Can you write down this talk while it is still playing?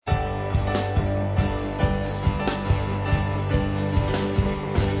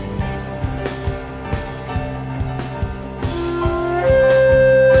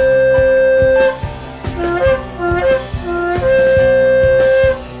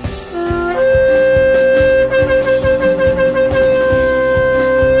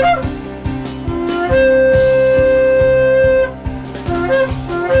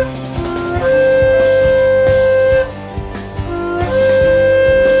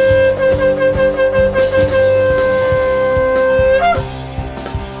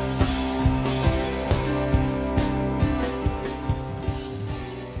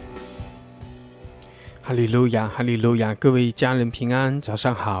哈利路亚，各位家人平安，早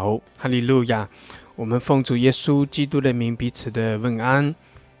上好，哈利路亚。我们奉主耶稣基督的名彼此的问安，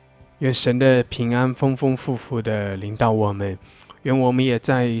愿神的平安丰丰富富的临到我们，愿我们也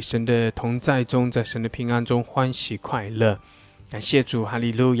在神的同在中，在神的平安中欢喜快乐。感谢主，哈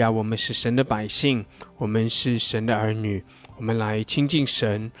利路亚。我们是神的百姓，我们是神的儿女，我们来亲近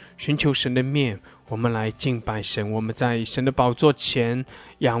神，寻求神的面，我们来敬拜神，我们在神的宝座前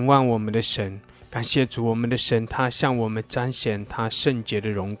仰望我们的神。感谢主，我们的神他向我们彰显他圣洁的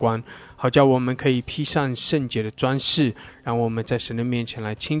荣光，好叫我们可以披上圣洁的装饰，让我们在神的面前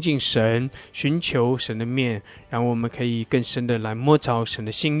来亲近神，寻求神的面，让我们可以更深的来摸着神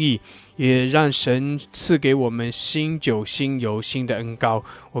的心意，也让神赐给我们新酒新油新的恩膏，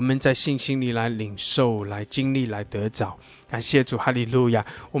我们在信心里来领受，来经历，来得着。感谢主，哈利路亚。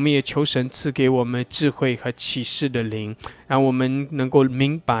我们也求神赐给我们智慧和启示的灵，让我们能够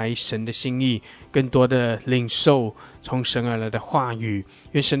明白神的心意，更多的领受从神而来的话语，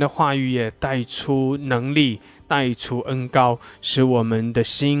愿神的话语也带出能力，带出恩膏，使我们的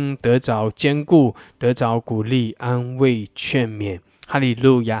心得着坚固，得着鼓励、安慰、劝勉。哈利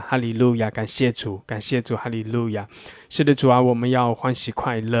路亚，哈利路亚。感谢主，感谢主，哈利路亚。是的，主啊，我们要欢喜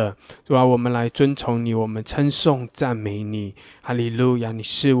快乐。主啊，我们来尊崇你，我们称颂赞美你。哈利路亚，你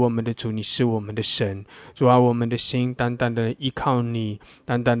是我们的主，你是我们的神。主啊，我们的心单单的依靠你，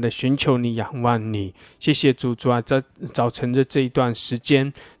单单的寻求你，仰望你。谢谢主，主啊，在早晨的这一段时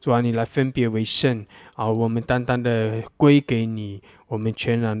间，主啊，你来分别为圣啊，我们单单的归给你，我们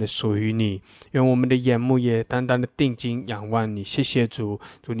全然的属于你，愿我们的眼目也单单的定睛仰望你。谢谢主，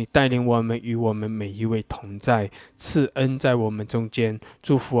主你带领我们，与我们每一位同在，赐恩在我们中间，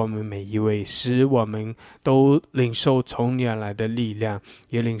祝福我们每一位，使我们都领受从你而来的力量，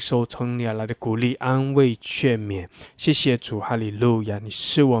也领受从你而来的鼓励、安慰、劝勉。谢谢主，哈利路亚。你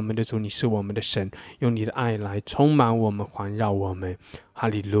是我们的主，你是我们的神，用你的爱来充满我们，环绕我们。哈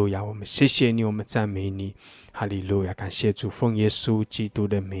利路亚，我们谢谢你，我们赞美你。哈利路亚，感谢主，奉耶稣基督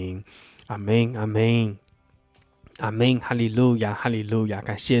的名，阿们，阿们，阿们。哈利路亚，哈利路亚，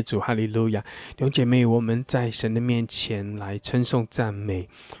感谢主，哈利路亚。弟兄姐妹，我们在神的面前来称颂赞美，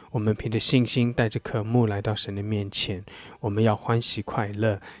我们凭着信心带着渴慕来到神的面前，我们要欢喜快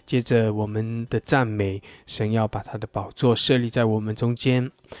乐。接着我们的赞美，神要把他的宝座设立在我们中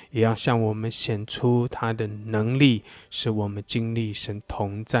间，也要向我们显出他的能力，使我们经历神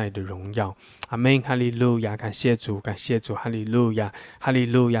同在的荣耀。阿们，哈利路亚，感谢主，感谢主，哈利路亚，哈利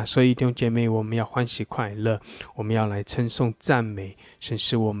路亚。所以弟兄姐妹，我们要欢喜快乐，我们要来称颂赞美，神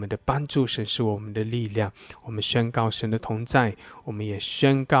是我们的帮助，神是我们的力量。我们宣告神的同在，我们也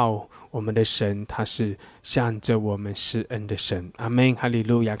宣告我们的神他是向着我们施恩的神。阿们，哈利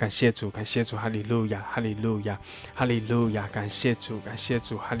路亚，感谢主，感谢主，哈利路亚，哈利路亚，哈利路亚，感谢主，感谢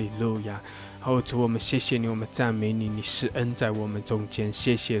主，哈利路亚。主，我们谢谢你，我们赞美你，你施恩在我们中间。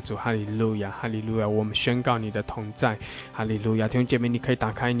谢谢主，哈利路亚，哈利路亚。我们宣告你的同在，哈利路亚。弟兄姐妹，你可以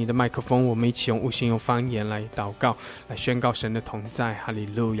打开你的麦克风，我们一起用悟性用方言来祷告，来宣告神的同在。哈利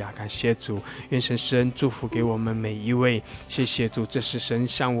路亚，感谢主，愿神施恩祝福给我们每一位。谢谢主，这是神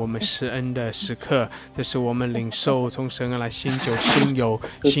向我们施恩的时刻，这是我们领受从神而来新酒新油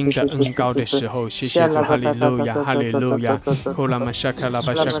新的恩膏的时候。谢谢主，哈利路亚，哈利路亚。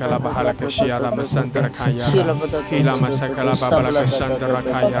Rama Sandra Kayara, Kilama Sakala Babala Sandra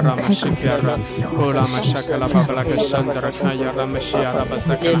Kayara Masikiara, Kolama Sakala Babala Sandra Kayara Masiara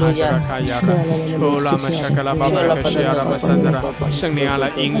Basakala Hadra Kayara, Kolama Sakala Babala Shiara Masandra， 圣灵啊来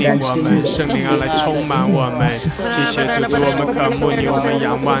引领我们，圣灵啊来充满我们。谢谢主，我们渴慕你，我们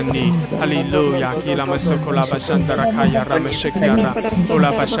仰望你。哈利路亚 Kilama Sokola Basandra Kayara Masikiara,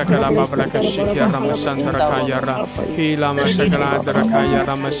 Kolama Sakala Babala Shikiara Masandra Kayara, Kilama Sakala Hadra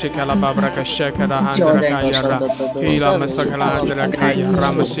Kayara Masikala Babala Shakara Handra Kayara, Hila Masakala Handra Kayara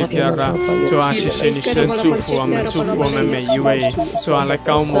Masikara。主啊，谢谢你神祝福我们，祝福我们每一位。主啊，来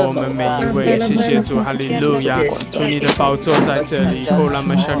高摩我们每一位。谢谢主，哈利路亚。主你的宝座在这里。Kola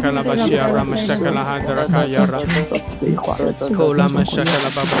Masakala Bashara Masakala Handra Kayara， Kola Masakala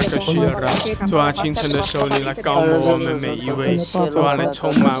Babaka Shira。主啊，清晨的时候你来高摩我们每一位。主啊，来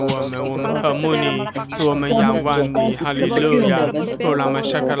充满我们，我们渴慕你，主我们仰望你。哈利路亚。Kola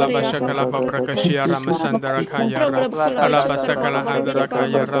Masakala Bashakala Babaka Shira Masandra Kayara, Alabasakala Handra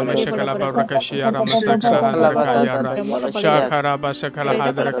Kayara Masakala Babaka Shira Masakala Handra Kayara, Shakara Basakala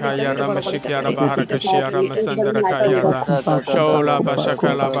Handra Kayara Masikiara Baharaka Shira Masandra Kayara, Shola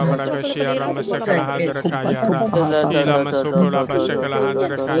Basakala Babaka Shira Masakala Handra Kayara, Ila Masokola Basakala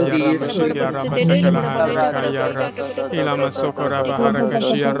Handra Kayara Masikiara Basakala Handra Kayara, Ila Masokora Baharaka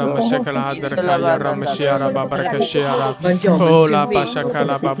Shira Masakala Handra Kayara Masiara Babaraka Shira, Kola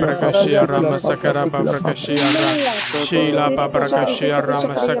Basakala Babaraka Shira Shia Rama Sakara Babraka Shiara Shila Babraka Shia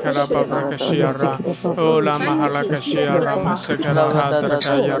Rama Sakara Babraka Shiara Ola Mahalaka Shia Rama Sakara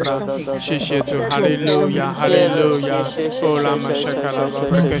Hadraka Yara Shishetu Hallelujah Hallelujah Ola Mashakala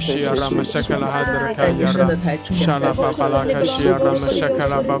Babraka Shia Rama Sakala Hadraka Yara Shala Babalaka Shia Rama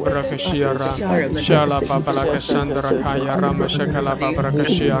Sakala Babraka Shiara Shala Babalaka Sandra Kaya Rama Sakala Babraka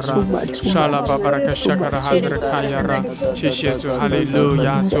Shiara Shala Babraka Shakara Hadraka Yara Shishetu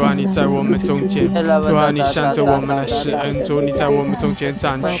Hallelujah主啊，你在我们中间，主啊，你向着我们来施恩，主你在我们中间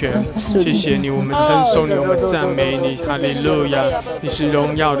掌权，谢谢你，我们称颂你，我们赞美你，哈利路亚，你是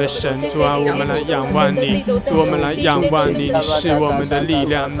荣耀的神，主啊，我们来仰望你，主我们来仰望你，你是我们的力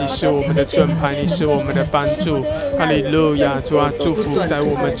量，你是我们的盾牌，你是我们的帮助，哈利路亚，主啊，祝福在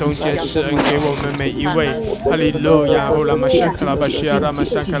我们中间施恩给我们每一位，哈利路亚，呼拉玛沙克拉巴西亚拉玛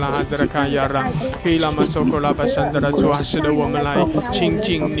沙克拉哈德拉卡亚拉，希拉玛索库拉巴山德拉，主啊，使得我们来亲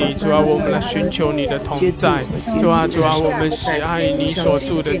近你，主啊，我们来寻求你的同在，主啊，主啊，我们喜爱你所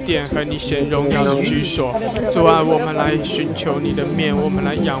住的殿和你显荣耀的居所，主啊，我们来寻求你的面，我们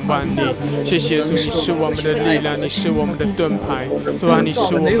来仰望你，谢谢主，你是我们的力量，你是我们的盾牌，主啊，你是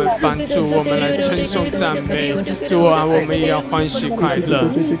我们帮助，我们来称颂赞美，主啊，我们也要欢喜快乐，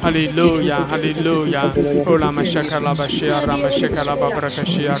哈利路亚，哈利路亚，欧拉玛沙卡拉巴西亚拉玛沙卡拉巴布拉卡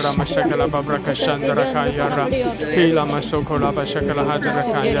西亚拉玛沙卡拉巴布拉卡山德拉卡亚拉，希拉玛索库拉巴沙卡拉哈德拉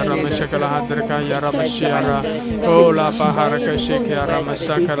卡亚拉玛沙卡拉哈德拉卡亚拉玛西亚拉，欧拉巴哈拉卡西卡拉玛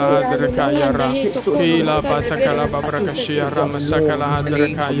沙卡拉哈德拉卡亚拉，希拉巴沙卡拉巴布拉卡西亚拉玛沙卡拉哈德拉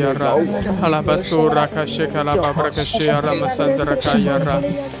卡亚拉，哈拉巴苏拉卡西卡拉巴布拉卡西亚拉玛萨德拉卡亚拉，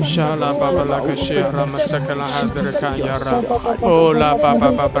沙拉巴巴拉卡西亚拉玛沙卡拉哈德拉卡亚拉，欧拉巴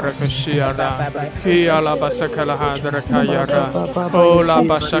巴巴布拉卡西亚拉，希拉巴沙卡拉哈德拉卡亚拉，欧拉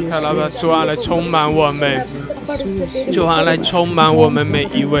巴沙卡拉巴主啊来充满我们，主啊来充满我们每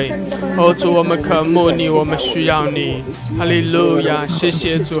一位，哦主我们渴慕你，我们需要你，哈利路亚，谢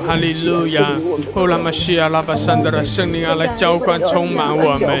谢主，哈利路亚，欧拉玛西亚拉巴山德拉圣灵啊来浇灌充满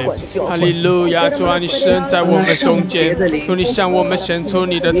我们，哈利路亚，主啊你施恩在我们中间，主你向我们显出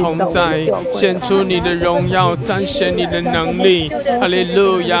你的同在，显出你的荣耀，彰显你的能力，哈利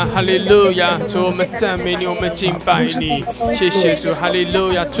路亚，哈利路亚，主我们赞美你，我们敬拜你，谢谢主，哈利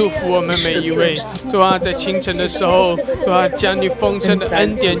路亚，祝福我们每一位，主啊在清晨的时候，主啊将你丰盛的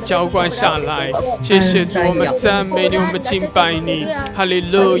恩典浇灌下来，谢谢主，我们赞美你，我们敬拜你，哈利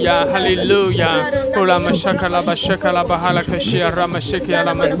路亚，哈利路亚，欧拉玛沙卡拉巴沙卡拉巴哈拉克西亚拉玛西卡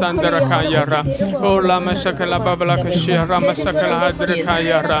拉玛桑德拉卡亚拉，欧拉玛沙卡拉巴巴拉克西亚拉玛沙卡拉哈德拉卡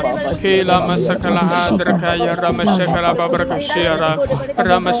亚拉，希拉玛沙卡拉哈德拉卡亚拉玛沙卡拉巴巴拉克西亚拉，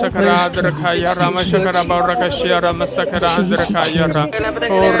拉玛沙卡拉哈德拉卡亚拉玛沙卡拉巴巴拉克西亚拉玛沙卡拉哈德拉卡亚拉，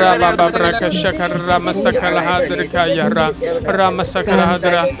欧拉巴巴拉克西卡拉玛沙卡拉哈德拉卡亚拉，拉玛沙卡拉哈德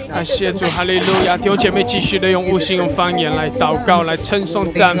拉，感谢主，哈利路亚，弟兄姐妹继续的用悟性用方言来祷告，来称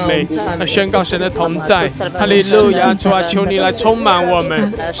颂赞美，来宣告神的同在，哈利路亚，主啊求你来充满我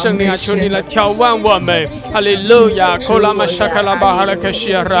们，圣灵啊求你来眺望我们，哈利路亚，库拉玛沙卡拉巴哈拉克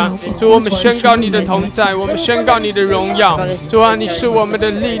西亚拉，主我们宣告你的同在，我们宣告你的荣耀，主啊你是我们的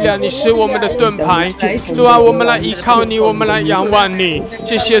力量，你是我们的盾牌，主啊我们来依靠你，我们来仰望你，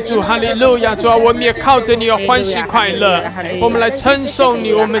谢谢主，哈利路亚，主啊我们也靠着你有欢喜快乐，我们来称颂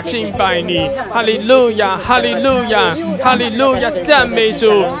你，我们敬拜你，哈利路亚，哈利路亚，哈利路亚，赞美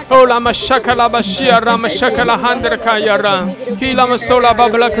主，欧拉玛沙卡拉巴西亚拉玛沙卡拉汉德拉卡亚拉，希拉玛索拉巴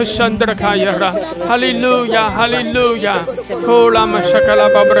布拉克山德拉卡亚拉，哈利路亚，哈利路亚，欧拉玛沙卡拉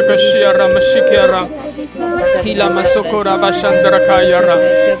巴布拉克西亚拉玛西卡拉，希拉玛索库拉巴山德拉卡亚拉，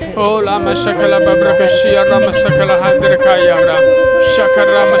欧拉玛沙卡拉巴布拉克西亚拉玛沙卡拉汉德拉卡亚拉。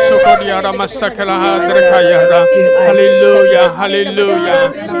Shakara Masokoria Ramasakala Hadrakayara. Hallelujah, hallelujah.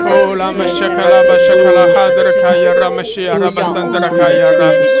 Ola Mashakala Bashakala Hadrakaya Ramashia Rabasandrakayara.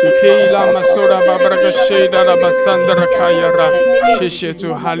 Kila Masura Babrakashida Rabasandrakayara. Shishitu,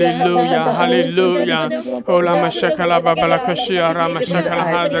 hallelujah, hallelujah. Ola Mashakala Babalakashia Ramashakala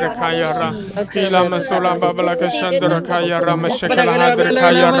Hadrakayara. Kila Masula Babalakashandrakaya Ramashakala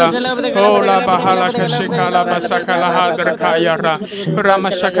Hadrakayara. Ola Bahala Kashikala Basakala Hadrakayara.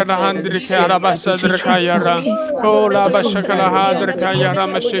 Ramashakala Handrika Rabasadrakayara, Ola Bashakala Hadrakaya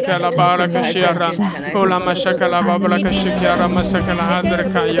Ramashikala Barakashira, Ola Mashakala Babalakashikara Masakala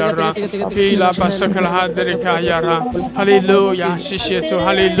Hadrakayara, Hila Basakala Hadrakayara, Hallelujah, Shishitu,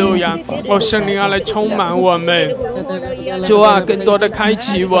 Hallelujah, 哦，圣灵啊，来充满我们，主啊，更多的开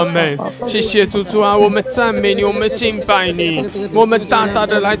启我们，谢谢主，主啊，我们赞美你，我们敬拜你，我们大大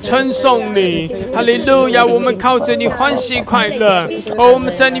的来称颂你，哈利路亚，我们靠着你欢喜快乐。哦，我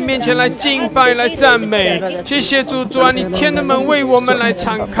们在你面前来敬拜，来赞美，谢谢主，主啊，你天的门为我们来来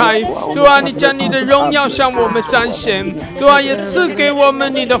敞开，主啊，你将你的荣耀向我们彰显，主啊，也赐给我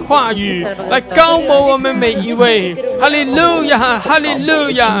们你的话语来高摩我们每一位。哈利路亚，哈利路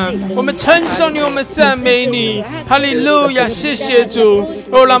亚，我们称颂你，我们赞美你，哈利路亚，谢谢主。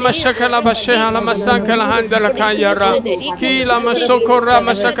哦，拉玛沙卡拉巴谢哈拉玛桑卡拉汉德拉卡亚拉，基拉玛索科拉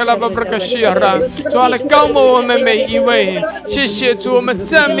玛沙卡拉巴布卡西亚拉，主啊，来高摩我们每一位。谢谢主，我们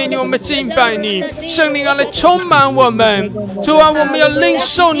赞美你，我们敬拜你，圣灵啊，来充满我们。主啊，我们要领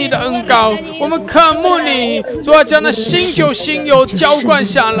受你的恩膏，我们渴慕你。主啊，将那新酒新油浇灌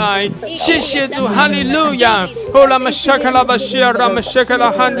下来。谢谢主，哈利路亚。哦，拉玛沙卡拉巴西亚拉玛沙卡拉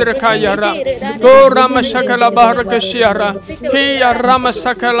汉德拉卡亚拉，哦，拉玛沙卡拉巴哈卡西亚拉，嘿呀，拉玛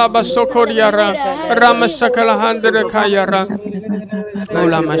沙卡拉巴索科亚拉，拉玛沙卡拉汉德拉卡亚拉。哦，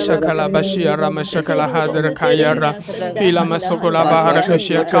拉玛沙卡拉巴西亚拉玛沙卡拉哈德拉卡亚拉，嘿拉玛索科拉巴哈卡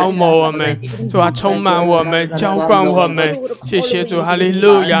西亚，高摩我们，主啊，充满我们，浇灌我们。谢谢主，哈利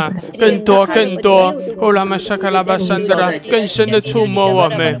路亚，更多更多。哦，拉玛沙卡拉巴山德拉，更深的触摸我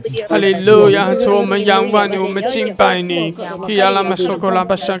们。哈利路亚，主，我们仰望你，我们敬拜你。嘿呀，拉玛索科拉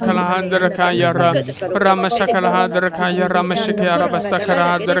巴沙卡拉哈德拉卡亚拉，拉玛沙卡拉哈德拉卡亚拉玛西卡拉巴沙卡拉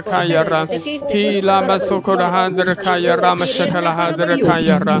哈德拉卡亚拉，嘿拉巴索科拉哈德拉卡亚拉玛沙卡拉哈德拉卡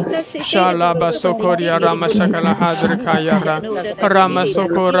亚拉，沙拉巴索科亚拉玛沙卡拉哈德拉卡亚拉，拉玛索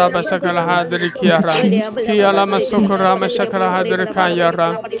科拉巴沙卡拉哈德拉卡亚拉，嘿呀，拉玛索科拉玛沙卡拉哈德拉卡亚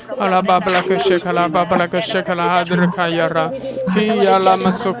拉，阿拉巴布拉克谢卡拉巴布拉克谢卡拉哈德拉卡亚拉，嘿呀，拉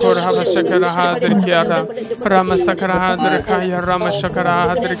玛索科拉巴沙卡拉哈德拉卡亚拉，拉玛沙卡拉哈德拉卡亚拉玛沙卡拉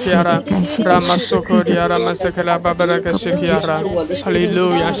哈德拉卡亚拉，拉玛索科亚拉玛沙卡拉巴布拉克谢卡亚拉，哈利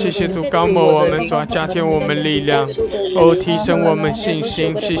路亚，谢谢主高摩我们，主啊，加添我们力量，哦，提升我们信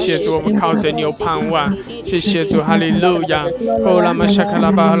心，谢谢主，我们靠着你有盼望，谢谢主，哈利路亚。哦，拉玛沙卡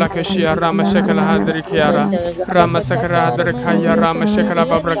拉巴拉克西亚，拉玛沙卡拉哈德里基亚拉，拉玛沙卡拉哈德里卡亚，拉玛沙卡拉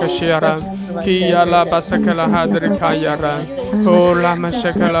巴布拉克西亚拉，基亚拉巴沙卡拉哈德里卡亚拉，哦，拉玛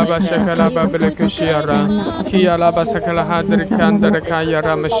沙卡拉巴沙卡拉巴布拉克西亚拉，基亚拉巴沙卡拉哈德里坎德里卡亚，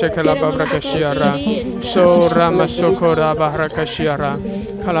拉玛沙卡拉巴布拉克西亚拉，so拉玛索科拉巴拉克西亚拉。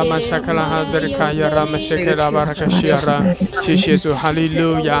卡拉玛萨卡拉哈德里卡亚拉玛谢卡拉巴拉卡西亚拉，谢谢主，哈利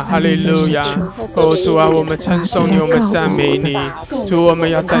路亚，哈利路亚。哦，主啊，我们称颂你，我们赞美你，主，我们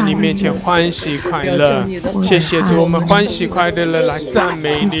要在你面前欢喜快乐。谢谢主，我们欢喜快乐的来赞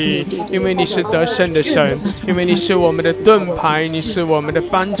美你，因为你是得胜的神，因为你是我们的盾牌，你是我们的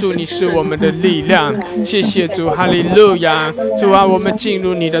帮助，你是我们的力量。谢谢主，哈利路亚。主啊，我们进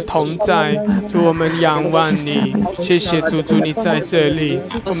入你的同在，主，我们仰望你。谢谢主，主你在这里。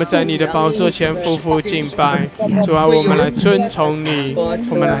我们在你的宝座前匍匐敬拜，主啊，我们来尊崇你，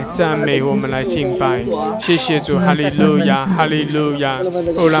我们来赞美，我们来敬拜。谢谢主，哈利路亚，哈利路亚。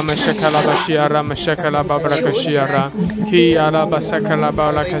哦，拉玛沙卡拉巴西亚拉玛沙卡拉巴布拉克西亚拉，基亚拉巴沙卡拉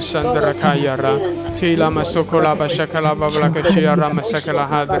巴拉克山德拉卡亚拉，基拉玛索科拉巴沙卡拉巴布拉克西亚拉玛沙卡拉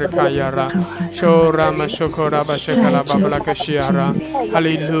哈德拉卡亚拉，修拉玛索科拉巴沙卡拉巴布拉克西亚拉，哈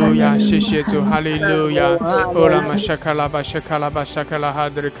利路亚，谢谢主，哈利路亚。哦，拉玛沙卡拉巴沙卡拉巴沙卡拉哈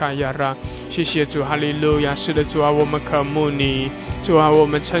德拉卡亚拉，谢谢主，哈利路亚。是的，主啊，我们渴慕你，主啊，我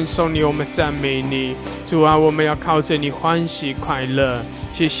们称颂你，我们赞美你，主啊，我们要靠着你欢喜快乐。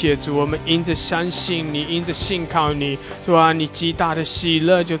谢谢主，我们因着相信你，因着信靠你，主啊，你极大的喜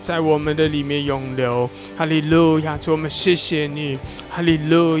乐就在我们的里面涌流。哈利路亚，主，我们谢谢你，哈利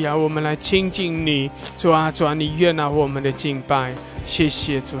路亚，我们来亲近你，主啊，主啊，你悦纳我们的敬拜。谢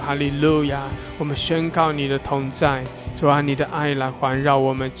谢主，哈利路亚，我们宣告你的同在，主啊，你的爱来环绕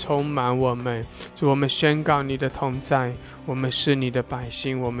我们，充满我们。主，我们宣告你的同在，我们是你的百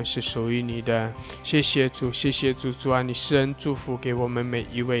姓，我们是属于你的。谢谢主，谢谢主，主啊，你施恩祝福给我们每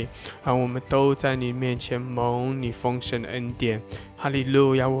一位，让我们都在你面前蒙你丰盛的恩典。哈利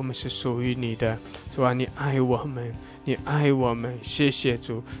路亚，我们是属于你的。主啊，你爱我们，你爱我们。谢谢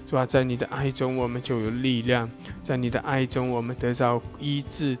主，主啊，在你的爱中我们就有力量，在你的爱中我们得到医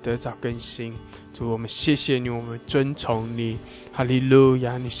治，得到更新。主，我们谢谢你，我们尊崇你。哈利路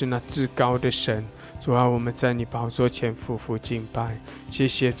亚，你是那至高的神。主啊，我们在你宝座前匍匐敬拜。谢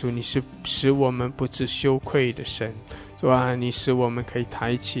谢主，你是使我们不致羞愧的神。主啊，你使我们可以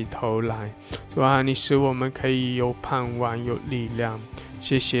抬起头来。主啊，你使我们可以有盼望，有力量。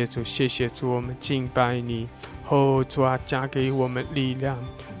谢谢主，谢谢主，我们敬拜你。哦，主啊，加给我们力量。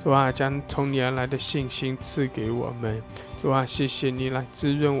主啊，将从你而来的信心赐给我们。主啊，谢谢你来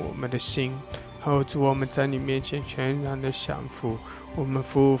滋润我们的心。哦，主，我们在你面前全然的降服，我们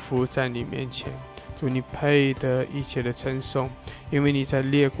匍匐在你面前。主，你配得一切的称颂，因为你在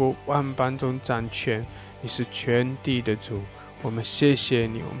列国万邦中掌权，你是全地的主。我们谢谢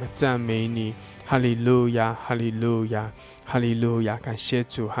你，我们赞美你，哈利路亚，哈利路亚，哈利路亚，感谢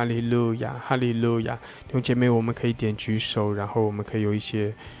主，哈利路亚，哈利路亚。弟兄姐妹，我们可以点举手，然后我们可以有一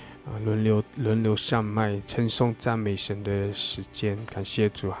些轮流上麦称颂赞美神的时间，感谢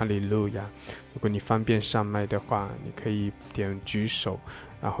主，哈利路亚。如果你方便上麦的话，你可以点举手，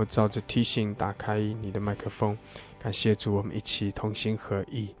然后照着提醒打开你的麦克风。感谢主，我们一起同心合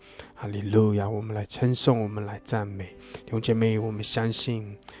意，哈利路亚。我们来称颂，我们来赞美。弟兄姐妹，我们相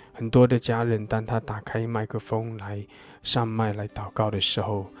信很多的家人，当他打开麦克风来上麦来祷告的时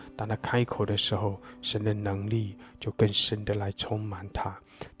候，当他开口的时候，神的能力就更深的来充满他。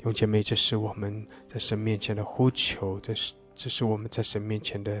弟兄姐妹，这是我们在神面前的呼求，这是我们在神面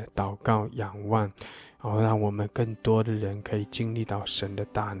前的祷告仰望，然后让我们更多的人可以经历到神的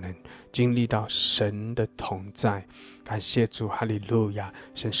大能，经历到神的同在。感谢主，哈利路亚！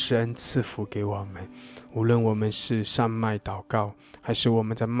神施恩赐福给我们，无论我们是上麦祷告，还是我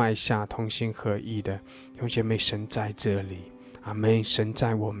们在麦下同心合意的弟兄姐妹，神在这里，阿们。神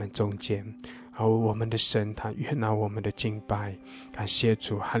在我们中间，而我们的神他悦纳我们的敬拜。感谢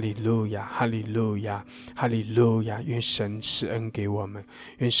主，哈利路亚，哈利路亚，哈利路亚。愿神施恩给我们，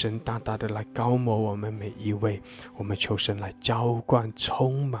愿神大大的来高摩我们每一位，我们求神来浇灌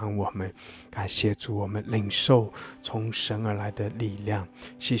充满我们。感谢主，我们领受从神而来的力量。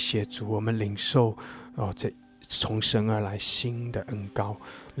谢谢主，我们领受这从神而来新的恩膏，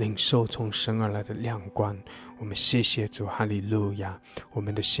领受从神而来的亮光。我们谢谢主，哈利路亚。我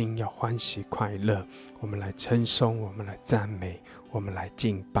们的心要欢喜快乐，我们来称颂，我们来赞美，我们来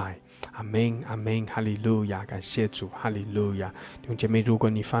敬拜。阿们，阿们，哈利路亚。感谢主，哈利路亚。弟兄姐妹，如果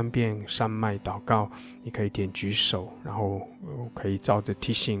你方便上麦祷告，你可以点举手，然后可以照着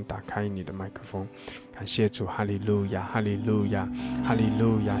提醒打开你的麦克风。感谢主，哈利路亚，哈利路亚，哈利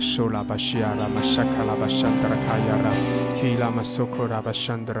路亚。苏拉巴西亚拉马沙卡拉巴山德拉卡亚拉，提拉马苏库拉巴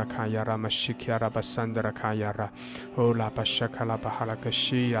山德拉卡亚拉马西卡拉巴山德拉卡亚拉，欧拉巴沙卡拉巴哈拉克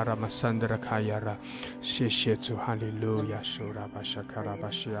西亚拉马山德拉卡亚拉。谢谢主，哈利路亚。苏拉巴沙卡拉巴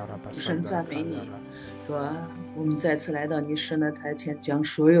西亚拉巴山德拉卡亚拉。主啊，我们再次来到你神的台前，将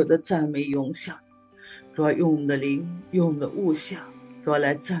所有的赞美涌向你。主啊，用我们的灵，用我们的物象，主啊，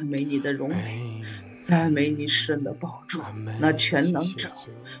来赞美你的荣美，赞美你神的宝座，那全能者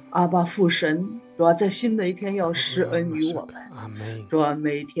阿爸父神。主啊，在新的一天要施恩于我们。主啊，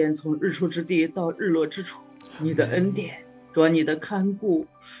每天从日出之地到日落之处，你的恩典，主啊，你的看顾，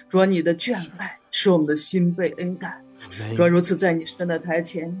主啊，你的眷爱，使我们的心被恩感。主啊，如此在你神的台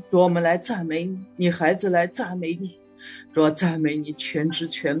前，主啊，我们来赞美你，你孩子来赞美你，主啊，赞美你全知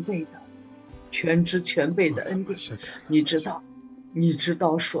全备的恩典。你知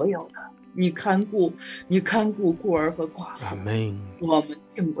道所有的，你看顾孤儿和寡妇。我们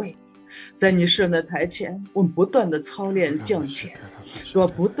敬畏你，在你神的台前，我们不断的操练降前，主啊，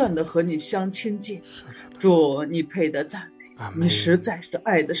不断的和你相亲近。主，你配得赞美，你实在是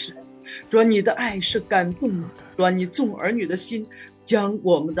爱的神。主啊，你的爱是感动的。主啊，你众儿女的心，将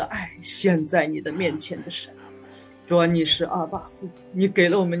我们的爱献在你的面前的神。主啊，你是阿爸父，你给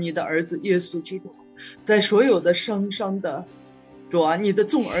了我们你的儿子耶稣基督，在所有的伤的主啊，你的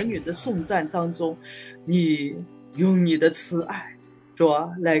众儿女的颂赞当中，你用你的慈爱，主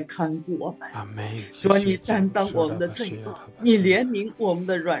啊，来看顾我们。主啊，你担当我们的罪恶，你怜悯我们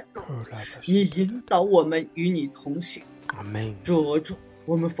的软弱，你引导我们与你同行。主，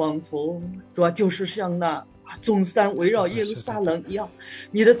我们仿佛主啊，就是像那众山围绕耶路撒冷一样，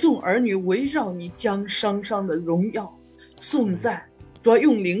你的众儿女围绕你，将上的荣耀颂赞，主啊，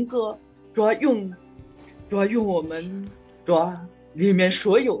用灵歌，主啊，用我们主啊里面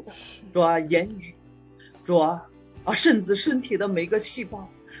所有的主啊言语，主啊甚至身体的每个细胞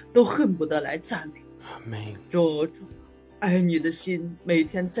都恨不得来赞美。主，爱你的心每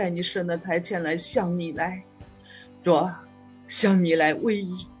天在你神的台前来向你来，主啊，向你来威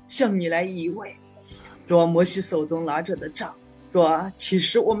仪，向你来依偎。主啊，摩西手中拿着的杖，主啊，其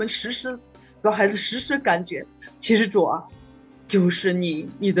实我们主啊，还是时时感觉，其实主啊，就是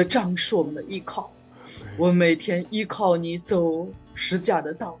你的杖是我们的依靠。我每天依靠你走十架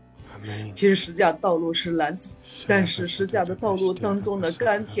的道路。其实十架道路是难走，但是十架的道路当中的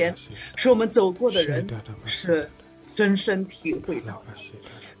甘甜，是我们走过的人是深深体会到的。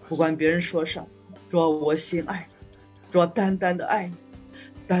不管别人说啥，主啊，我心爱你，主啊，单单的爱你，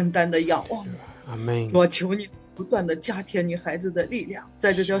单单的仰望你。主啊，求你不断的加添你孩子的力量，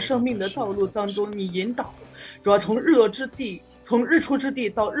在这条生命的道路当中你引导。主啊，从日出之地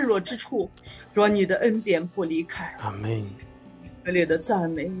到日落之处，主啊，你的恩典不离开。热烈的赞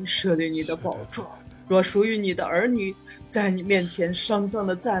美，设立你的宝座，主啊，属于你的儿女在你面前上上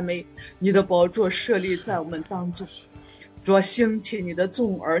的赞美，你的宝座设立在我们当中。主啊，兴起你的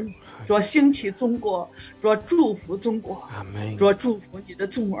众儿女，主啊，兴起中国，主啊，祝福中国，主啊，祝福你的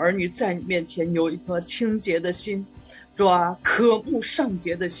众儿女在你面前有一颗清洁的心，主啊，渴慕圣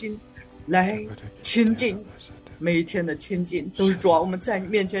洁的心来亲近，每一天的亲近都是主啊，我们在你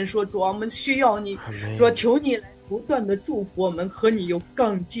面前说，主啊，我们需要你，主啊，求你来不断的祝福我们，和你有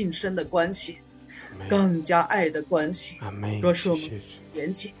更近深的关系，更加爱的关系，主啊，使我们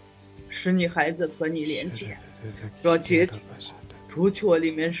连接，使你孩子和你连接，主啊，洁净除去我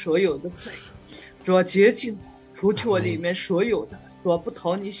里面所有的罪，主啊，洁净除去我里面所有的主啊不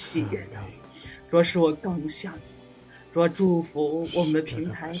讨你喜悦的，主啊，使我更像你，主啊，祝福我们的平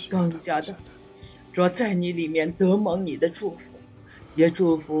台更加的，主啊，在你里面得蒙你的祝福，也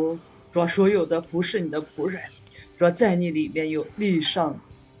祝福主啊所有的服侍你的仆人，主啊，在你里面有力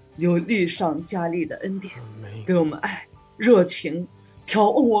上加力的恩典，给我们爱热情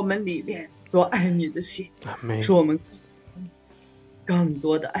挑动我们里面主啊爱你的心，使我们更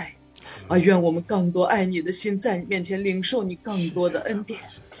多的爱啊！愿我们更多爱你的心，在你面前领受你更多的恩典，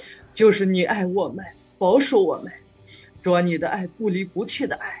就是你爱我们，保守我们，主啊，你的爱不离不弃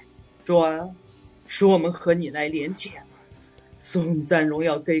的爱，主啊，使我们和你来连接，颂赞荣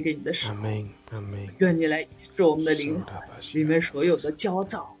耀归给你的时候，愿你来医治我们的灵魂里面所有的焦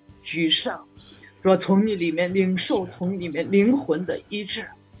躁、沮丧，主啊，从你里面领受，从里面灵魂的医治。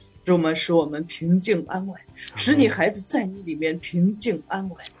主啊，使我们平静安稳，使你孩子在你里面平静安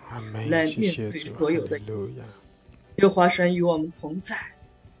稳，来面对所有的一切。耶和华神与我们同在，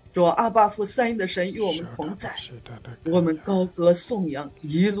主啊，阿爸父三一的神与我们同在，我们高歌颂扬，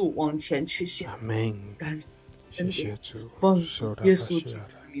一路往前去行。感谢恩典，奉耶稣基督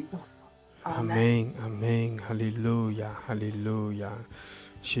的名祷告，阿门。阿门，哈利路亚，哈利路亚。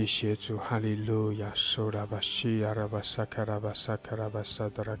谢谢主，哈利路亚。苏拉巴西亚拉巴萨卡拉巴萨卡拉巴萨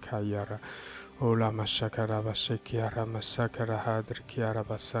德拉卡亚拉，欧拉马萨卡拉巴塞基亚拉马萨卡拉哈德基亚拉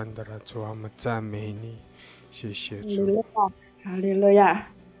巴桑德拉，主啊，我们赞美你，谢谢主。哈利路亚，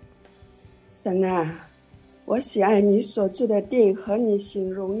神啊，我喜爱你所住的殿和你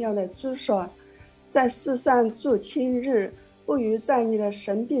行荣耀的居所，在世上住7日，不如在你的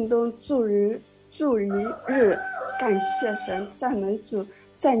神殿中住一日。感谢神，赞美主，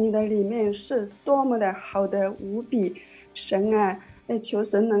在你的里面是多么的好的无比。神啊，求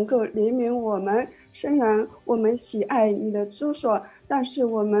神能够怜悯我们，虽然我们喜爱你的居所，但是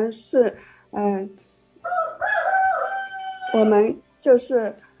我们是我们就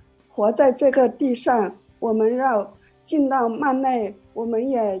是活在这个地上，我们要进到幔内，我们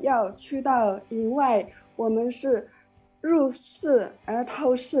也要去到营外，我们是入世而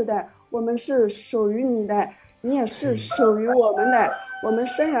透视的，我们是属于你的，你也是属于我们的。我们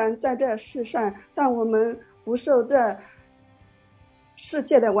虽然在这世上，但我们不受这世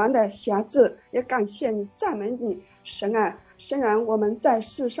界的王的辖制，也感谢你，赞美你，神啊！虽然我们在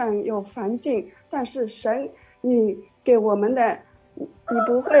世上有环境，但是神，你给我们的，你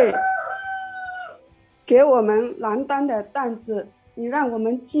不会给我们难担的担子，你让我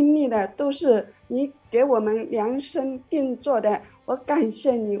们经历的都是你给我们量身定做的。我感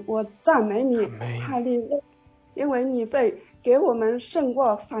谢你，我赞美你，哈利路亚，因为你会给我们胜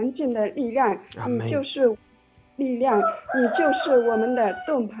过环境的力量，你就是力量，你就是我们的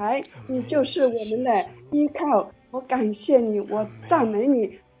盾牌，你就是我们的依靠。我感谢你，我赞美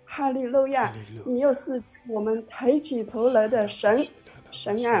你，哈利路亚，你又是我们抬起头来的神，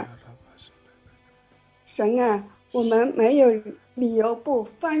神啊，神啊，我们没有理由不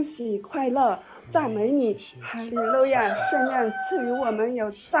欢喜快乐，赞美你，哈利路亚！圣愿赐予我们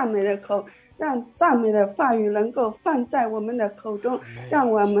有赞美的口，让赞美的话语能够放在我们的口中，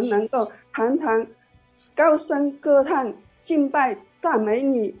让我们能够堂堂高声歌叹敬拜赞美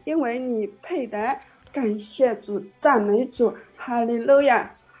你，因为你配得。感谢主，赞美主，哈利路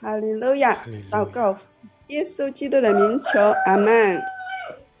亚，哈利路亚！祷告耶稣基督的名求，阿们。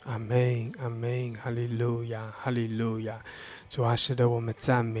阿门，阿门，哈利路亚，哈利路亚。主啊，是的，我们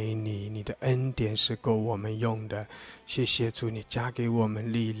赞美你，你的恩典是够我们用的。谢谢主，你加给我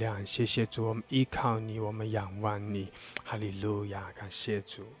们力量。谢谢主，我们依靠你，我们仰望你。哈利路亚，感谢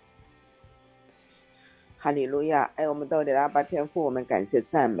主。哈利路亚，爱我们到底的阿爸天父，我们感谢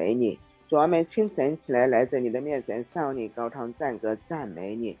赞美你。主啊，我们清晨起来来在你的面前向你高唱赞歌赞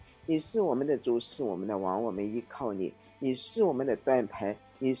美你。你是我们的主，是我们的王，我们依靠你。你是我们的盾牌，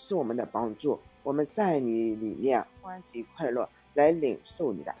你是我们的帮助，我们在你里面欢喜快乐，来领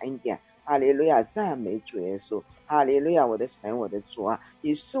受你的恩典。哈利路亚，赞美主耶稣。哈利路亚，我的神，我的主啊，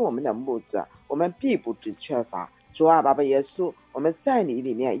你是我们的牧者，我们必不致缺乏。主啊，爸爸耶稣，我们在你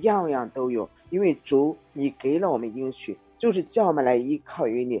里面样样都有，因为主你给了我们应许，就是叫我们来依靠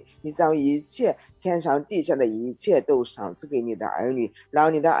于你，你将一切天上地下的一切都赏赐给你的儿女，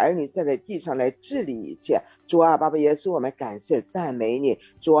让你的儿女在这地上来治理一切。主啊，爸爸耶稣，我们感谢赞美你。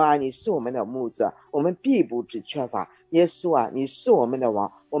主啊，你是我们的牧者，我们必不致缺乏。耶稣啊，你是我们的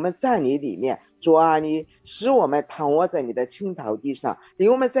王，我们在你里面。主啊，你使我们躺卧在你的青草地上，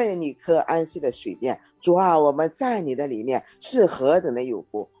领我们在你可安息的水边。主啊，我们在你的里面是何等的有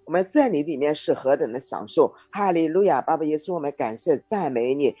福，我们在你里面是何等的享受。哈利路亚，爸爸耶稣，我们感谢赞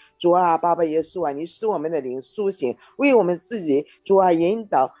美你。主啊，爸爸耶稣啊，你使我们的灵苏醒，为我们自己，主啊，引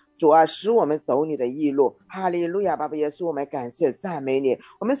导，主啊，使我们走你的义路。哈利路亚，爸爸耶稣，我们感谢赞美你。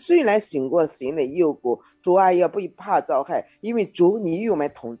我们虽然行过神的幽谷，主啊，也不怕遭害，因为主你与我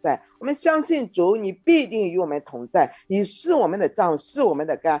们同在。我们相信主你必定与我们同在，你是我们的杖，是我们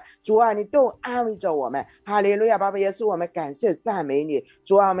的竿。主啊，你都安慰着我们。哈利路亚，爸爸耶稣，我们感谢赞美你。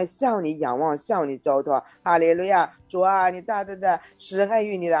主啊，我们向你仰望，向你交托。哈利路亚，主啊，你大大的施恩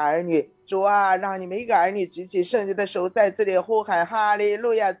于你的儿女。主啊，让你每一个儿女举起圣洁的手，在这里呼喊哈利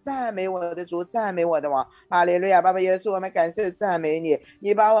路亚，赞美我的主，赞美我的王。哈利路亚，爸爸耶稣，我们感谢赞美你，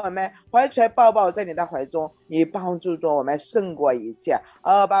你把我们怀揣抱抱在你的怀中，你帮助着我们胜过一切。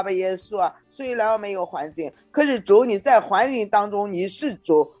爸爸耶稣啊，虽然我们有环境，可是主你在环境当中你是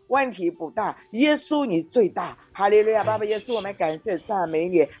主，问题不大，耶稣你最大。哈利路亚，爸爸耶稣，我们感谢赞美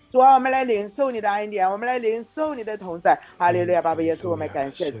你。主啊，我们来领受你的恩典，我们来领受你的同在。哈利路亚，爸爸耶稣，我们感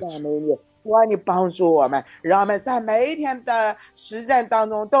谢赞美你。主啊，你帮助我们，让我们在每一天的实践当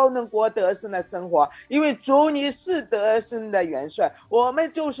中都能过得胜的生活，因为主你是得胜的元帅，我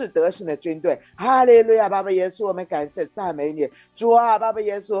们就是得胜的军队。哈利路亚，爸爸耶稣，我们感谢赞美你。主啊，爸爸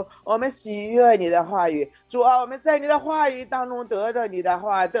耶稣，我们喜悦你的话语。主啊，我们在你的话语当中得着你的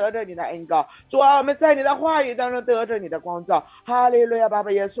话，得着你的恩膏。主啊，我们在你的话语当中得着你的光照。哈利路亚，爸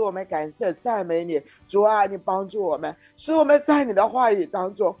爸耶稣，我们感谢赞美你。主啊，你帮助我们，使我们在你的话语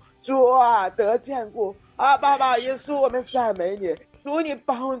当中，主啊，得坚固。爸爸耶稣，我们赞美你。主你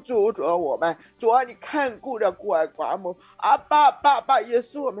帮助着我们，主啊，你看顾着孤儿寡母。爸耶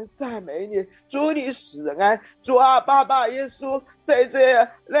稣，我们赞美你。主你施恩。主啊，爸耶稣，在这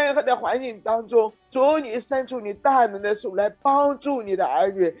任何的环境当中，主你伸出你大能的手来帮助你的儿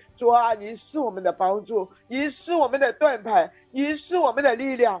女。主啊，你是我们的帮助，你是我们的盾牌，你是我们的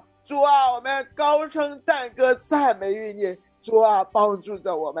力量。主啊，我们高声赞歌赞美于你。主啊，帮助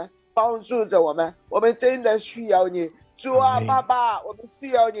着我们，帮助着我们，我们真的需要你。主啊，爸爸，我们需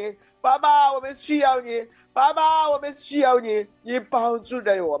要你。爸爸，我们需要你。爸爸，我们需要你，你帮助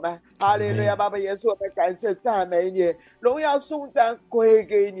着我们。哈利路亚，爸爸耶稣，我们感谢赞美你，荣耀颂赞归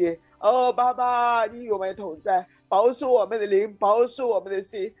给你。爸爸，你与我们同在，保守我们的灵，保守我们的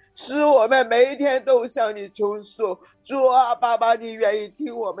心，使我们每一天都向你求诉。主啊，爸爸，你愿意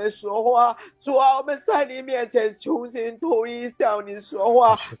听我们说话。主啊，我们在你面前重新统一向你说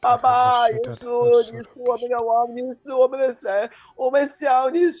话。爸爸耶稣，你是我们的王，你是我们的神，我们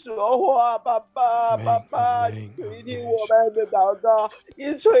向你说话。爸爸，你垂听我们的祷告，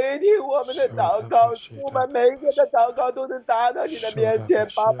你垂听我们的祷告，使我们每一个的祷告都能达到你的面前。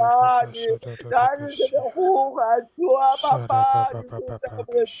爸爸，你让人真的呼喊。主啊，爸爸，你就在我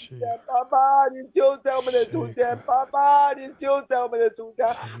们的中间。爸爸，你就在我们的中间。爸爸，你就在我们的中间。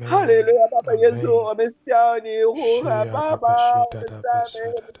哈利路亚，爸爸耶稣，我们向你呼喊。爸爸，我们赞美，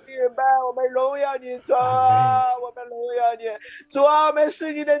我们敬拜，我们荣耀你。主啊，我们荣耀你。主啊，我们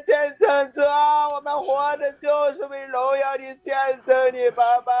是你的见证者。我们活着就是为荣耀你，见证你。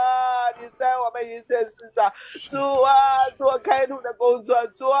爸爸，你在我们一切事上，主啊，做开拓的工作。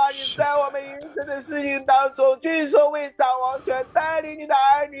主啊，你在我们一生的事情当中，据说为掌王权，带领你的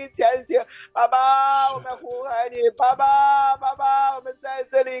儿女前行。爸爸，我们呼喊你。爸爸，我们在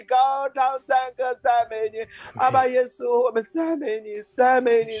这里高唱赞歌赞美你。爸爸耶稣，我们赞美你，赞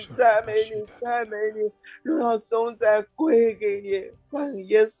美你，赞美你，赞美你，荣耀颂赞归给你。奉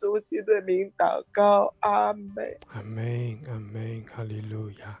耶稣基督的名祷告，阿门。阿门，阿门，哈利路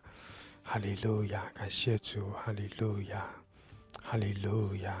亚，哈利路亚，感谢主，哈利路亚，哈利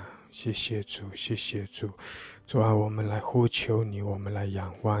路亚，谢谢主，谢谢主。主啊，我们来呼求你，我们来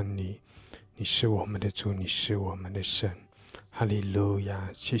仰望你，你是我们的主，你是我们的神。哈利路亚，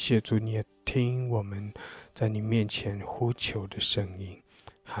谢谢主，你也听我们在你面前呼求的声音。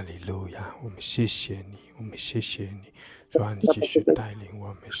哈利路亚，我们谢谢你，我们谢谢你。主啊，你继续带领我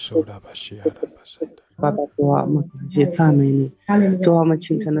们，受到吧，西亚的吧，神的。爸爸，主啊，我们感谢赞美你。主啊，我们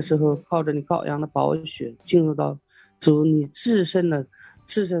清晨的时候，靠着你羔羊的宝血，进入到主你至圣的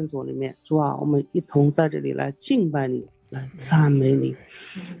至圣所里面。主啊，我们一同在这里来敬拜你，来赞美你。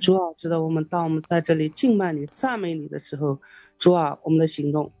主啊，知道当我们在这里敬拜你、赞美你的时候，主啊，我们的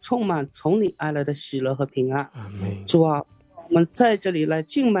行动充满从你而来的喜乐和平安。主啊，我们在这里来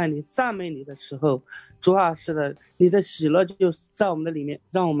敬拜你赞美你的时候，主啊，是的，你的喜乐就在我们的里面，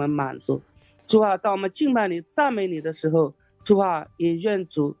让我们满足。主啊，当我们敬拜你赞美你的时候，主啊，也愿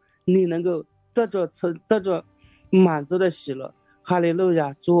主你能够得着满足的喜乐。哈利路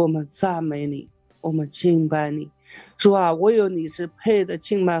亚！主，我们赞美你，我们敬拜你。主啊，唯有你是配的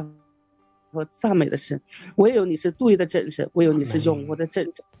敬拜和赞美的神，唯有你是对的真神，唯有你是永活的真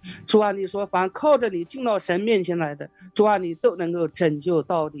神。主啊，你说凡靠着你进到神面前来的，主啊，你都能够拯救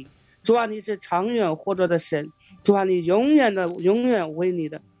到底。主啊，你是长远活着的神。主啊，你永远为你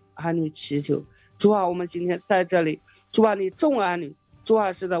的儿女祈求。主啊，我们今天在这里，主啊，你众儿女，主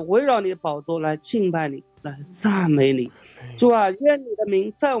啊，是的，围绕你的宝座来敬拜你，来赞美你。主啊，愿你的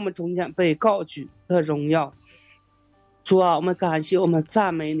名在我们中间被高举的荣耀。主啊，我们感谢，我们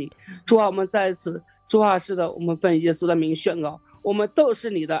赞美你。主啊，我们再一次，主啊，是的，我们奉耶稣的名宣告，我们都是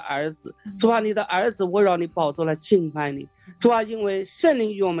你的儿子。主啊，你的儿子围绕你宝座来敬拜你。主啊，因为圣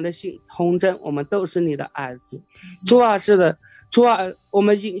灵与我们的心同真，我们都是你的儿子。主啊，是的，主啊，我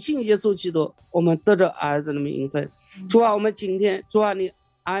们因信耶稣基督，我们得着儿子的名分。主啊，我们今天，主啊，你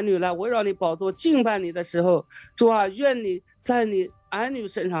儿女来围绕你宝座敬拜你的时候，主啊，愿你在你儿女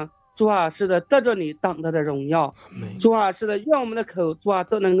身上，主啊，是的，得着你当得的荣耀。主啊，是的，愿我们的口，主啊，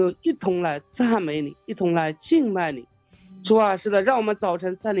都能够一同来赞美你，一同来敬拜你。主啊，是的，让我们早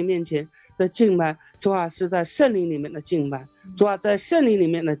晨在你面前的敬拜，主啊，是在圣灵里面的敬拜。主啊，在圣灵里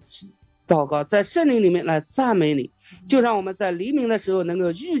面的祷告，在圣灵里面来赞美你。就让我们在黎明的时候能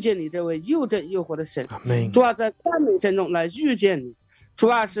够遇见你这位又真又活的神。主啊，在赞美声中来遇见你。主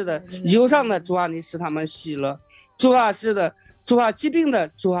啊，是的，忧伤的主啊，你使他们喜乐。主啊，是的，主啊，疾病的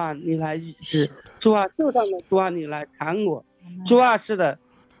主啊，你来医治。主啊，受伤的主啊，你来看我。主啊，是的，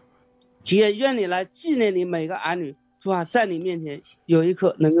也愿你来纪念你每个儿女。主啊，在你面前有一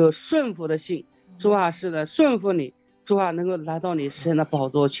颗能够顺服的心。主啊，是的，顺服你。主啊，能够来到你神的宝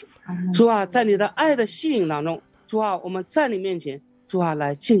座前。主啊，在你的爱的吸引当中，主啊，我们在你面前，主啊，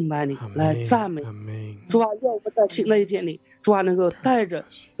来敬拜你，来赞美。主啊，愿我们在新的一天里，主啊，能够带着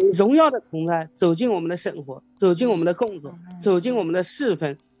荣耀的同在走进我们的生活，走进我们的工作，走进我们的侍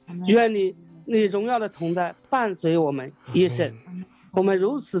奉。愿你荣耀的同在伴随我们一生。我们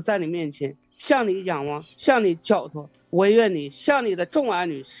如此在你面前向你仰望，向你交托，惟愿你向你的众儿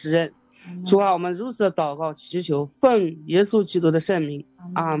女施恩。主啊，我们如此的祷告祈求，奉耶稣基督的圣名，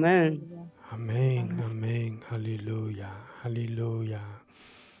阿门。阿门，阿门，哈利路亚，哈利路亚，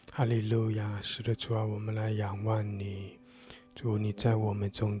哈利路亚。是的，主啊，我们来仰望你。主，你在我们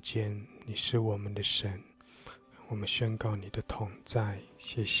中间，你是我们的神，我们宣告你的同在，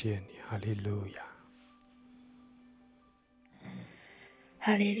谢谢你，哈利路亚，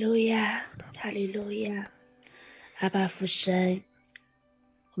哈利路亚，哈利路亚。阿爸父神，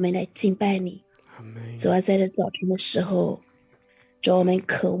我们来敬拜你。主啊，在这早晨的时候，主，我们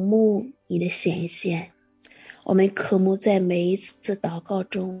渴慕你的显现，我们渴慕在每一次祷告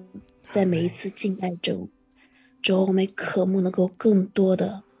中，在每一次敬拜中，主，我们渴慕能够更多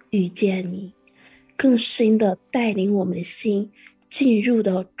的遇见你，更深的带领我们的心进入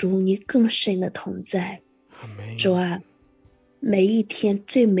到主你更深的同在。主啊，每一天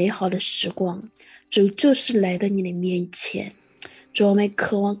最美好的时光，主就是来到你的面前。主，我们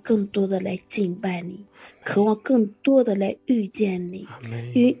渴望更多的来敬拜你，渴望更多的来遇见你，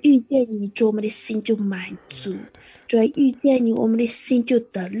因为遇见你，主，我们的心就满足。主，遇见你，我们的心就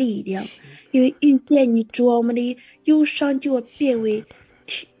得力量，因为遇见你，主，我们的忧伤就变为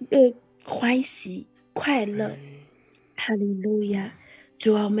欢喜快乐。哈利路亚。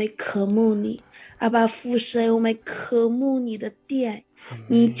主啊，我们渴慕你，阿爸父神，我们渴慕你的殿，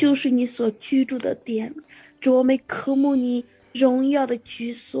你就是你所居住的殿。主，我们渴慕你荣耀的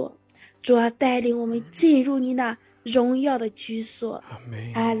居所。主啊，带领我们进入你那荣耀的居所。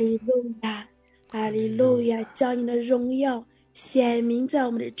哈利路亚，哈利路亚，将你的荣耀显明在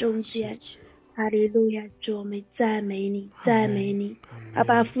我们的中间。哈利路亚，主，我们赞美你，赞美你。阿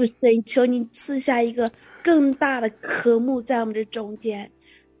爸父神，求你赐下一个更大的渴慕在我们的中间。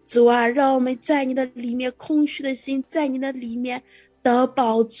主啊，让我们在你的里面空虚的心在你的里面得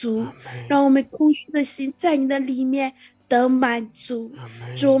饱足，让我们空虚的心在你的里面得满足。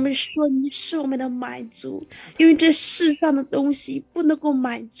主，我们说你是我们的满足，因为这世上的东西不能够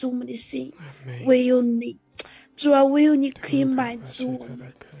满足我们的心，唯有你。主啊，唯有你可以满足我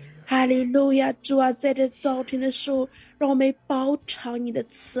们。哈利路亚。主啊，在这早晨的时候，让我们饱尝你的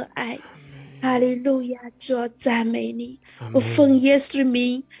慈爱。哈利路亚。主啊，赞美你。我奉耶稣的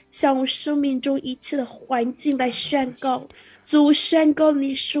名向我生命中一切的环境来宣告，主，宣告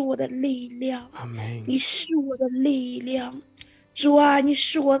你是我的力量，你是我的力量。主啊，你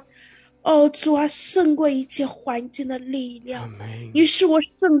是我主啊，胜过一切环境的力量，你是我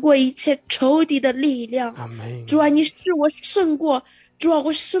胜过一切仇敌的力量，主啊，你是我胜过主啊，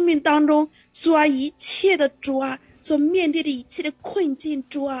我生命当中主啊一切的主啊所面对的一切的困境，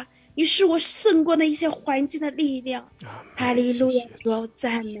主啊，你是我胜过那一些环境的力量。哈利路亚，主啊，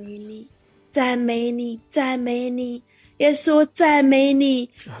赞美你，赞美你，赞美你，耶稣，赞美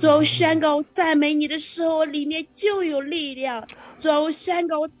你。主啊，我宣告我赞美你的时候，里面就有力量。主啊，我宣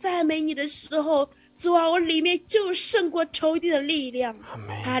告我赞美你的时候，主啊，我里面就胜过仇敌的力量。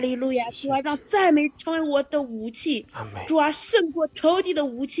哈利路亚，主啊，让赞美成为我的武器。主啊，胜过仇敌的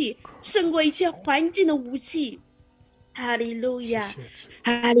武器，胜过一切环境的武器。哈利路亚，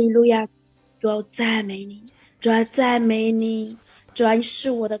哈利路亚，主啊，赞美你，主啊，赞美你，主啊，你是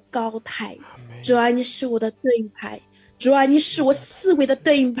我的高台，主啊，你是我的盾牌，主啊，你是我思维的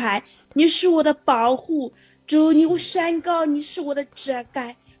盾牌，你是我的保护，主，你宣告你是我的遮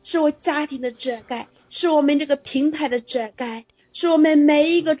盖，是我家庭的遮盖，是我们这个平台的遮盖，是我们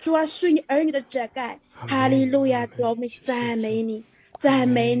每一个主啊属于你儿女的遮盖。哈利路亚，主啊，我们赞美你。赞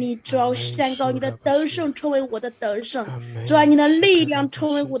美你，主啊，宣告你的得胜成为我的得胜，主啊，你的力量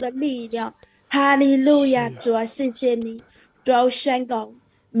成为我的力量。哈利路亚，主啊，谢谢你，主啊，宣告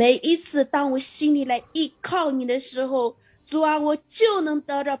每一次当我心里来依靠你的时候，主啊，我就能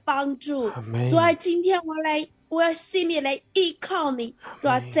得到帮助。主啊，今天我要心里来依靠你，主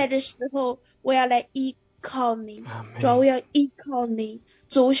啊，在这时候我要来依靠你，主啊，我要依靠你，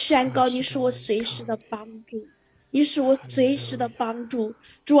主啊，宣告你是我随时的帮助。你是我随时的帮助，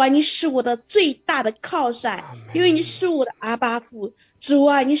主啊，你是我的最大的靠山，因为你是我的阿爸父，主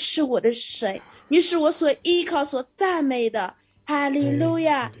啊，你是我的神，你是我所依靠所赞美的，哈利路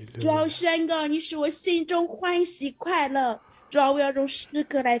亚！主啊，宣告你是我心中欢喜快乐，主啊，我要用诗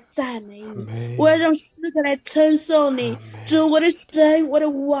歌来赞美你，我要用诗歌来称颂你，主，我的神，我的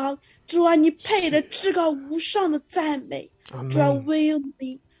王，主啊，你配的至高无上的赞美，主啊，唯有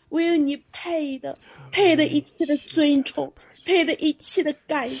你配的一切的尊崇，配的一切的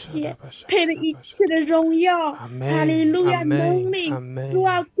感谢，配的一切的荣耀，哈利路亚，能力主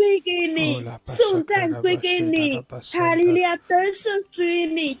啊归给你，颂赞归给你，哈利路亚，得胜属于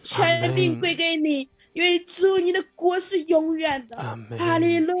你，权柄归给你，因为主你的国是永远的，哈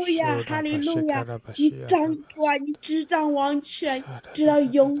利路亚，哈利路亚，你主啊，你执掌王权，直到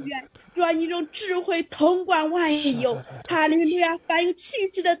永远。主啊，你用智慧统管万有，哈利路亚！凡有气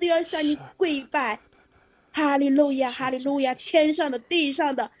息的都要向你跪拜，哈利路亚，哈利路亚！天上的、地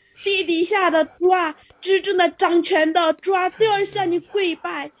上的、地底下的，主啊，执政的、掌权的，主啊，都要向你跪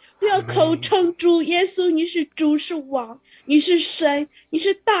拜，都要口称主耶稣，你是主，是王，你是神，你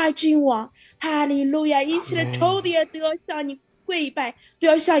是大君王，哈利路亚！一切的仇敌都要向你跪拜，都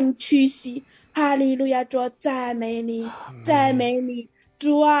要向你屈膝，哈利路亚！主啊，赞美你，赞美你。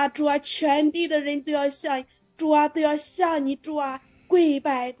主啊，主啊，全地的人都要向主啊，都要向你主啊跪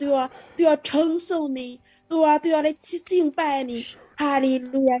拜，都要称颂你，都要来敬拜你。哈利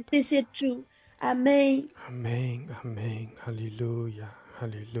路亚，谢谢主，阿门，阿门，阿门，哈利路亚，哈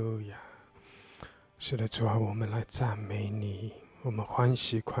利路亚。是的，主啊，我们来赞美你，我们欢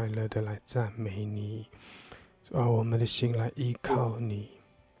喜快乐的来赞美你，主啊，我们的心来依靠你，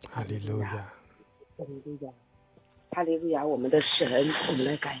哈利路亚，哈利路亚，哈利路亚，我们的神，我们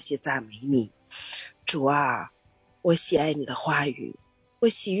来感谢赞美你，主啊，我喜爱你的话语，我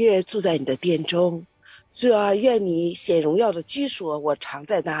喜悦住在你的殿中。主啊，愿你显荣耀的居所，我常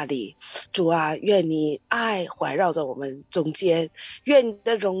在那里。主啊，愿你爱环绕在我们中间，愿你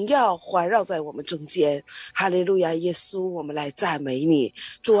的荣耀环绕在我们中间。哈利路亚，耶稣，我们来赞美你。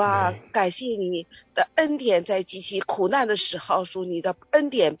主啊，感谢你的恩典，在极其苦难的时候，主你的恩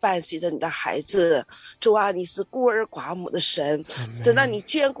典伴随着你的孩子。主啊，你是孤儿寡母的神，真的你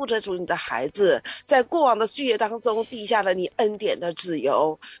眷顾着主你的孩子，在过往的岁月当中递下了你恩典的自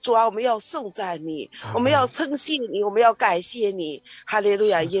由。主啊，我们要颂赞你，我们要称谢你，我们要感谢你。哈利路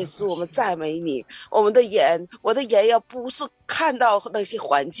亚，耶稣，我们赞美你。我的眼要不是看到那些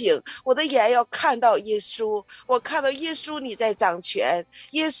环境，我的眼要看到耶稣，我看到耶稣你在掌权，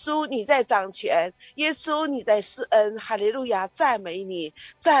耶稣你在掌权，耶稣你在施恩。哈利路亚，赞美你，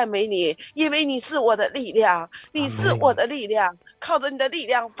赞美你，因为你是我的力量，你是我的力量，靠着你的力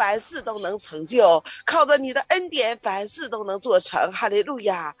量凡事都能成就，靠着你的恩典凡事都能做成。哈利路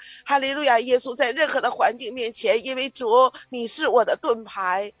亚，哈利路亚，耶稣在任何的环境面前，因为主你是我的盾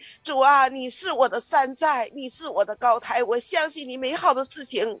牌，主啊，你是我的山寨，你是我的高台，我相信你美好的事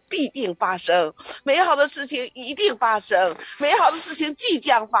情必定发生，美好的事情一定发生，美好的事情即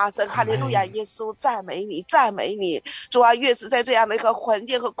将发生。哈利路亚，耶稣稣，赞美你，赞美你。主啊，越是在这样的一个环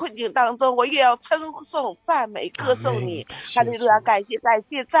境和困境当中，我越要称颂、赞美、歌颂你。哈利路亚，感谢感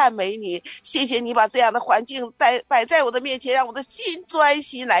谢，赞美你，谢谢你把这样的环境摆在我的面前，让我的心专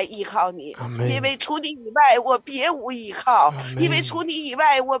心来依靠你。因为除你以外，我别无依靠；因为除你以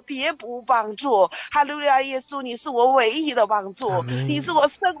外，我别无帮助。哈利路亚，耶稣，你是我唯一的帮助，你是我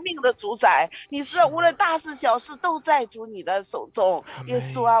生命的主宰，你是无论大事小事都在主你的手中。耶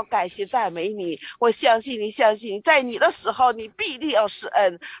稣啊，感谢赞美你，我相信你，相信在你的时候，你必定要施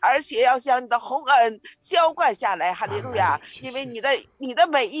恩，而且要将你的宏恩浇灌下来。哈利路亚，因为你的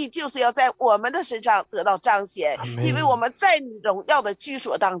美意就是要在我们的身上得到彰显，因为我们在你荣耀的居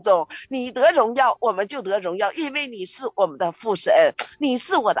所当中，你得荣耀，我们就得荣耀，因为你是我们的父神，你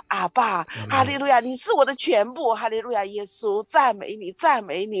是我的阿爸。哈利路亚，你是我的全部。哈利路亚，耶稣，赞美你，赞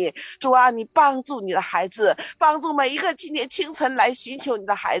美你。主啊，你帮助你的孩子，帮助每一个今天清晨来寻求你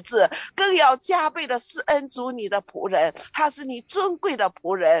的孩子，更要加倍的施恩主你的仆人，他是你尊贵的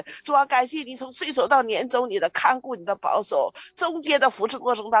仆人。主啊，感谢你从岁首到年终，你的看顾，你的保守，中间的扶持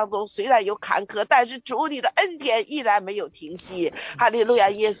过程当中虽然有坎坷，但是主你的恩典依然没有停息。哈利路亚，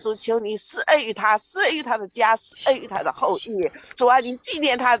耶稣，求你施恩于他，施恩于他的家，施恩于他的后裔。主啊，你纪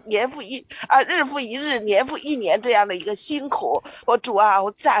念他日复一日，年复一年这样的一个辛苦。我主啊，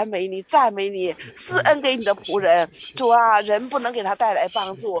我赞美你，赞美你，施恩给你的仆人。主啊，人不能给他带来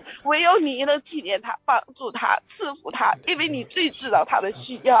帮助，唯有你能纪念他，帮助他，赐福他，因为你最知道他的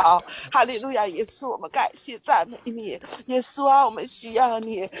需要。哈利路亚，耶稣，我们感谢赞美你。耶稣啊，我们需要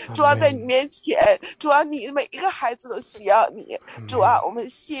你。主啊，在你面前，主啊，你每一个孩子都需要你。主啊，我们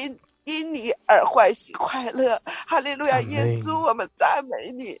心因你而欢喜快乐。哈利路亚，耶稣，我们赞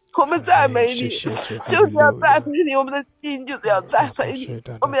美你，我们赞美你，就是要赞美你，我们的心就是要赞美你，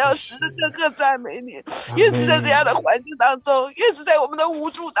我们要时时刻刻赞美你。越是在这样的环境当中，越是在我们的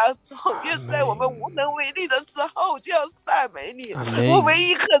无助当中，越是在我们无能为力的时候，就要赞美你。我唯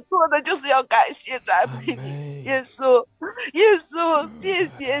一可做的就是要感谢赞美你，耶稣，耶稣，谢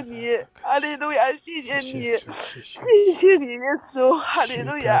谢你，哈利路亚，谢谢你，谢谢你，耶稣，哈利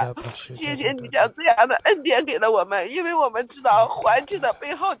路亚，谢谢你将这样的恩典给了我们，因为我们知道环境的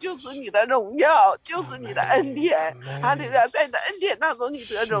背后就是你的荣耀，就是你的恩典。哈利路亚，在你的恩典当中你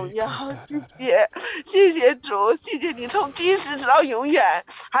得荣耀。谢谢主，谢谢你从今时直到永远。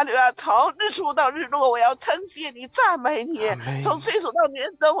哈利路亚，从日出到日落我要称谢你，赞美你，从岁首到年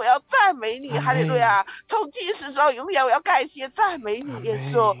终我要赞美你。哈利路亚，从今时直到永远我要感谢赞美你。耶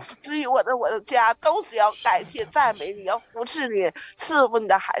稣，至于我的家都是要感谢赞美你，要扶持你，赐福你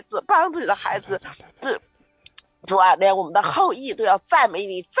的孩子，帮助你的孩子。主啊，连我们的后裔都要赞美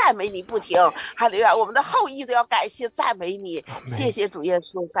你，赞美你不停。哈利路亚，我们的后裔都要感谢赞美你。谢谢主耶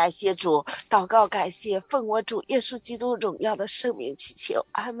稣，感谢主，祷告感谢，奉我主耶稣基督荣耀的圣名祈求，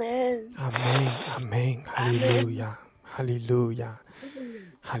阿门，阿门，阿门，哈利路亚，哈利路亚，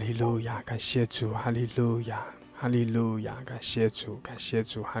哈利路亚，感谢主，哈利路亚，哈利路亚，感谢主，感谢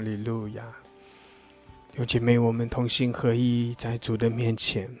主，哈利路亚。有姐妹，我们同心合一在主的面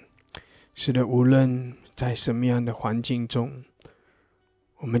前。是的，无论在什么样的环境中，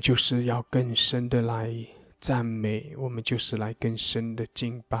我们就是要更深的来赞美，我们就是来更深的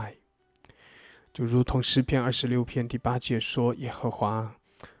敬拜。就如同诗篇26篇第8节说，耶和华，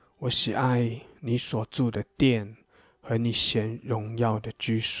我喜爱你所住的殿和你显荣耀的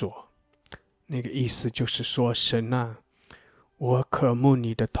居所。那个意思就是说，神啊，我渴慕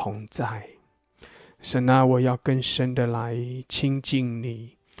你的同在。神啊，我要更深的来亲近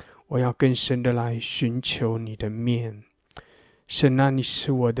你，我要更深的来寻求你的面。神啊，你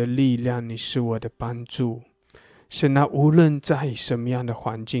是我的力量，你是我的帮助。神啊，无论在什么样的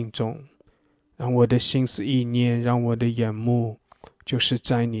环境中，让我的心思意念，让我的眼目就是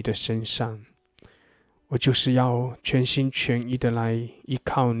在你的身上。我就是要全心全意的来依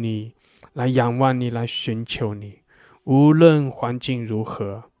靠你，来仰望你，来寻求你。无论环境如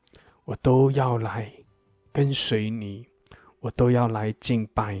何，我都要来跟随你，我都要来敬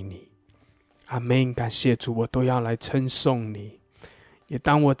拜你。阿们，感谢主，我都要来称颂你。也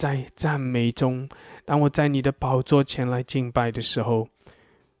当我在赞美中，当我在你的宝座前来敬拜的时候，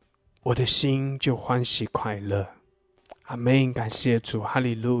我的心就欢喜快乐。阿们，感谢主，哈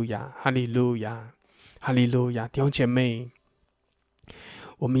利路亚，哈利路亚，哈利路亚。弟兄姐妹，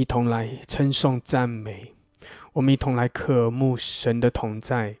我们一同来称颂赞美，我们一同来渴慕神的同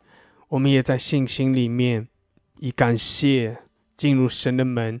在。我们也在信心里面以感谢进入神的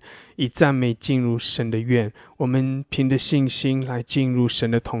门，以赞美进入神的院。我们凭着信心来进入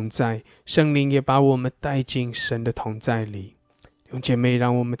神的同在，圣灵也把我们带进神的同在里。弟兄姐妹，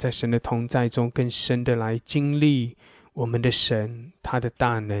让我们在神的同在中更深的来经历我们的神他的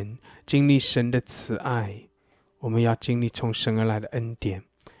大能，经历神的慈爱，我们要经历从神而来的恩典，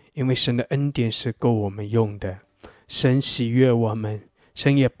因为神的恩典是够我们用的。神喜悦我们，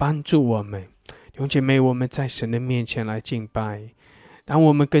神也帮助我们。弟兄姐妹，我们在神的面前来敬拜，当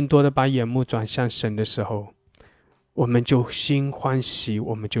我们更多的把眼目转向神的时候，我们就心欢喜，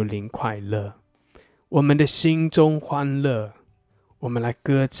我们就灵快乐，我们的心中欢乐，我们来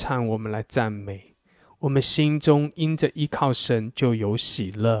歌唱，我们来赞美，我们心中因着依靠神就有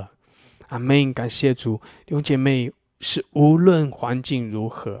喜乐。阿们，感谢主。弟兄姐妹，是无论环境如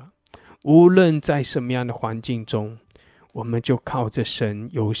何，无论在什么样的环境中，我们就靠着神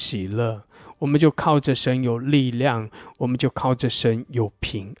有喜乐，我们就靠着神有力量，我们就靠着神有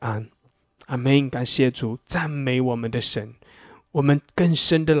平安。阿们，感谢主，赞美我们的神，我们更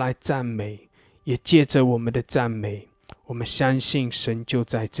深的来赞美，也借着我们的赞美，我们相信神就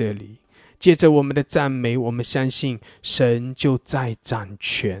在这里，借着我们的赞美，我们相信神就在掌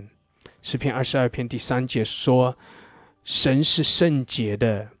权。诗篇22篇第3节说，神是圣洁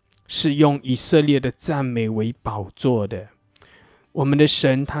的，是用以色列的赞美为宝座的。我们的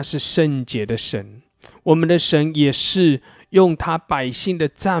神他是圣洁的神，我们的神也是用他百姓的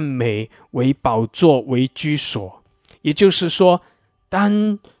赞美为宝座为居所。也就是说，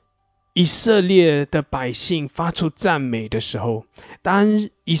当以色列的百姓发出赞美的时候，当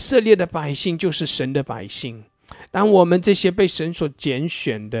以色列的百姓就是神的百姓，当我们这些被神所拣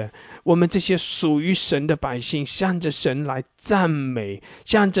选的，我们这些属于神的百姓，向着神来赞美，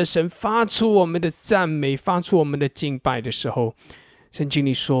向着神发出我们的赞美，发出我们的敬拜的时候，圣经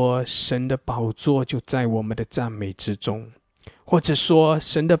里说神的宝座就在我们的赞美之中，或者说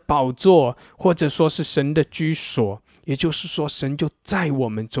神的宝座，或者说是神的居所，也就是说神就在我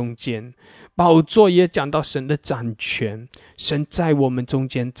们中间。宝座也讲到神的掌权，神在我们中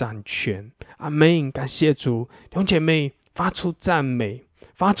间掌权。阿们，感谢主。弟兄姐妹，发出赞美，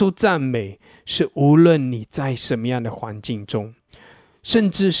发出赞美，是无论你在什么样的环境中，甚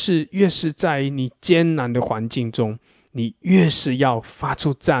至是越是在你艰难的环境中，你越是要发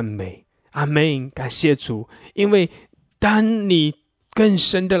出赞美。阿们，感谢主。因为当你更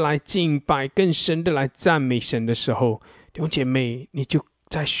深的来敬拜，更深的来赞美神的时候，弟兄姐妹，你就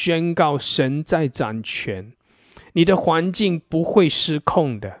在宣告神在掌权，你的环境不会失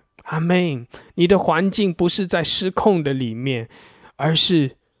控的。阿们，你的环境不是在失控的里面，而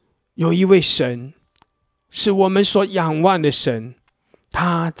是有一位神，是我们所仰望的神，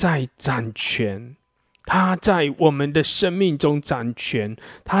他在掌权，他在我们的生命中掌权，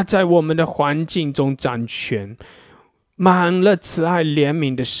他在我们的环境中掌权，满了慈爱怜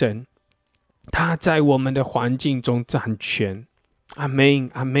悯的神，他在我们的环境中掌权。阿们，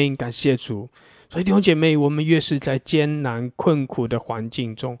阿们，感谢主。所以弟兄姐妹，我们越是在艰难困苦的环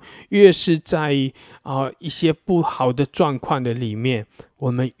境中，越是在一些不好的状况的里面，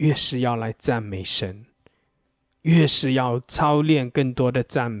我们越是要来赞美神，越是要操练更多的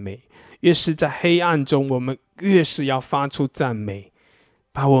赞美，越是在黑暗中，我们越是要发出赞美，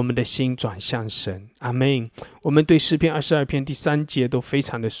把我们的心转向神。阿们。我们对诗篇22篇第3节都非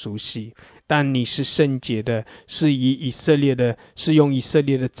常的熟悉，但你是圣洁的，是用以色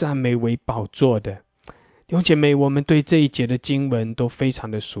列的赞美为宝座的。弟兄姐妹，我们对这一节的经文都非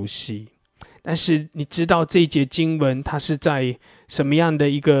常的熟悉，但是你知道这一节经文它是在什么样的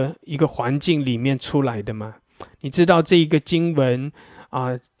一个环境里面出来的吗？你知道这一个经文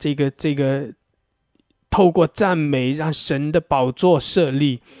这个透过赞美让神的宝座设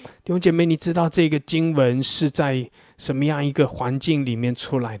立。弟兄姐妹，你知道这个经文是在什么样一个环境里面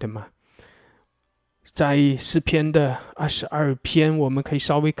出来的吗？在诗篇的22篇，我们可以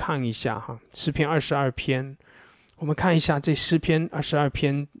稍微看一下诗篇22篇，我们看一下这诗篇22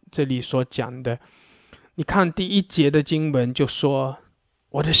篇这里所讲的。你看第1节的经文就说，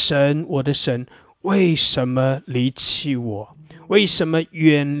我的神，我的神，为什么离弃我？为什么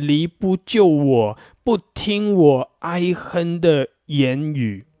远离不救我，不听我哀哼的言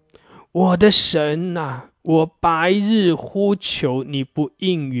语？我的神啊，我白日呼求你不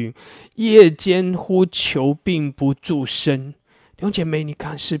应允，夜间呼求并不助声。弟兄姐妹，你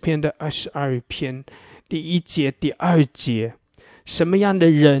看诗篇的22篇第1节第2节，什么样的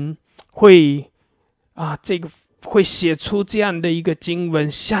人会会写出这样的一个经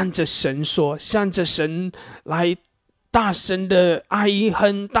文，向着神说，向着神来大声的哀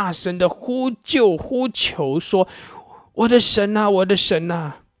哼，大声的呼救呼求，说我的神啊，我的神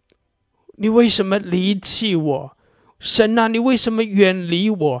啊，你为什么离弃我？神啊，你为什么远离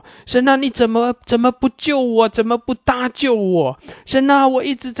我？神啊，你怎么不救我？怎么不搭救我？神啊，我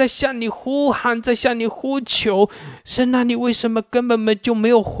一直在向你呼喊，在向你呼求。神啊，你为什么根本就没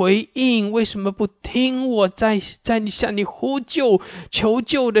有回应？为什么不听我在你向你呼救求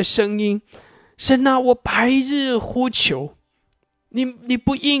救的声音？神啊，我白日呼求，你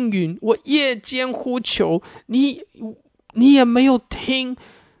不应允；我夜间呼求，你也没有听。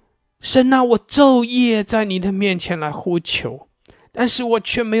神啊，我昼夜在你的面前来呼求，但是我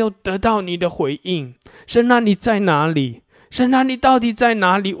却没有得到你的回应。神啊，你在哪里？神啊，你到底在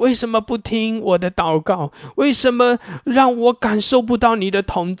哪里？为什么不听我的祷告？为什么让我感受不到你的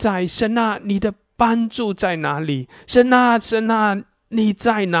同在？神啊，你的帮助在哪里？神啊，你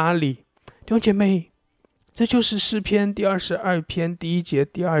在哪里？弟兄姐妹，这就是诗篇第22篇第1节、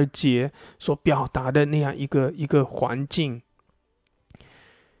第2节所表达的那样一个环境。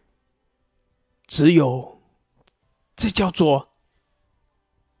只有这叫做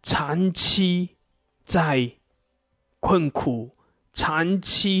长期在困苦，长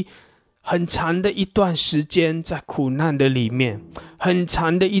期很长的一段时间在苦难的里面，很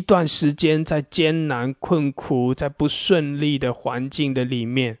长的一段时间在艰难困苦，在不顺利的环境的里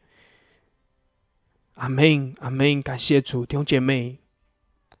面。阿们，阿们，感谢主。弟兄姐妹，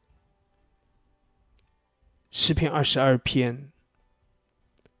诗篇22篇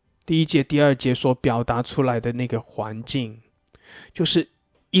第1节、第2节所表达出来的那个环境，就是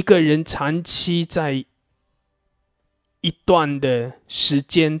一个人长期在一段的时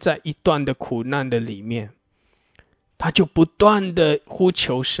间，在一段的苦难的里面，他就不断的呼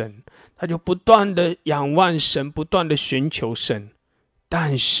求神，他就不断的仰望神，不断的寻求神，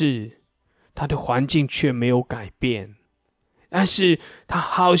但是他的环境却没有改变，但是他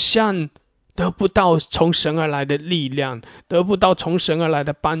好像得不到从神而来的力量，得不到从神而来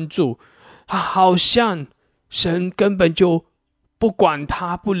的帮助，他好像神根本就不管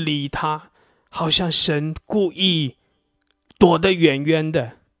他，不理他，好像神故意躲得远远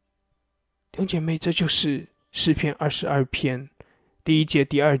的。弟兄姐妹，这就是诗篇22篇第1节、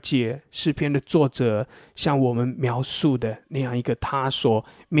第2节诗篇的作者向我们描述的那样一个他所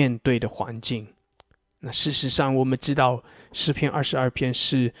面对的环境。那事实上我们知道诗篇22篇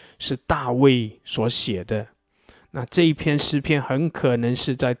是大卫所写的，那这一篇诗篇很可能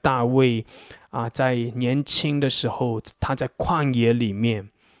是在大卫在年轻的时候，他在旷野里面，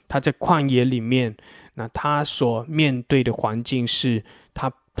那他所面对的环境是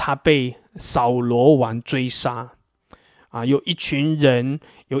他被扫罗王追杀有一群人，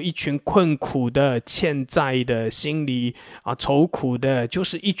有一群困苦的、欠债的、心里愁苦的，就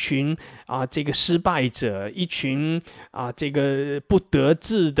是一群这个失败者，一群这个不得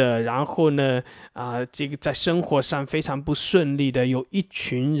志的，然后呢这个在生活上非常不顺利的，有一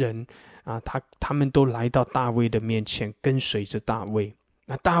群人他们都来到大卫的面前，跟随着大卫。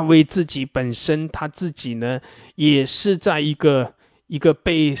那大卫自己本身，他自己呢也是在一个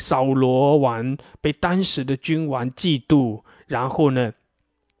被扫罗王，被当时的君王嫉妒，然后呢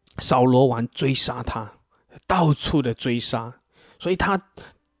扫罗王追杀他，到处的追杀，所以他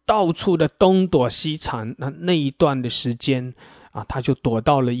到处的东躲西藏。那一段的时间他就躲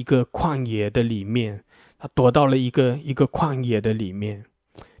到了一个旷野的里面，他躲到了一个旷野的里面。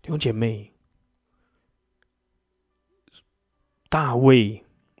弟兄姐妹，大卫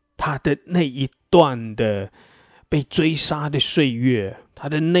他的那一段的被追杀的岁月，他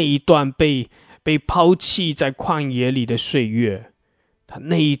的那一段被抛弃在旷野里的岁月，他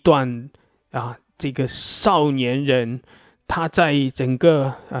那一段这个少年人，他在整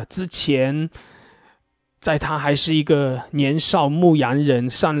个之前，在他还是一个年少牧羊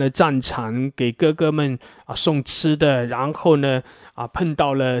人，上了战场给哥哥们送吃的，然后呢碰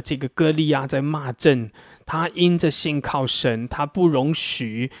到了这个歌利亚在骂阵，他因着信靠神，他不容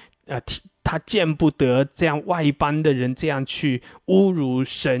许他见不得这样外邦的人这样去侮辱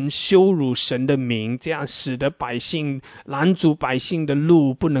神、羞辱神的名，这样使得拦阻百姓的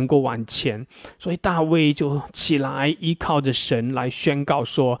路不能够往前。所以大卫就起来依靠着神来宣告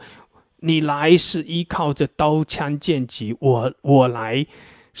说，你来是依靠着刀枪剑戟，我来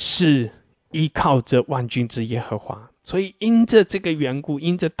是依靠着万军之耶和华。所以因着这个缘故，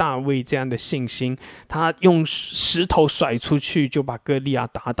因着大卫这样的信心，他用石头甩出去就把歌利亚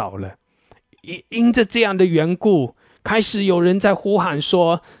打倒了。因着这样的缘故，开始有人在呼喊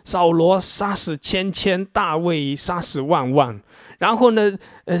说，扫罗杀死千千，大卫杀死万万。然后呢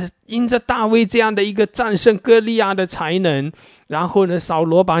因着大卫这样的一个战胜歌利亚的才能，然后呢扫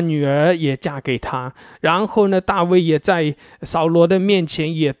罗把女儿也嫁给他，然后呢大卫也在扫罗的面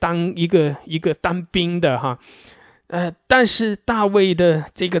前也当一个当兵的但是大卫的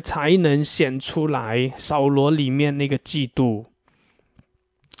这个才能显出来，扫罗里面那个嫉妒，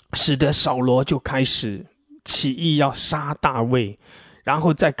使得扫罗就开始起意要杀大卫，然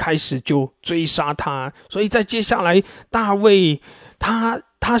后再开始就追杀他。所以在接下来，大卫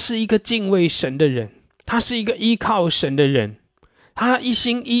他是一个敬畏神的人，他是一个依靠神的人，他一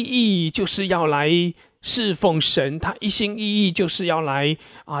心一意就是要来侍奉神，他一心一意就是要来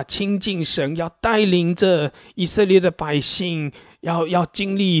亲近神，要带领着以色列的百姓，要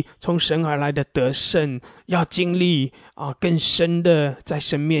经历从神而来的得胜，要经历更深的在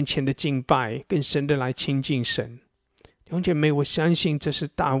神面前的敬拜，更深的来亲近神。弟兄姐妹，我相信这是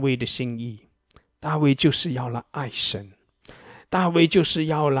大卫的心意。大卫就是要来爱神，大卫就是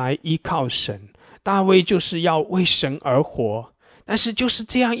要来依靠神，大卫就是要为神而活。但是就是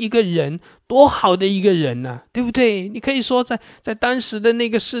这样一个人，多好的一个人啊，对不对？你可以说在当时的那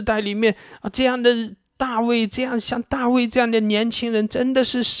个世代里面这样的大卫，像大卫这样的年轻人真的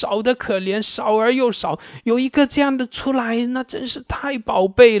是少得可怜，少而又少，有一个这样的出来，那真是太宝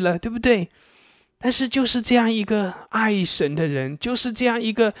贝了，对不对？但是就是这样一个爱神的人，就是这样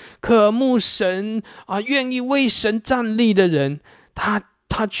一个渴慕神愿意为神站立的人，他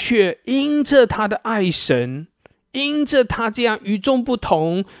却因着他的爱神，因着他这样与众不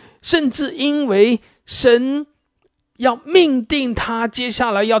同，甚至因为神要命定他接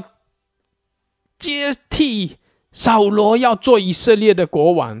下来要接替扫罗，要做以色列的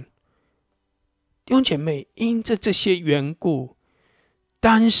国王。弟兄姐妹，因着这些缘故，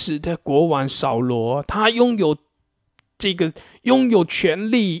当时的国王扫罗，他拥有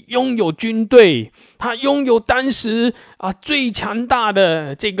权力，拥有军队，他拥有当时最强大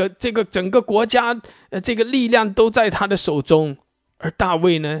的这个整个国家这个力量都在他的手中。而大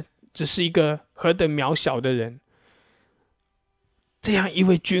卫呢，只是一个何等渺小的人。这样一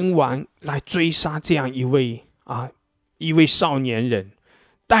位君王来追杀这样一位少年人，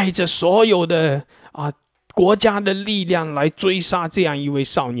带着所有的国家的力量来追杀这样一位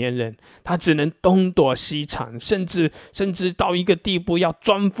少年人，他只能东躲西藏，甚至到一个地步要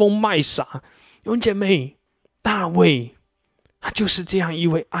装疯卖傻。弟兄姐妹，大卫他就是这样一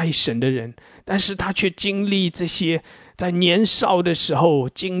位爱神的人，但是他却经历这些，在年少的时候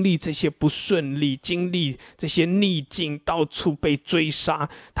经历这些不顺利，经历这些逆境，到处被追杀。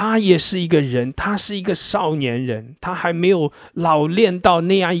他也是一个人，他是一个少年人，他还没有老练到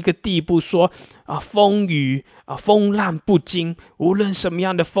那样一个地步，说风雨风浪不惊，无论什么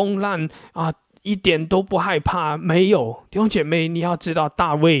样的风浪一点都不害怕。没有。弟兄姐妹，你要知道，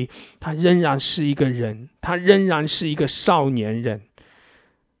大卫他仍然是一个人，他仍然是一个少年人，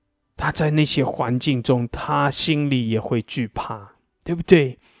他在那些环境中，他心里也会惧怕，对不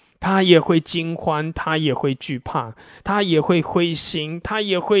对？他也会惊慌，他也会惧怕，他也会灰心，他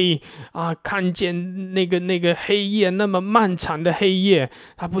也会看见那个黑夜，那么漫长的黑夜，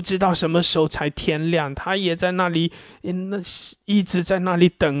他不知道什么时候才天亮，他也在那里一直在那里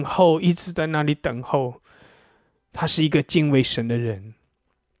等候，一直在那里等候。他是一个敬畏神的人，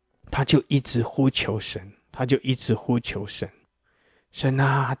他就一直呼求神，他就一直呼求神。神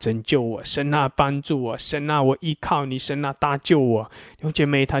啊，拯救我，神啊，帮助我，神啊，我依靠你，神啊，搭救我。弟兄姐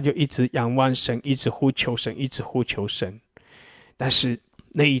妹，他就一直仰望神，一直呼求神，一直呼求神。但是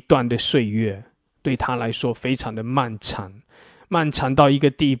那一段的岁月对他来说非常的漫长，漫长到一个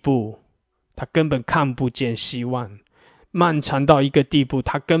地步，他根本看不见希望，漫长到一个地步，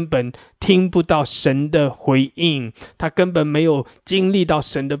他根本听不到神的回应，他根本没有经历到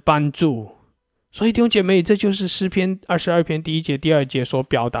神的帮助。所以弟兄姐妹，这就是诗篇22篇第1节第2节所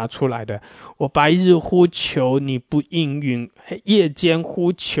表达出来的。我白日呼求你不应允，夜间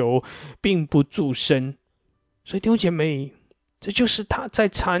呼求并不助声。所以弟兄姐妹，这就是他在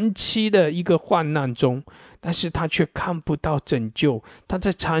长期的一个患难中，但是他却看不到拯救。他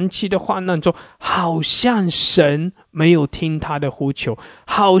在长期的患难中，好像神没有听他的呼求，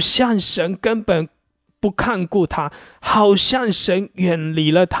好像神根本不看顾他，好像神远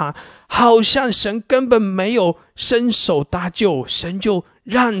离了他，好像神根本没有伸手搭救，神就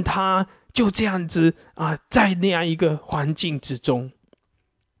让他就这样子在那样一个环境之中。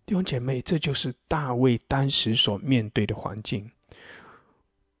弟兄姐妹，这就是大卫当时所面对的环境。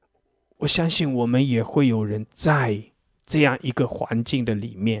我相信我们也会有人在这样一个环境的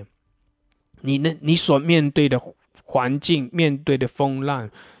里面，你所面对的环境，面对的风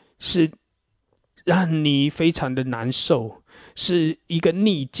浪，是让你非常的难受，是一个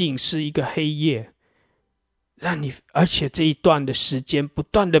逆境，是一个黑夜，让你而且这一段的时间不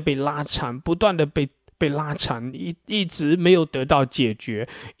断的被拉长，不断的被拉长，一直没有得到解决，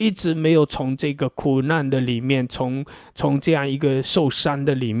一直没有从这个苦难的里面，从这样一个受伤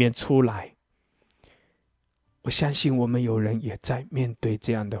的里面出来。我相信我们有人也在面对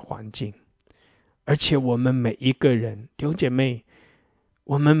这样的环境，而且我们每一个人，弟兄姐妹，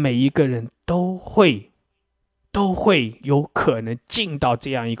我们每一个人都会有可能进到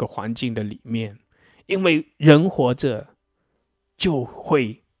这样一个环境的里面，因为人活着就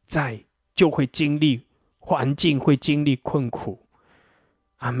会经历环境，会经历困苦。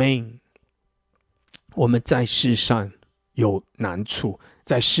阿们。我们在世上有难处，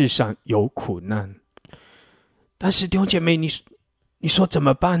在世上有苦难，但是弟兄姐妹，你说怎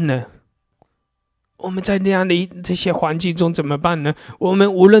么办呢？我们在那样的这些环境中怎么办呢？我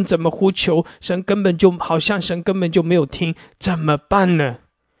们无论怎么呼求，神根本就没有听，怎么办呢？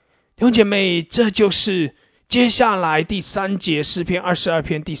弟兄姐妹，这就是接下来第3节诗篇22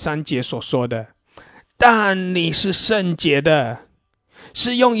篇第3节所说的，但你是圣洁的，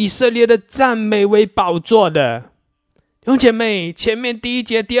是用以色列的赞美为宝座的。弟兄姐妹，前面第1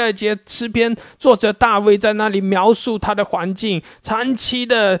节第2节诗篇作者大卫在那里描述他的环境，长期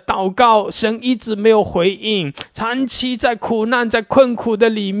的祷告，神一直没有回应，长期在苦难在困苦的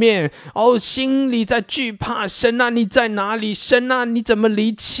里面，心里在惧怕，神啊你在哪里？神啊你怎么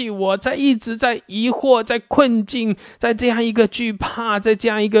离弃我？一直在疑惑，在困境，在这样一个惧怕，在这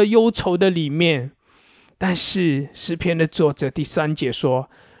样一个忧愁的里面。但是诗篇的作者第3节说，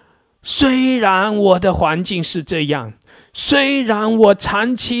虽然我的环境是这样，虽然我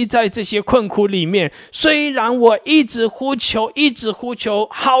长期在这些困苦里面，虽然我一直呼求，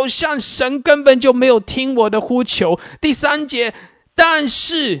好像神根本就没有听我的呼求。第3节，但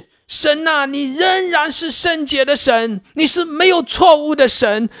是神啊，你仍然是圣洁的神，你是没有错误的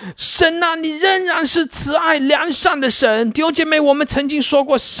神，神啊，你仍然是慈爱良善的神。弟兄姐妹，我们曾经说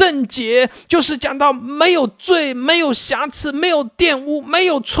过，圣洁就是讲到没有罪，没有瑕疵，没有玷污，没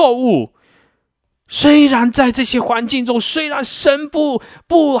有错误。虽然在这些环境中，虽然神不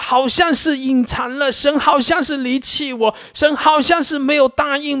好像是隐藏了，神好像是离弃我，神好像是没有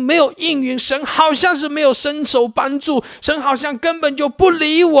答应，没有应允，神好像是没有伸手帮助，神好像根本就不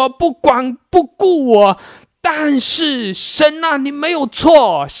理我，不管不顾我，但是神啊，你没有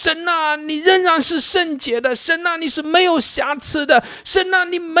错，神啊，你仍然是圣洁的，神啊，你是没有瑕疵的，神啊，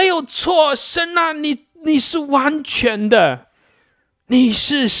你没有错，神啊，你是完全的，你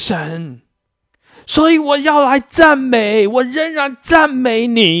是神。所以我要来赞美，我仍然赞美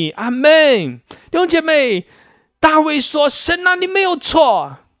你。阿们。弟兄姐妹，大卫说，神啊，你没有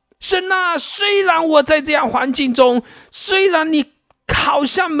错，神啊，虽然我在这样环境中，虽然你好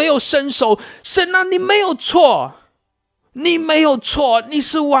像没有伸手，神啊，你没有错，你没有错，你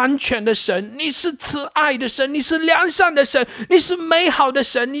是完全的神，你是慈爱的神，你是良善的神，你是美好的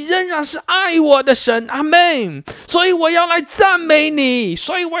神，你仍然是爱我的神。阿们。所以我要来赞美你，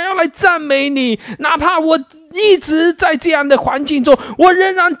哪怕我一直在这样的环境中，我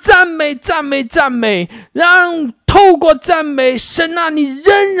仍然赞美，让透过赞美，神啊，你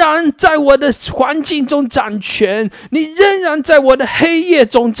仍然在我的环境中掌权，你仍然在我的黑夜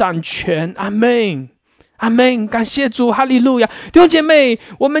中掌权。阿们。阿们，感谢主，哈利路亚。弟兄姐妹，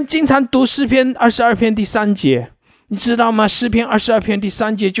我们经常读诗篇22篇第3节，你知道吗？诗篇22篇第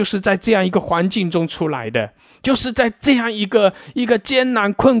3节就是在这样一个环境中出来的，就是在这样一个艰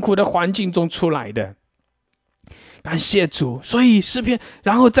难困苦的环境中出来的。感谢主。所以诗篇，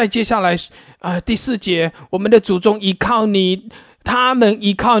然后再接下来第4节，我们的主中依靠你，他们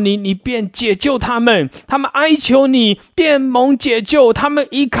依靠你，你便解救他们；他们哀求你，便蒙解救；他们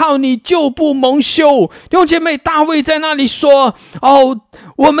依靠你，就不蒙羞。弟兄姐妹，大卫在那里说，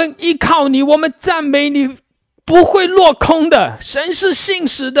我们依靠你，我们赞美你，不会落空的，神是信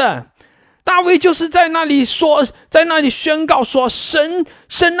实的。大卫就是在那里宣告说，神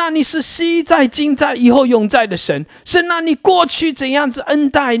啊，你是昔在今在以后永在的神，神啊，你过去怎样子恩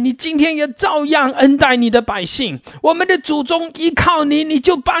待，你今天也照样恩待你的百姓。我们的祖宗依靠你，你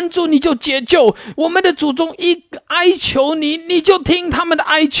就帮助，你就解救；我们的祖宗哀求你，你就听他们的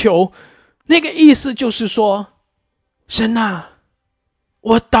哀求。那个意思就是说，神啊，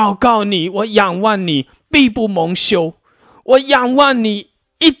我祷告你，我仰望你，必不蒙羞，我仰望你，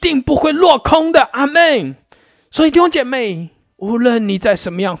一定不会落空的。阿们。所以弟兄姐妹，无论你在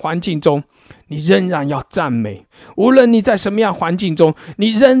什么样环境中，你仍然要赞美；无论你在什么样环境中，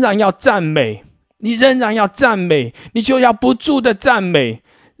你仍然要赞美，你就要不住的赞美。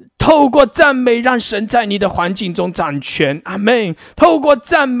透过赞美让神在你的环境中掌权。阿们。透过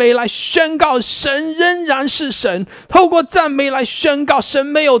赞美来宣告神仍然是神，透过赞美来宣告神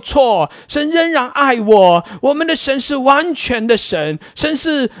没有错，神仍然爱我，我们的神是完全的神，神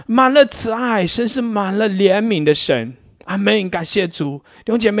是满了慈爱，神是满了怜悯的神。阿们，感谢主。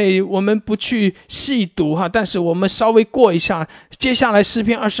弟兄姐妹，我们不去细读但是我们稍微过一下。接下来诗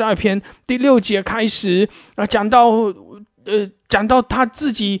篇22篇第6节开始讲到他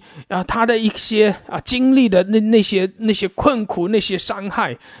自己他的一些经历的那些困苦，那些伤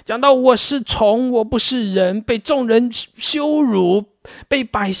害。讲到我是虫，我不是人，被众人羞辱，被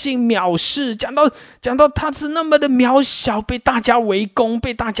百姓藐视。讲到他是那么的渺小，被大家围攻，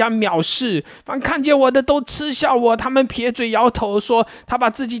被大家藐视。凡看见我的都嗤笑我，他们撇嘴摇头说，他把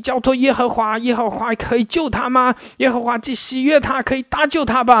自己交托耶和华，耶和华可以救他吗？耶和华既喜悦他，可以搭救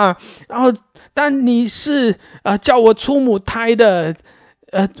他吧。然后但你是叫我出母胎的，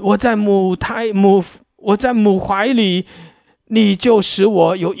我在母怀里，你就使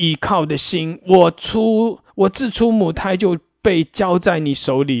我有依靠的心。我自出母胎就被交在你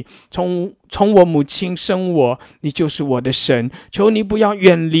手里，从我母亲生我，你就是我的神。求你不要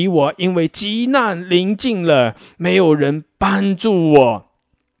远离我，因为急难临近了，没有人帮助我。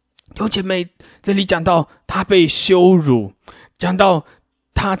有姐妹，这里讲到他被羞辱，讲到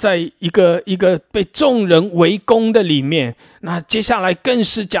他在一个被众人围攻的里面。那接下来更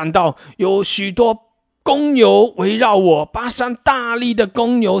是讲到有许多公牛围绕我，巴山大力的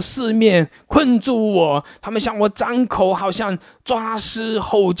公牛四面困住我，他们向我张口，好像抓狮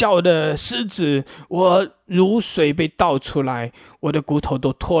吼叫的狮子。我如水被倒出来，我的骨头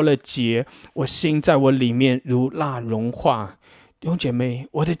都脱了节，我心在我里面如蜡融化。弟兄姐妹，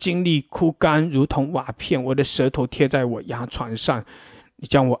我的精力枯干如同瓦片，我的舌头贴在我牙床上，你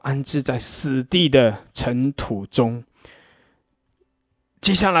将我安置在死地的尘土中。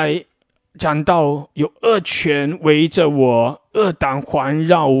接下来讲到有恶犬围着我，恶党环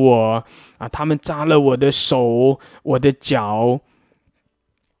绕我他们扎了我的手，我的脚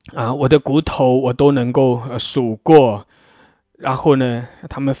我的骨头我都能够数过。然后呢，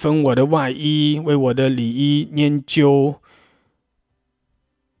他们分我的外衣，为我的里衣研究。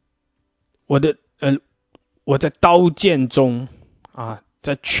我在刀剑中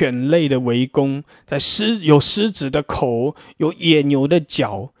在犬类的围攻，在有狮子的口，有野牛的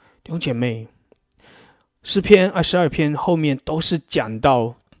脚。弟兄姐妹，诗篇22篇后面都是讲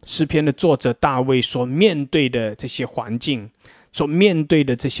到诗篇的作者大卫所面对的这些环境，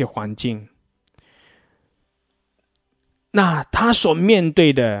那他所面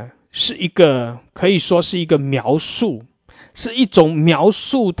对的是一个，可以说是一个描述，是一种描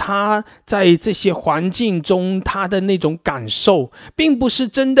述他在这些环境中他的那种感受，并不是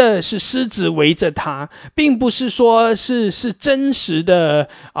真的是狮子围着他，并不是说是真实的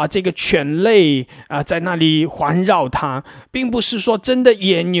这个犬类在那里环绕他，并不是说真的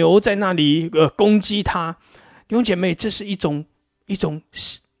野牛在那里攻击他。弟兄姐妹，这是一种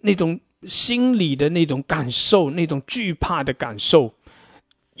那种心理的那种感受，那种惧怕的感受。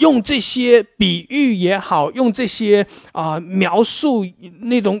用这些比喻也好，用这些描述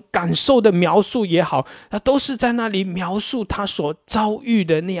那种感受的描述也好，他都是在那里描述他所遭遇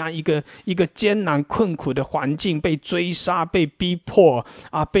的那样一个艰难困苦的环境，被追杀，被逼迫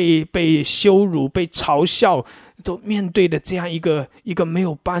被羞辱，被嘲笑，都面对的这样一个没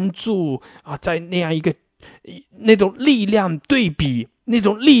有帮助在那样一个那种力量对比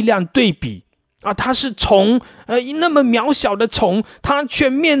他是虫那么渺小的虫，他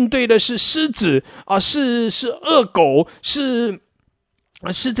却面对的是狮子是恶狗，是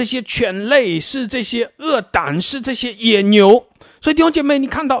这些犬类，是这些恶党，是这些野牛。所以弟兄姐妹，你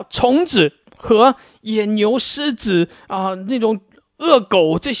看到虫子和野牛、狮子那种恶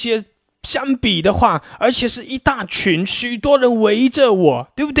狗这些相比的话，而且是一大群，许多人围着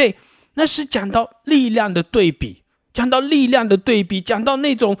我，对不对？那是讲到力量的对比，讲到那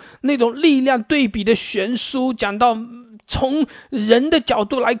种力量对比的悬殊，讲到从人的角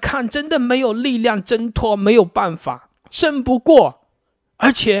度来看，真的没有力量挣脱，没有办法，胜不过。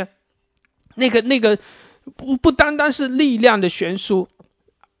而且那个不单单是力量的悬殊，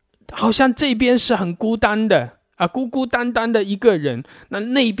好像这边是很孤单的孤孤单单的一个人，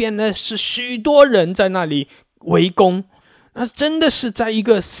那边呢是许多人在那里围攻，那真的是在一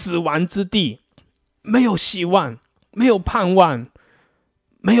个死亡之地，没有希望，没有盼望，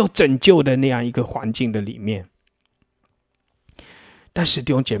没有拯救的那样一个环境的里面。但是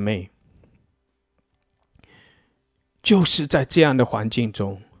弟兄姐妹，就是在这样的环境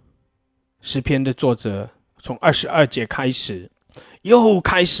中，诗篇的作者从22节开始又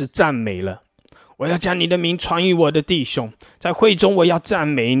开始赞美了。我要将你的名传于我的弟兄，在会中我要赞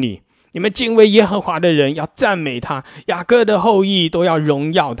美你。你们敬畏耶和华的人要赞美他，雅各的后裔都要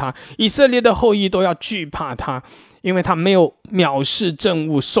荣耀他，以色列的后裔都要惧怕他，因为他没有藐视憎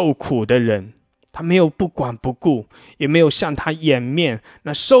恶受苦的人。他没有不管不顾，也没有向他掩面。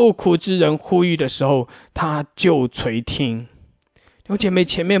那受苦之人呼吁的时候，他就垂听。弟兄姐妹，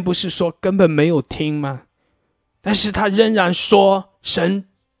前面不是说根本没有听吗？但是他仍然说神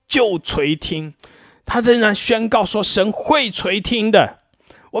就垂听，他仍然宣告说神会垂听的。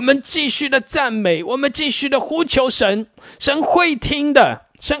我们继续的赞美，我们继续的呼求神，神会听的，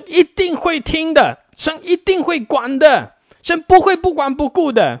神一定会听的，神一定会管的，神不会不管不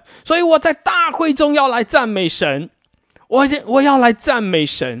顾的。所以我在大会中要来赞美神，我要来赞美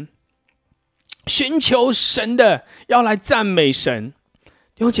神，寻求神的要来赞美神。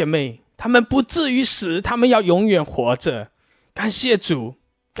弟兄姐妹，他们不至于死，他们要永远活着。感谢主，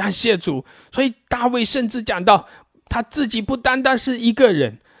感谢主。所以大卫甚至讲到他自己不单单是一个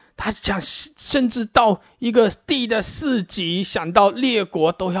人，他讲甚至到一个地的4极，想到列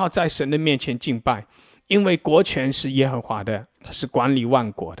国都要在神的面前敬拜，因为国权是耶和华的，他是管理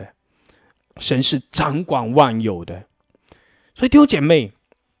万国的，神是掌管万有的。所以弟兄姐妹，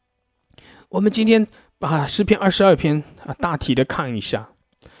我们今天把诗篇22篇大体的看一下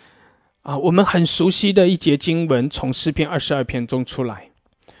我们很熟悉的一节经文从诗篇22篇中出来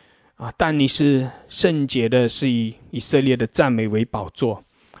但你是圣洁的，是以以色列的赞美为宝座。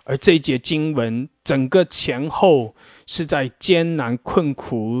而这一节经文整个前后是在艰难困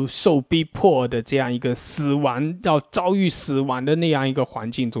苦受逼迫的这样一个死亡，要遭遇死亡的那样一个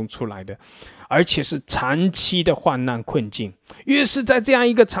环境中出来的，而且是长期的患难困境。越是在这样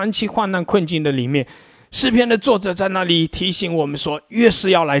一个长期患难困境的里面，诗篇的作者在那里提醒我们说，越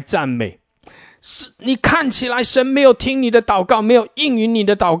是要来赞美。你看起来神没有听你的祷告，没有应允你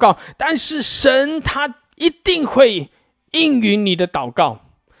的祷告，但是神他一定会应允你的祷告。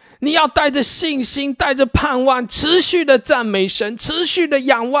你要带着信心，带着盼望，持续的赞美神，持续的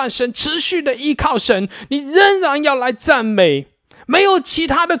仰望神，持续的依靠神，你仍然要来赞美，没有其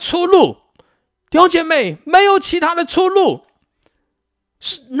他的出路。弟兄姐妹，没有其他的出路。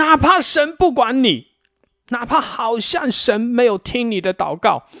哪怕神不管你，哪怕好像神没有听你的祷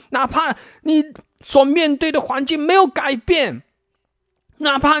告，哪怕你所面对的环境没有改变，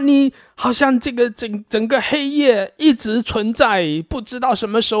哪怕你好像这个整个黑夜一直存在，不知道什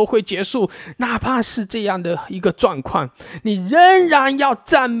么时候会结束，哪怕是这样的一个状况，你仍然要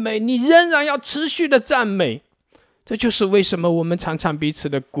赞美，你仍然要持续的赞美。这就是为什么我们常常彼此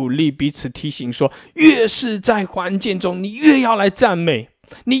的鼓励，彼此提醒说，越是在环境中，你越要来赞美，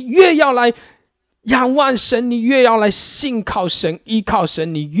你越要来仰望神，你越要来信靠神，依靠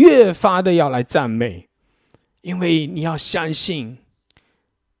神，你越发的要来赞美。因为你要相信，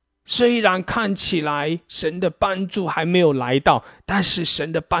虽然看起来神的帮助还没有来到，但是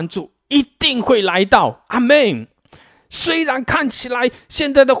神的帮助一定会来到。阿们。虽然看起来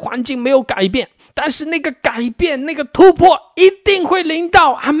现在的环境没有改变，但是那个改变，那个突破一定会临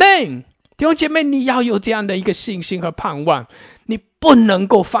到。阿们。弟兄姐妹，你要有这样的一个信心和盼望，你不能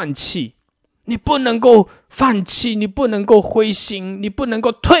够放弃，你不能够放弃，你不能够灰心，你不能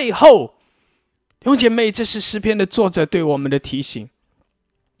够退后。弟兄姐妹，这是诗篇的作者对我们的提醒，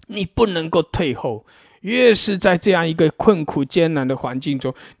你不能够退后。越是在这样一个困苦艰难的环境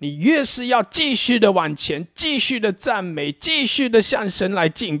中，你越是要继续的往前，继续的赞美，继续的向神来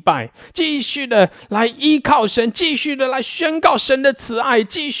敬拜，继续的来依靠神，继续的来宣告神的慈爱，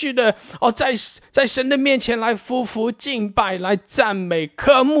继续的在神的面前来匍匐敬拜，来赞美，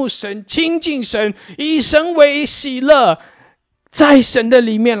渴慕神，亲近神，以神为喜乐，在神的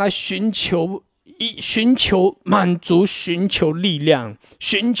里面来寻求满足，寻求力量，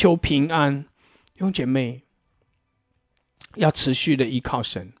寻求平安。弟兄姐妹，要持续的依靠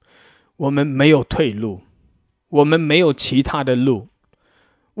神，我们没有退路，我们没有其他的路，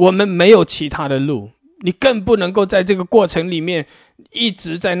我们没有其他的路。你更不能够在这个过程里面一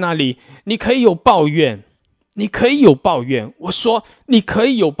直在那里。你可以有抱怨，你可以有抱怨，我说你可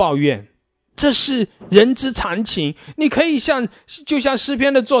以有抱怨，这是人之常情。你可以就像诗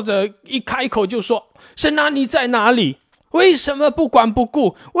篇的作者一开口就说，神啊，你在哪里？为什么不管不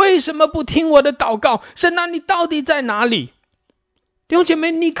顾？为什么不听我的祷告？神啊，你到底在哪里？弟兄姐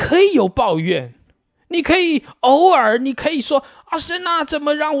妹，你可以有抱怨，你可以偶尔你可以说神啊，怎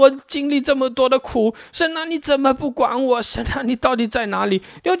么让我经历这么多的苦？神啊，你怎么不管我？神啊，你到底在哪里？弟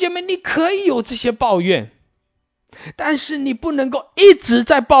兄姐妹，你可以有这些抱怨，但是你不能够一直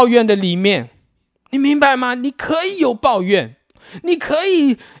在抱怨的里面，你明白吗？你可以有抱怨，你可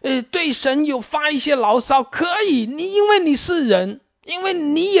以对神有发一些牢骚，可以，因为你是人，因为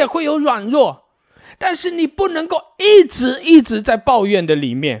你也会有软弱，但是你不能够一直在抱怨的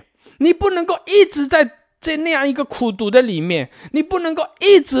里面，你不能够一直在那样一个苦毒的里面，你不能够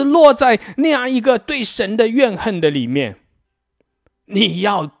一直落在那样一个对神的怨恨的里面。你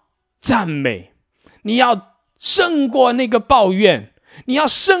要赞美，你要胜过那个抱怨，你要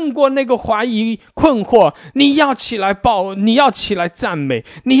胜过那个怀疑困惑，你要起来你要起来赞美，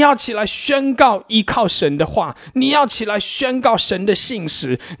你要起来宣告依靠神的话，你要起来宣告神的信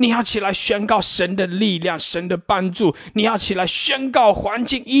实，你要起来宣告神的力量，神的帮助，你要起来宣告环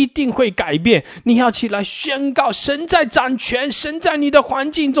境一定会改变，你要起来宣告神在掌权，神在你的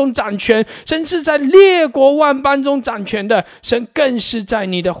环境中掌权，神是在列国万邦中掌权的，神更是在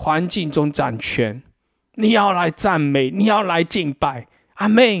你的环境中掌权。你要来赞美，你要来敬拜，阿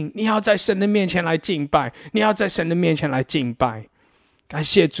们！你要在神的面前来敬拜，你要在神的面前来敬拜。感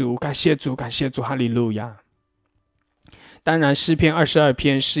谢主，感谢主，感谢主，哈利路亚！当然，诗篇22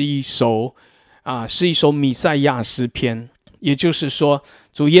篇是一首弥赛亚诗篇，也就是说，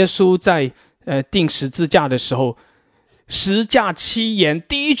主耶稣在钉十字架的时候，十架七言，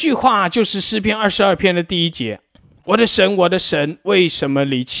第一句话就是诗篇22篇的第一节：我的神，我的神，为什么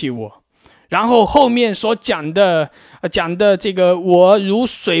离弃我？然后后面所讲的这个，我如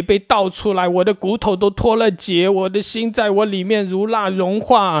水被倒出来，我的骨头都脱了节，我的心在我里面如蜡融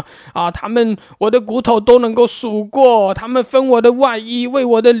化我的骨头都能够数过，他们分我的外衣，为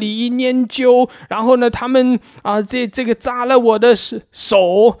我的里衣研究，然后呢，他们这个扎了我的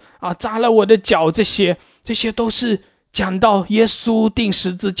手扎了我的脚，这些都是讲到耶稣钉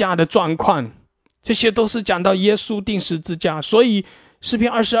十字架的状况，这些都是讲到耶稣钉十字架，所以诗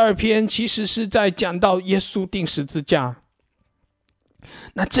篇22篇其实是在讲到耶稣钉十字架。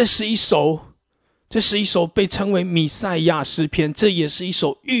那这是一首被称为弥赛亚诗篇，这也是一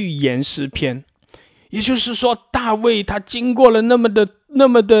首预言诗篇。也就是说，大卫他经过了那么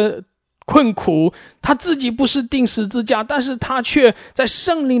的困苦，他自己不是钉十字架，但是他却在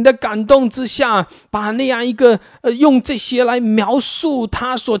圣灵的感动之下，把那样一个用这些来描述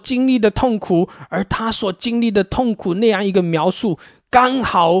他所经历的痛苦，而他所经历的痛苦那样一个描述刚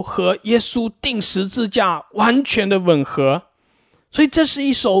好和耶稣钉十字架完全的吻合。所以这是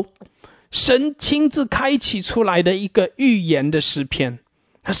一首神亲自开启出来的一个预言的诗篇，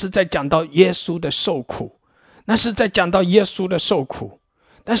那是在讲到耶稣的受苦，但是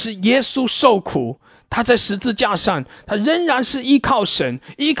耶稣受苦，他在十字架上，他仍然是依靠神，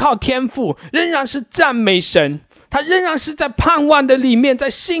依靠天父，仍然是赞美神，他仍然是在盼望的里面，在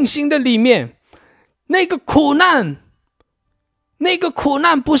信心的里面。那个苦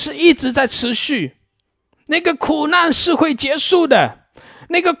难不是一直在持续，那个苦难是会结束的，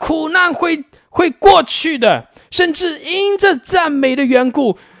那个苦难会过去的，甚至因着赞美的缘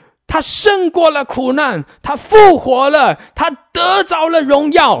故，他胜过了苦难，他复活了，他得着了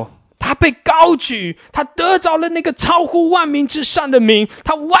荣耀，他被高举，他得着了那个超乎万民之上的名，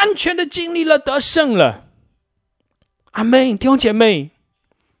他完全的经历了得胜了。阿们！弟兄姐妹，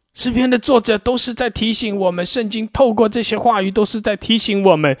诗篇的作者都是在提醒我们，圣经透过这些话语都是在提醒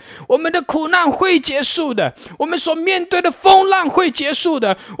我们，我们的苦难会结束的，我们所面对的风浪会结束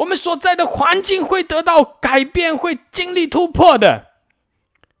的，我们所在的环境会得到改变，会经历突破的。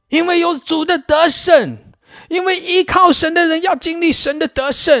因为有主的得胜，因为依靠神的人要经历神的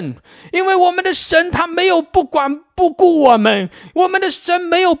得胜，因为我们的神他没有不管不顾我们，我们的神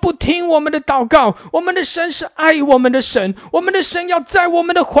没有不听我们的祷告，我们的神是爱我们的神，我们的神要在我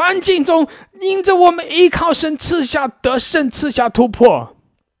们的环境中因着我们依靠神赐下得胜，赐下突破。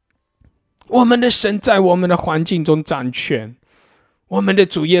我们的神在我们的环境中掌权，我们的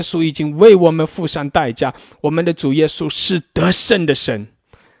主耶稣已经为我们付上代价，我们的主耶稣是得胜的神，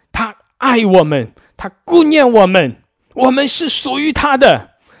他爱我们，他顾念我们，我们是属于他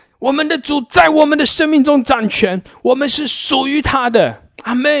的，我们的主在我们的生命中掌权，我们是属于他的。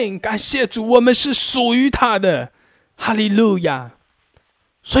阿们！感谢主，我们是属于他的，哈利路亚！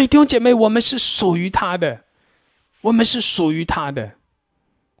所以弟兄姐妹，我们是属于他的，我们是属于他的，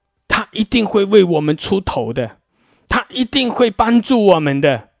他一定会为我们出头的，他一定会帮助我们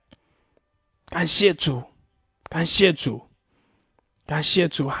的。感谢主，感谢主，感谢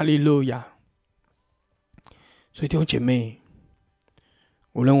主，哈利路亚！所以弟兄姐妹，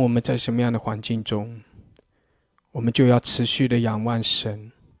无论我们在什么样的环境中，我们就要持续的仰望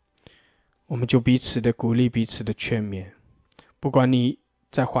神，我们就彼此的鼓励，彼此的劝勉。不管你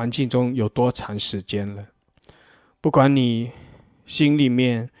在环境中有多长时间了，不管你心里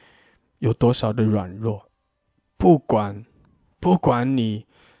面有多少的软弱，不管你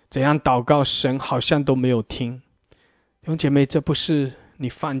怎样祷告，神好像都没有听。弟兄姐妹，这不是你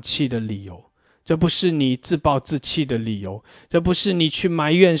放弃的理由，这不是你自暴自弃的理由，这不是你去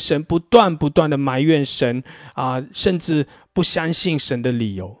埋怨神，不断的埋怨神甚至不相信神的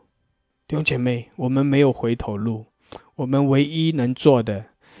理由。弟兄姐妹，我们没有回头路，我们唯一能做的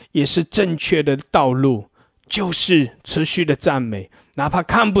也是正确的道路，就是持续的赞美，哪怕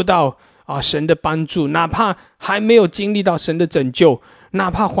看不到神的帮助，哪怕还没有经历到神的拯救，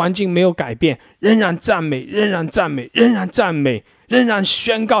哪怕环境没有改变，仍然赞美，仍然赞美，仍然赞美，仍然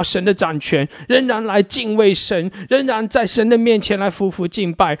宣告神的掌权，仍然来敬畏神，仍然在神的面前来匍匐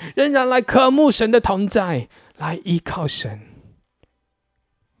敬拜，仍然来渴慕神的同在，来依靠神。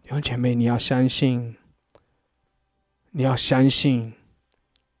弟兄姐妹，你要相信，你要相信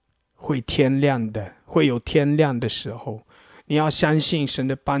会天亮的，会有天亮的时候。你要相信神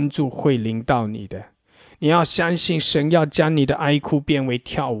的帮助会临到你的，你要相信神要将你的哀哭变为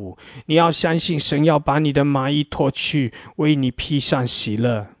跳舞，你要相信神要把你的麻衣脱去，为你披上喜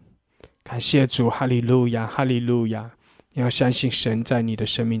乐。感谢主，哈利路亚，哈利路亚！你要相信神在你的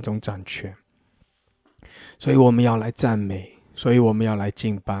生命中掌权。所以我们要来赞美，所以我们要来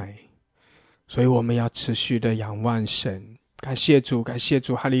敬拜，所以我们要持续的仰望神。感谢主，感谢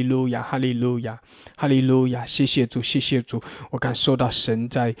主，哈利路亚，哈利路亚，哈利路亚！谢谢主，谢谢主！我感受到神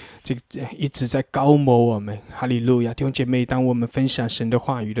在一直在高摩我们，哈利路亚！弟兄姐妹，当我们分享神的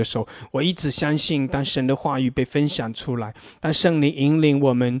话语的时候，我一直相信，当神的话语被分享出来，当圣灵引领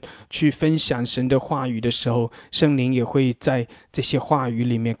我们去分享神的话语的时候，圣灵也会在这些话语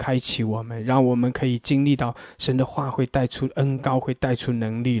里面开启我们，让我们可以经历到神的话会带出恩膏，会带出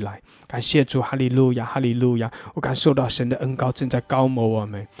能力来。感谢主，哈利路亚，哈利路亚！我感受到神的恩膏正在高摩我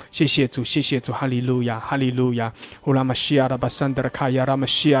们，谢谢主，谢谢主，哈利路亚，哈利路亚！呼拉玛西亚拉巴桑德拉卡亚拉玛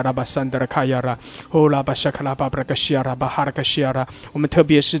西亚拉巴桑德拉卡亚拉，呼拉巴沙卡拉巴布拉卡西亚拉巴哈拉卡西亚拉。我们特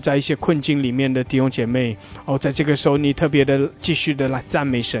别是在一些困境里面的弟兄姐妹，在这个时候你特别的继续的来赞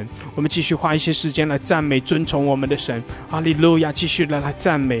美神，我们继续花一些时间来赞美尊崇我们的神，哈利路亚！继续的来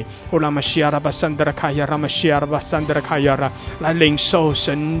赞美，呼拉玛西亚拉巴桑德拉卡亚拉玛西亚拉巴桑德拉卡亚拉，来领受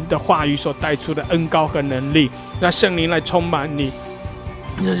神的话语所带出的恩膏和能力，让圣灵来充满你，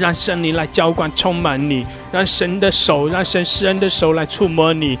让圣灵来浇灌充满你，让神的手，让神施恩的手来触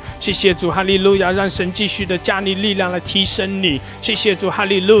摸你。谢谢主，哈利路亚！让神继续的加你力量来提升你。谢谢主，哈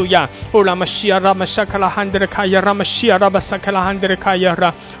利路亚！哦，拉玛西亚拉玛沙卡拉汉德的卡亚，拉玛西亚拉玛沙卡拉汉德的卡亚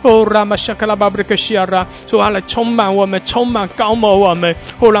拉，哦，拉玛沙卡拉巴布克西亚拉，主啊，来充满我们，充满高摩我们。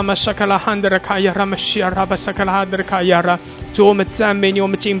哦，拉玛沙卡拉汉德的卡亚，拉玛西亚拉玛沙卡拉汉德的卡亚拉。主，我们赞美你，我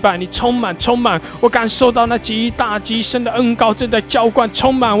们敬拜你，充满，我感受到那极大极深的恩膏正在浇灌，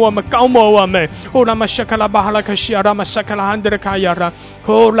充满我们，高摩我们。哦，拉玛沙卡拉巴哈拉克西亚拉玛沙卡拉汉德的卡亚拉，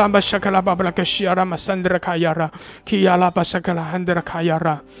哦，拉玛沙卡拉巴布拉克西亚拉玛桑德的卡亚拉，基亚拉巴沙卡拉汉德的卡亚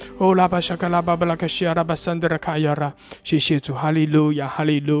拉，哦，拉巴沙卡拉巴布拉克西亚拉巴桑德的卡亚拉。谢谢主，哈利路亚，哈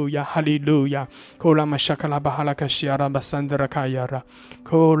利路亚，哈利路亚。哦，拉玛沙卡拉巴哈拉克西亚拉玛桑德的卡亚拉，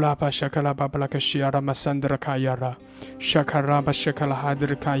哦，拉巴沙卡拉巴布拉克西亚拉玛桑德的卡亚拉。Shakaraba Shakala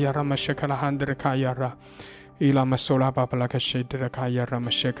Hadra Kaya Rama Shakala Handra Kayara Ilama Sola Babalaka Shedra Kaya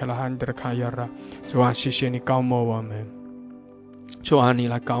Rama Shakala Handra Kayara 主啊，谢谢你高摩我们，主啊，你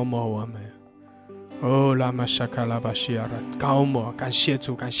来高摩我们。哦，拉玛沙卡拉巴西亚拉，高摩，感谢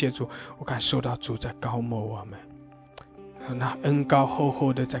主，感谢主，我感受到主在高摩我们，那恩膏厚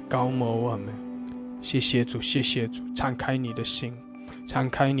厚的在高摩我们。谢谢主，谢谢主，敞开你的心，敞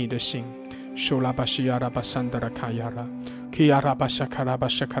开你的心。苏拉巴西亚拉巴桑德拉卡亚拉，基亚拉巴沙卡拉巴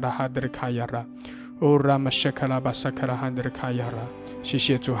沙卡拉哈德卡亚拉，哦，拉玛沙卡拉巴沙卡拉哈德卡亚拉。谢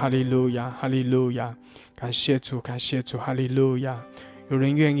谢主，哈利路亚，哈利路亚，感谢主，感谢主，哈利路亚。有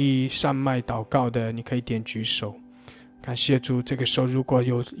人愿意上麦祷告的，你可以点举手。感谢主，这个时候如果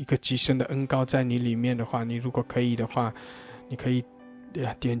有一个极深的恩膏在你里面的话，你如果可以的话，你可以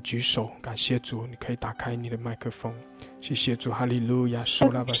点举手。感谢主，你可以打开你的麦克风。谢谢主，哈利路亚！哈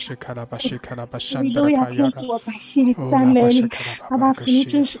利路亚！天主，我感谢你，赞美你，阿爸父，你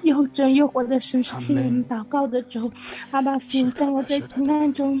真是又真又活的神，是听我们祷告的主。阿爸父，在我在急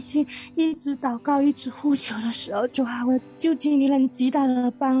难中一直祷告，一直呼求的时候，主啊，我就经历了你极大的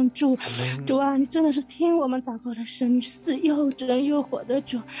帮助。主啊，你真的是听我们祷告的神，你是又真又活的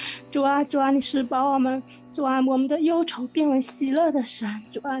主。主啊，主啊，你是把我们的忧愁变为喜乐的神。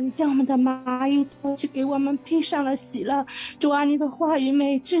主啊，你将我们的麻衣脱去，给我们披上了喜乐。主啊，你的话语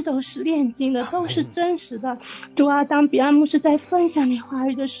每句都是炼金的，都是真实的。主啊，当彼岸牧师在分享你话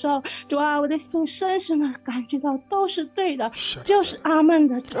语的时候，主啊，我的心深深的感觉到都是对的，就是阿们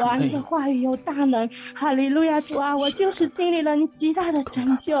的。主啊，你的话语有大能，哈利路亚！主啊，我就是经历了你极大的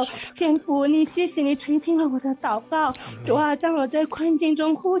拯救。天父，你谢谢你垂听了我的祷告。主啊，当我在困境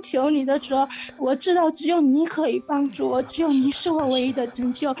中呼求你的时候，我知道只有你可以帮助我，只有你是我唯一的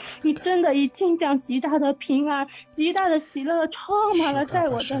拯救。你真的已经将极大的平安，极大大的喜乐充满了在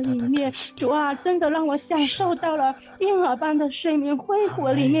我的里面。主啊，真的让我享受到了婴儿般的睡眠，恢复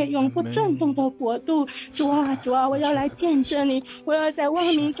里面永不震动的国度。主啊，我要来见证你，我要在万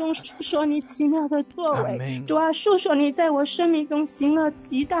民中述说你奇妙的作为。主啊，述说你在我生命中行了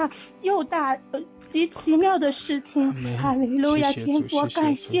极大又大极奇妙的事情。哈利路亚，天父，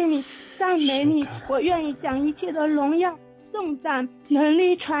感谢你，赞美你，我愿意将一切的荣耀颂赞能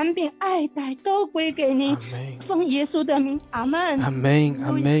力传饼爱戴都归给你，奉耶稣的名，阿门，阿门，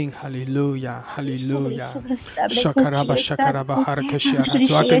阿门，哈利路亚，哈利路亚。沙卡拉巴沙卡拉巴哈尔克西亚，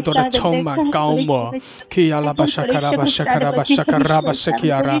主啊，更多的充满高摩，基亚拉巴沙卡拉巴沙卡拉巴沙卡拉巴沙基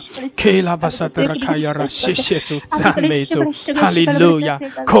亚拉，基拉巴沙德拉卡亚拉，谢谢主，赞美主，哈利路亚。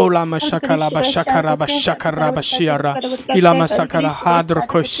科拉玛沙卡拉巴沙卡拉巴沙卡拉巴西亚拉，伊拉玛沙卡拉哈德拉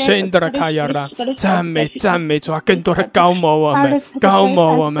科圣德拉卡亚拉，赞美赞美主啊，更多的高摩我们，高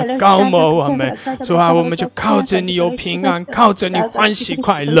摩我们，高摩我们，主啊，我们就靠着你有平安，靠着你欢喜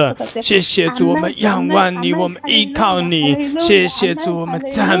快乐。谢谢主，我们仰望你，我们依靠你。谢谢主，我们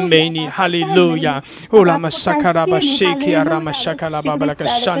赞美你，哈利路亚。乌拉玛沙卡拉巴西基亚拉玛沙卡拉巴巴拉克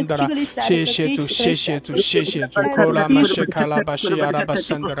山德拉，谢谢主，谢谢主，谢谢主。乌拉玛沙卡拉巴西亚拉巴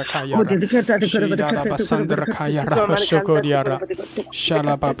山德拉卡亚拉，西亚拉巴山德拉卡亚拉巴苏格亚拉，沙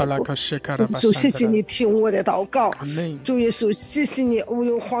拉巴巴拉克西卡拉巴山德拉。主，谢谢你听我的祷告。主耶稣，谢谢你，无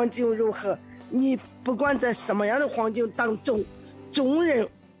论环境如何，你不管在什么样的环境当中，众人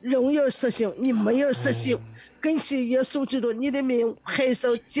仍有实行，你没有实行。感谢耶稣基督，你的名配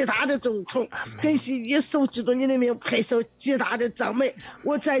受极大的尊崇。感谢耶稣基督，你的名配受极大的赞美。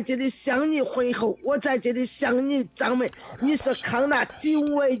我在这里向你回后，我在这里向你赞美。你是看那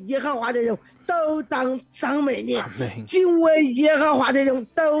敬畏耶和华的人都当赞美你，敬畏耶和华的人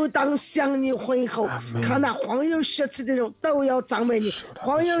都当向你回后。看那荒有血气的人都要赞美你，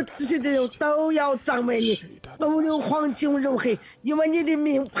荒有气息的人都要赞美你。无论环境如何，因为你的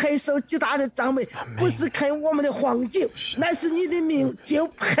名配受极大的赞美，不是看我们的环境，那是你的名就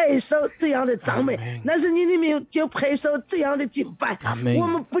配受这样的赞美，那是你的名就配受这样的敬拜。我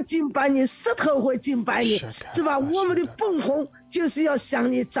们不敬拜你，石头会敬拜你，是吧？我们的本分就是要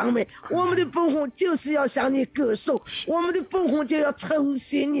向你赞美，我们的本分就是要向你歌颂，我们的本分就要称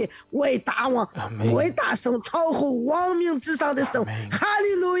谢你为大王，为大神，超乎万民之上的神。哈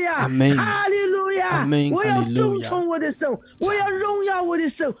利路亚，哈利路亚！我要尊崇我的神，我要荣耀我的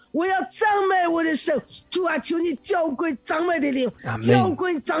神，我要赞美我的神。主啊，求你浇灌赞美的灵，浇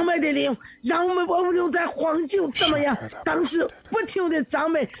灌赞美的灵，让我们无论在环境怎么样，但是不停的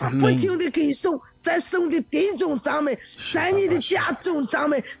赞美，不停的歌颂，在神的殿中赞美，在你的家中赞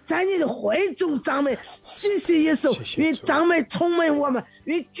美，在你的会中赞美。谢谢耶稣，愿赞美充满我们，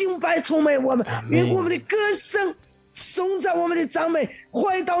愿敬拜充满我们，愿我们的歌声送在我们的赞美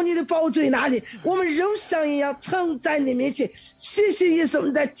回到你的宝座那里，我们仍像一样撑在你面前。谢谢耶稣，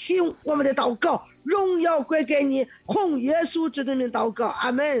你在听我们的祷告，荣耀归给你，奉耶稣基督的祷告，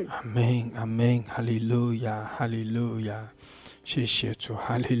阿门，阿门，阿门，哈利路亚，哈利路亚。谢谢主，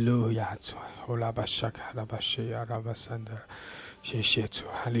哈利路亚，主，欧拉巴沙卡拉巴西亚拉巴桑德，谢谢主，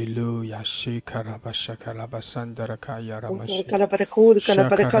哈利路亚，西卡拉巴沙卡拉巴桑德卡亚拉巴西，卡拉巴的库的卡拉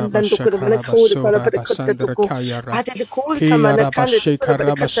巴的坎丹杜克的巴的库的卡拉巴的克的杜库，阿的库的卡马的坎的卡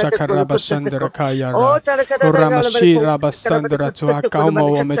拉巴的克的杜库的卡亚拉，哦，他的卡拉巴西拉巴桑德主啊，高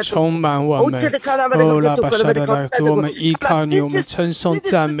摩我们充满我们，欧拉巴沙德拉，我们依靠你，我们称颂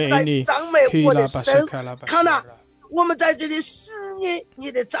赞美你，希拉巴沙卡拉巴西亚。我们在这里思念你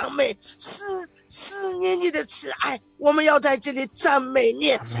的赞美，思念你的慈爱，我们要在这里赞美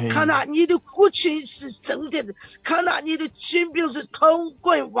你。看那你的国权是真的，看那你的权柄是统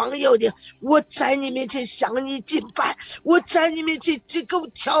贯万有的。我在你面前向你敬拜，我在你面前只够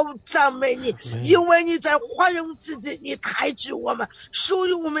跳赞美你，因为你在华人之地，你抬举我们，所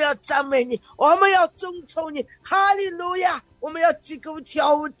以我们要赞美你，我们要尊崇你。哈利路亚！我们要只够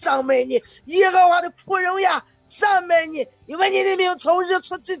跳赞美你，耶和华的仆人呀，赞美你，因为你的名从日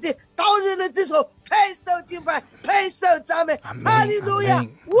出之地到日落之处，配受敬拜，配受赞美。哈利路亚！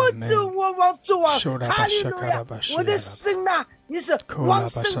我主我王主王，哈利路亚！我的神啊，你是王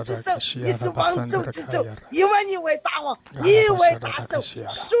神之神，你是王主之主，因为你为大王，你为大神，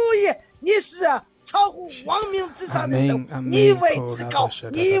所以你是超乎万民之上的神，你为至高，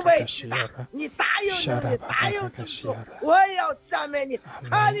你为至大，你大有能力，大有主主。我要赞美你，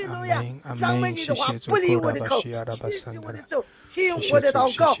哈利路亚！赞美你的话不离我的口，谢谢我的主，听我的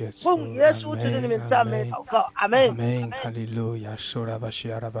祷告，奉耶稣基督的名赞美祷告，阿门。哈利路亚，苏拉巴西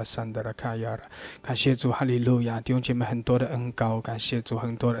亚拉巴桑德拉卡亚拉，感谢主，哈利路亚，弟兄姐妹很多的恩膏，感谢主，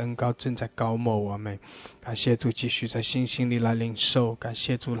很多的恩膏正在膏抹我们，感谢主继续在信心里来领受，感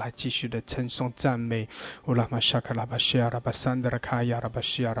谢主来继续的称颂赞美。乌拉玛沙卡拉巴西亚拉巴桑德拉卡亚拉巴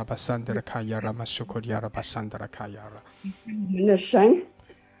西亚拉巴桑德拉卡亚拉玛苏库亚拉巴桑德拉卡亚拉。我们的神，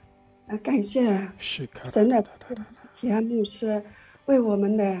感谢神的提安牧师为我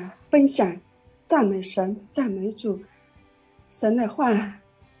们的分享，赞美神，赞美主。神的话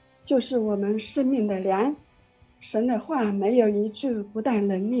就是我们生命的粮，神的话没有一句不带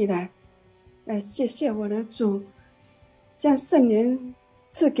能力的。谢谢我的主，将圣灵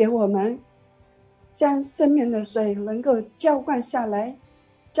赐给我们，将生命的水能够浇灌下来，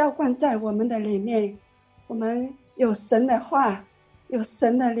浇灌在我们的里面。我们有神的话，有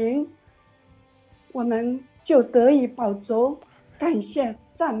神的灵，我们就得以饱足。感谢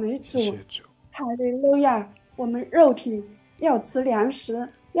赞美主，哈利路亚。我们肉体要吃粮食，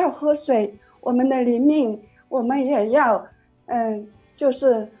要喝水，我们的灵命我们也要就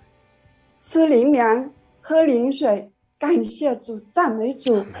是吃灵粮，喝灵水。感谢主，赞美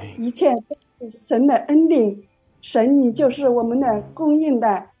主，一切都是神的恩典。神你就是我们的供应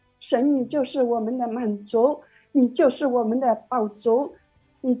的，神你就是我们的满足，你就是我们的饱足，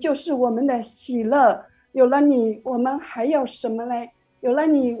你就是我们的喜乐。有了你我们还要什么呢？有了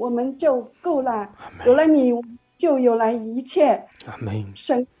你我们就够了，有了你就有了一切。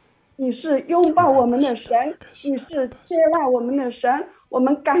神你是拥抱我们的神，你是接纳我们的神，我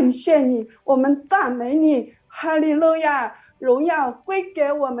们感谢你，我们赞美你，哈利路亚，荣耀归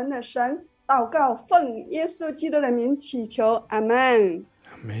给我们的神。祷告奉耶稣基督的名祈求，阿们。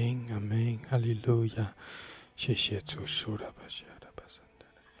阿们，阿们，哈利路亚。谢谢主，苏拉巴西亚拉巴桑德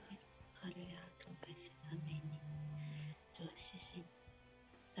拉。哈利路亚，主感谢赞美你，主谢谢你，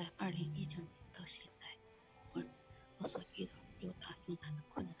在2019年到现在，我所遇到又大又难的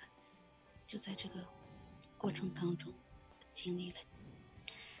困难，就在这个过程当中经历了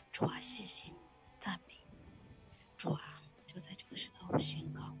你。主啊，谢谢你，赞美你。主啊，就在这个时候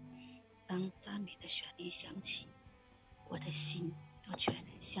宣告，当赞美的旋律响起，我的心要全然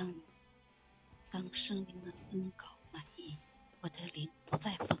向你。当生命的恩膏满溢，我的灵不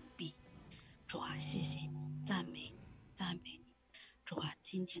再封闭。主啊，谢谢你，赞美你，赞美你。主啊，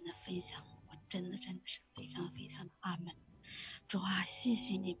今天的分享我真的是非常非常的阿门。主啊，谢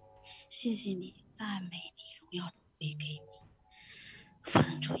谢你，谢谢你，赞美你，荣耀都归给你。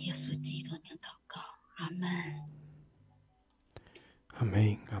奉主耶稣基督的名祷告，阿门。阿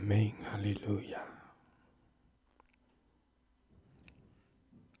门，阿门，哈利路亚，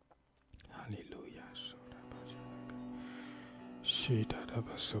哈利路亚。是的，拉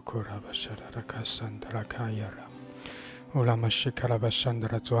巴苏库拉巴沙达拉卡桑德拉卡亚拉。乌拉玛西卡拉巴桑德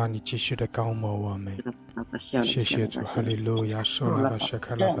拉，主啊，你继续的高摩我们，谢谢主，哈利路亚，苏拉巴沙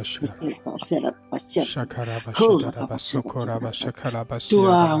卡拉巴沙拉，沙卡拉巴沙达拉巴苏库拉巴沙卡拉巴西亚拉。主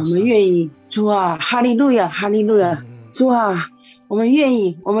啊，我们愿意，主啊，哈利路亚，哈利路亚，主啊，我们愿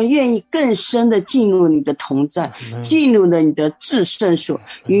意更深的进入你的同在，进入了你的至圣所，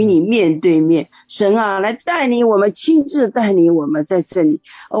与你面对面。神啊，来带领我们，亲自带领我们在这里。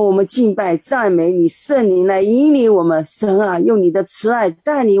我们敬拜赞美你，圣灵来引领我们。神啊，用你的慈爱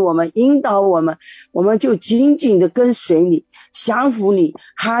带领我们，引导我们，我们就紧紧的跟随你，降服你。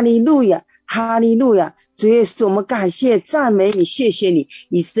哈利路亚，哈利路亚。主耶稣，我们感谢赞美你，谢谢你。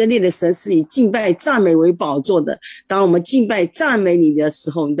以色列的神是以敬拜赞美为宝座的，当我们敬拜赞美你的时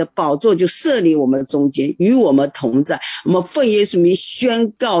候，你的宝座就设立我们中间，与我们同在。我们奉耶稣名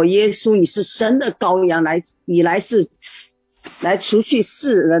宣告，耶稣你是神的羔羊，你来除去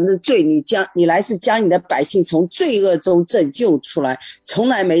世人的罪，你来是将你的百姓从罪恶中拯救出来。从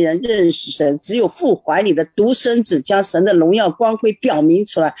来没人认识神，只有父怀里的独生子将神的荣耀光辉表明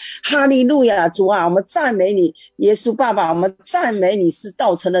出来。哈利路亚，主啊，我们赞美你，耶稣爸爸，我们赞美你是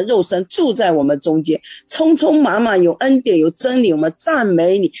道成的肉身住在我们中间，匆匆忙忙有恩典有真理，我们赞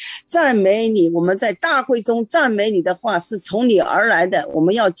美你，赞美你。我们在大会中赞美你的话是从你而来的，我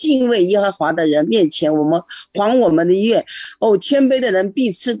们要敬畏耶和华的人面前，我们还我们的愿。谦卑的人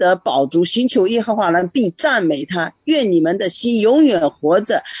必吃得饱足，寻求耶和华人必赞美他。愿你们的心永远活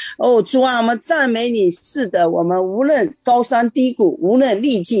着。主啊，我们赞美你。是的，我们无论高山低谷，无论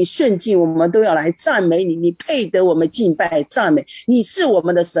逆境顺境，我们都要来赞美你。你配得我们敬拜赞美。你是我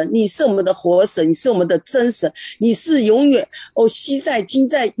们的神，你是我们的活神，你是我们的真神，你是永远昔在今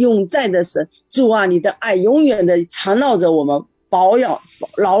在永在的神。主啊，你的爱永远的缠绕着我们，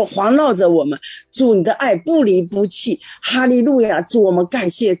环绕着我们。主，你的爱不离不弃，哈利路亚！主，我们感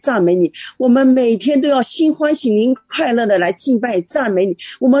谢赞美你，我们每天都要心欢喜灵快乐的来敬拜赞美你。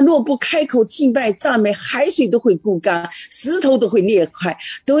我们若不开口敬拜赞美，海水都会枯干，石头都会裂开，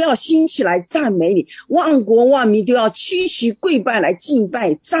都要兴起来赞美你，万国万民都要屈膝跪拜来敬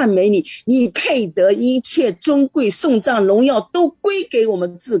拜赞美你。你配得一切尊贵颂赞荣耀都归给我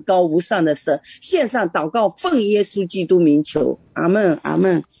们至高无上的神。献上祷告，奉耶稣基督名求，阿们，阿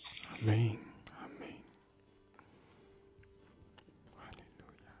们，阿们，阿们。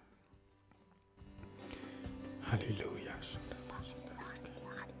哈利路亚，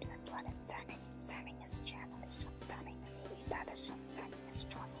赞美你，赞美你是全能的神，赞美你是伟大的神，赞美你是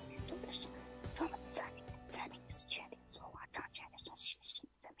创造宇宙的神，专门赞美你，赞美你是全力作王掌权的神，谢谢你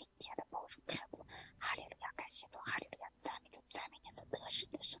在每一天的保守看顾，哈利路亚，感谢主，哈利路亚，赞美主，赞美你是得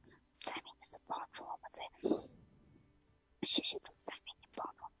胜的神，赞美你是帮助我们在，谢谢主，赞美你帮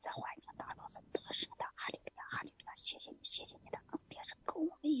助我们在环境当中是得胜的，哈利路亚，哈利路亚，谢谢你，谢谢你的恩典是够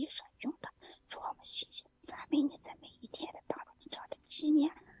我们一生用的，主我们谢谢你，赞美你在每一天的当中你这样的纪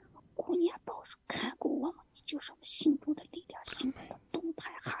念顾念保守看顾我们，你就是我们心中的力量，心中的盾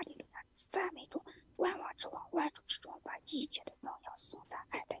牌，哈利路亚，赞美主，万王之王，万主之中，把一切的荣耀颂赞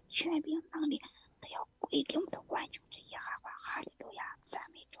爱的权柄能力都要归给我们的万军之耶和华，哈利路亚，赞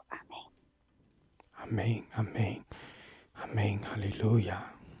美主，阿们，阿们，阿们，阿们，哈利路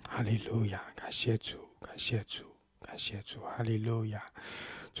亚，哈利路亚，感谢主，感谢主，感谢主，哈利路亚。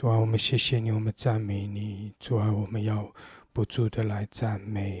主啊，我们谢谢你，我们赞美你。主啊，我们要不住的来赞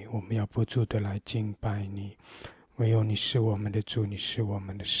美，我们要不住的来敬拜你。唯有你是我们的主，你是我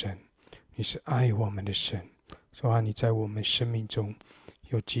们的神，你是爱我们的神。主啊，你在我们生命中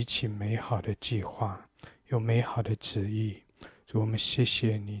有极其美好的计划，有美好的旨意。主，我们谢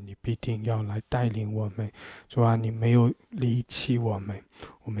谢你，你必定要来带领我们。主啊，你没有离弃我们，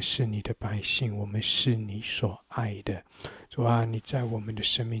我们是你的百姓，我们是你所爱的。主啊，你在我们的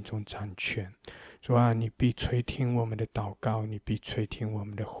生命中掌权。主啊，你必垂听我们的祷告，你必垂听我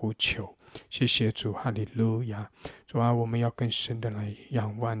们的呼求。谢谢主，哈利路亚。主啊，我们要更深的来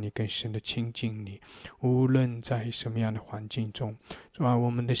仰望你，更深的亲近你。无论在什么样的环境中，主啊，我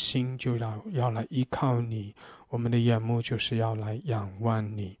们的心就要来依靠你，我们的眼目就是要来仰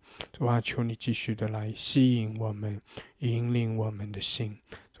望你。主啊，求你继续的来吸引我们，引领我们的心。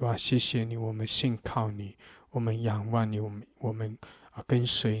主啊，谢谢你，我们信靠你，我们仰望你，我们跟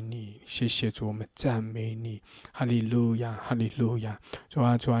随你。谢谢主，我们赞美你，哈利路亚，哈利路亚。主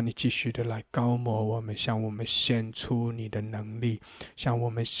啊，主啊，你继续的来高摩我们，向我们显出你的能力，向我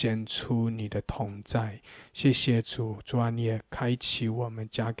们显出你的同在。谢谢主，主啊，你也开启我们，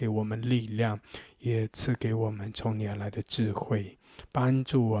加给我们力量，也赐给我们从你而来的智慧，帮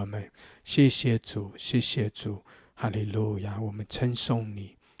助我们。谢谢主，谢谢主，哈利路亚。我们称颂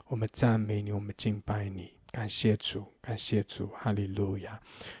你，我们赞美你，我们敬拜你。感谢主，感谢主，哈利路亚。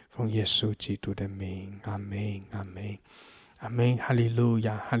奉耶稣基督的名，阿们，阿们，阿们，哈利路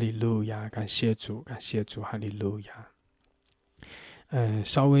亚，哈利路亚。感谢主，感谢主，哈利路亚。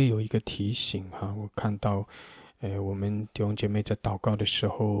稍微有一个提醒哈，我看到我们弟兄姐妹在祷告的时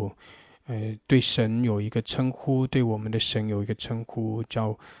候，对神有一个称呼，对我们的神有一个称呼，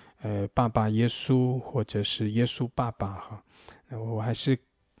叫爸爸耶稣，或者是耶稣爸爸哈。我还是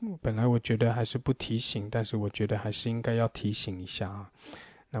本来我觉得还是不提醒，但是我觉得还是应该要提醒一下啊。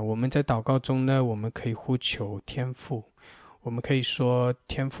那我们在祷告中呢，我们可以呼求天父，我们可以说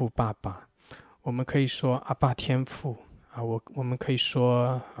天父爸爸，我们可以说阿爸天父啊，我们可以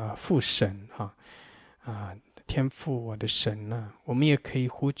说父神哈天父我的神啊，我们也可以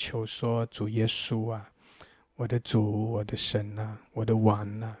呼求说主耶稣啊，我的主，我的神啊，我的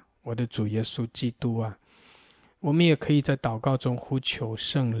王啊，我的主耶稣基督啊。我们也可以在祷告中呼求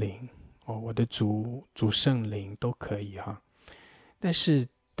圣灵我的主圣灵都可以哈。但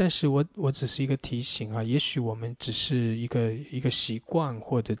是我只是一个提醒啊，也许我们只是一个习惯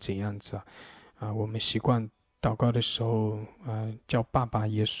或者怎样子我们习惯祷告的时候叫爸爸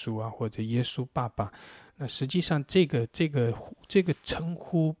耶稣或者耶稣爸爸。那实际上这个称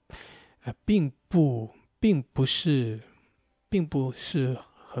呼并不是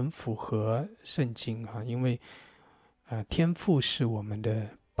很符合圣经因为天父是我们的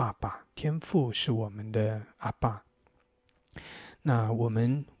爸爸，天父是我们的阿爸。那我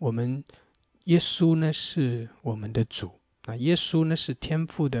们耶稣呢是我们的主，那耶稣呢是天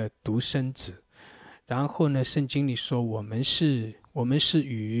父的独生子。然后呢，圣经里说我们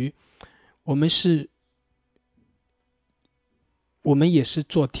也是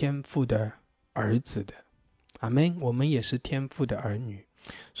做天父的儿子的，阿们，我们也是天父的儿女。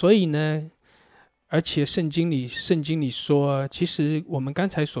所以呢而且圣经里说，其实我们刚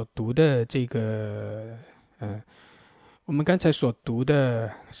才所读的这个我们刚才所读的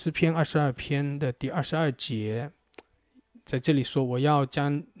诗篇22篇的第22节，在这里说，我要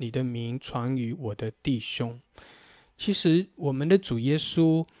将你的名传于我的弟兄。其实我们的主耶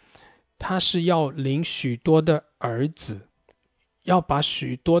稣他是要领许多的儿子，要把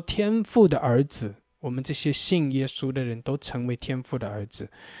许多天父的儿子，我们这些信耶稣的人都成为天父的儿子。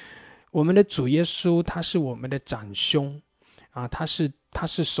我们的主耶稣他是我们的长兄啊，他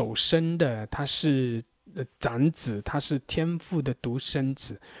是首生的，他是长子，他是天父的独生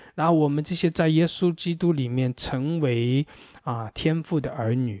子。然后我们这些在耶稣基督里面成为天父的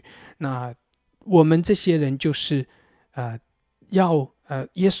儿女，那我们这些人就是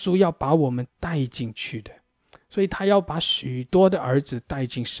耶稣要把我们带进去的，所以他要把许多的儿子带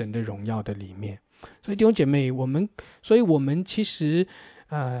进神的荣耀的里面。所以弟兄姐妹，我们其实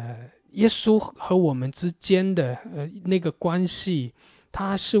耶稣和我们之间的那个关系，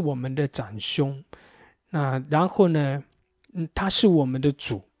他是我们的长兄，那然后呢他是我们的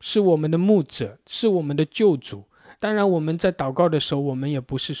主，是我们的牧者，是我们的救主。当然我们在祷告的时候，我们也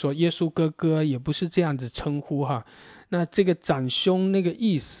不是说耶稣哥哥，也不是这样子称呼哈。那这个长兄那个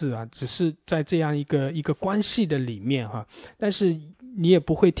意思只是在这样一个关系的里面哈，但是你也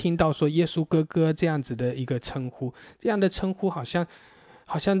不会听到说耶稣哥哥这样子的一个称呼，这样的称呼好像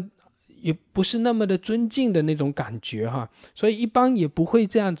也不是那么的尊敬的那种感觉哈，所以一般也不会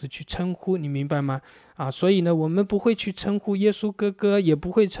这样子去称呼，你明白吗？所以呢，我们不会去称呼耶稣哥哥，也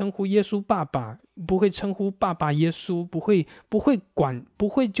不会称呼耶稣爸爸，不会称呼爸爸耶稣，不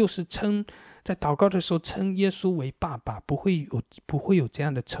会就是在祷告的时候称耶稣为爸爸，不会有这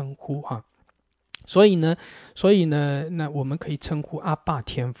样的称呼哈。所以呢，那我们可以称呼阿爸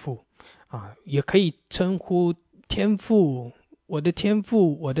天父也可以称呼天父，我的天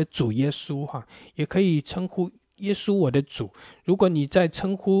父，我的主耶稣哈，也可以称呼耶稣我的主。如果你在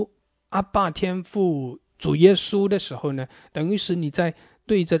称呼阿爸天父主耶稣的时候呢，等于是你在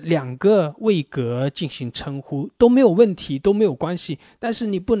对着两个位格进行称呼，都没有问题，都没有关系，但是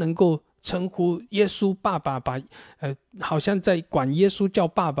你不能够称呼耶稣爸爸，好像在管耶稣叫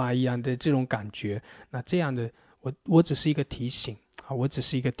爸爸一样的这种感觉。那这样的我只是一个提醒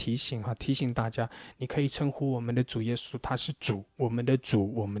提醒大家，你可以称呼我们的主耶稣，他是主，我们的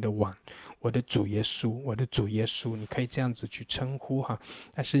主，我们的王，我的主耶稣，你可以这样子去称呼哈。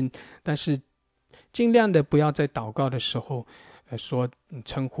但是尽量的不要在祷告的时候说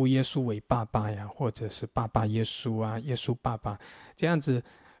称呼耶稣为爸爸呀，或者是爸爸耶稣耶稣爸爸，这样子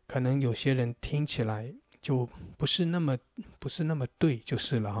可能有些人听起来就不是那么对就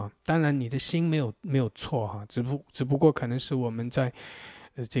是了哈。当然你的心没有错哈，只不过可能是我们在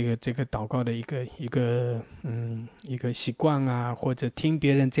这个祷告的一个习惯或者听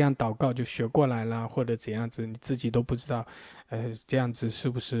别人这样祷告就学过来了，或者怎样子你自己都不知道这样子是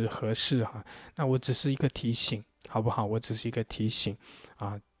不是合适哈。那我只是一个提醒好不好？我只是一个提醒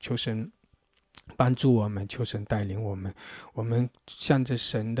求神帮助我们，求神带领我们，我们向着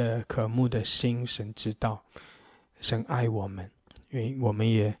神的渴慕的心，神知道，神爱我们，因为我们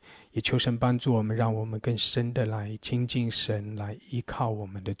也求神帮助我们，让我们更深的来亲近神，来依靠我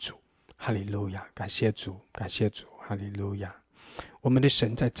们的主。哈利路亚，感谢主，哈利路亚。我们的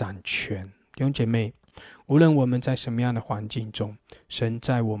神在掌权，弟兄姐妹，无论我们在什么样的环境中，神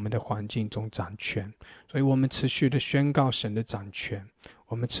在我们的环境中掌权，所以我们持续的宣告神的掌权，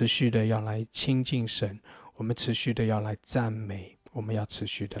我们持续的要来亲近神，我们持续的要来赞美，我们要持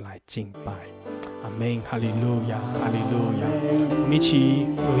续的来敬拜。阿们，哈利路亚，哈利路亚。我们一起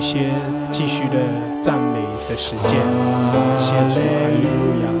有一些继续的赞美的时间，感谢主，哈利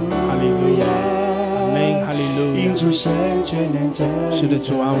路亚，哈利路亚，阿们，哈利路亚。是的，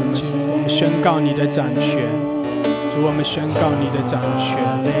主我们宣告你的掌权，主我们宣告你的掌权。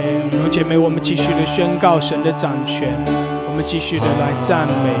弟兄姐妹，我们继续的宣告神的掌权，我们继续的来赞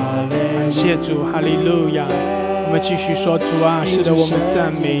美，感谢主，哈利路亚。我们继续说，主是的，我们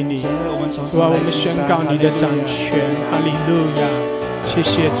赞美你，主我们宣告你的掌权，哈利路亚，谢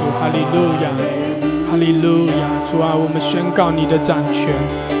谢主，哈利路亚，哈利路亚。主我们宣告你的掌权，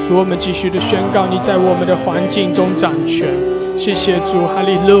主我们继续的宣告你在我们的环境中掌权，谢谢主，哈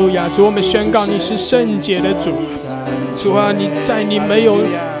利路亚。主我们宣告你是圣洁的主，主你在你没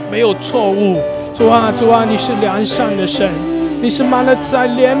有错误，主你是良善的神，你是满了慈爱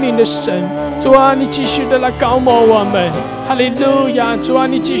怜悯的神，主你继续的来膏抹我们，哈利路亚。主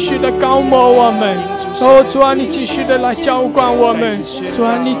你继续的膏抹我们，主你继续的来浇灌我们，主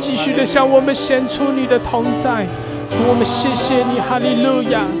你继续的向我们显出你的同在，主我们谢谢你，哈利路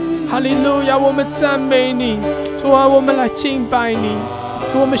亚，哈利路亚。我们赞美你，主我们来敬拜你，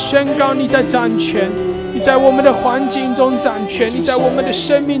主，我们宣告你在掌权，你在我们的环境中掌权，你在我们的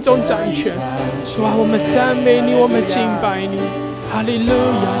生命中掌权。主啊，我们赞美你，我们敬拜你。哈利路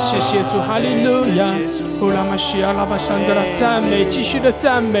亚，谢谢主，哈利路亚。拉玛西亚拉巴桑德拉，赞美，继续的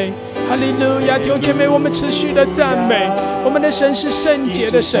赞美。哈利路亚，弟兄姐妹，我们持续的赞美。我们的神是圣洁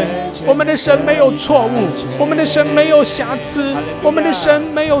的神，我们的神没有错误，我们的神没有瑕疵，我们的神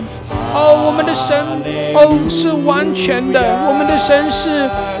没有我们的神是完全的，我们的神是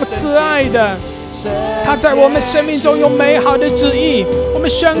慈爱的，他在我们生命中有美好的旨意。我们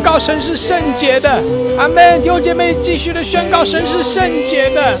宣告神是圣洁的，阿们。弟兄姐妹，继续的宣告神是圣洁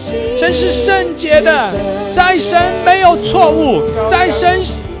的，神是圣洁的，在神没有错误，在神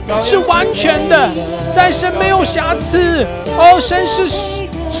是完全的，在神没有瑕疵。神是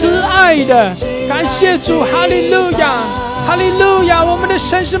慈爱的，感谢主，哈利路亚，哈利路亚。我们的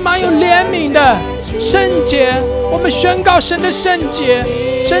神是满有怜悯的，圣洁。我们宣告神的圣洁，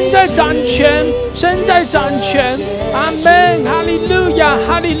神在掌权，神在掌权，阿们，哈利路亚，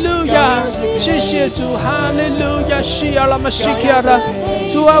哈利路亚，谢谢主，哈利路亚，需要那么需要的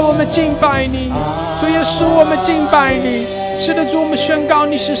主啊，我们敬拜你，主耶稣，我们敬拜你。是的，主，我们宣告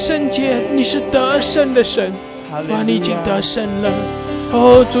你是圣洁，你是得胜的神，哇，你已经得胜了，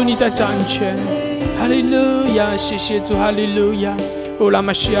主你在掌权，哈利路亚，谢谢主，哈利路亚。拉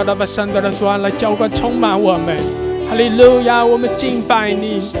玛西亚拉巴山德的主啊，来浇灌充满我们，哈利路亚，我们敬拜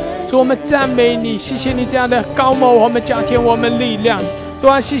你，主，我们赞美你，谢谢你这样的高摩我们，加添我们力量，主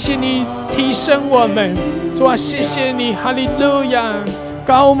啊，谢谢你提升我们，主啊，谢谢你，哈利路亚，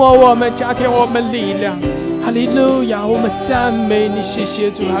高摩我们，加添我们力量，哈利路亚，我们赞美你，谢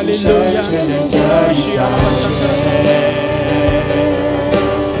谢主，哈利路亚，拉玛西亚拉巴山德，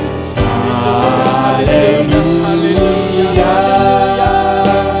哈利路亚，哈利路亚，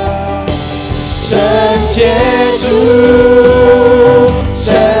圣洁主，圣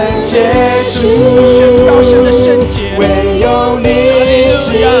洁主，宣告神的圣洁，唯有你是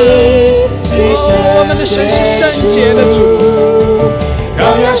最圣洁，我们的神是圣洁的主，羔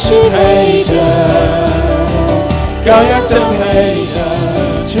羊是配的，羔羊真配的，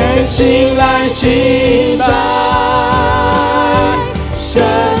全心来敬拜，圣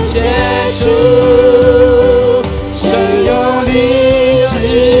洁主，唯有你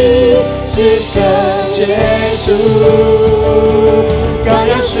是圣洁主，羔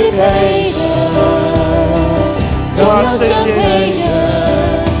羊是配的，羔羊是配的，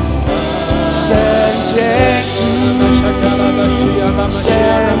圣洁主，圣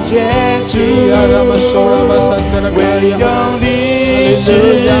洁主，唯有你是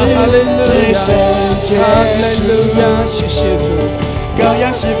最圣洁主，谢谢主，羔羊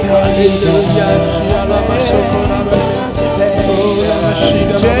是配的，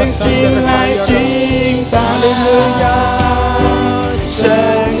全心来敬拜，圣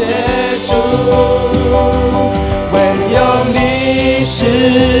洁主，唯有你是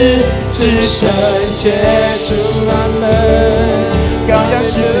至圣洁主，羔羊是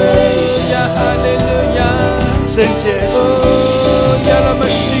配的，圣洁主。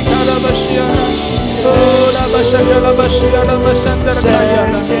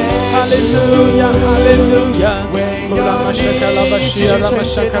哈利路亚，哈利路亚，拉玛西卡拉巴西亚拉玛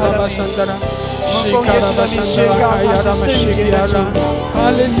西卡拉巴山德拉，西卡拉巴山德拉卡亚拉玛西亚拉，哈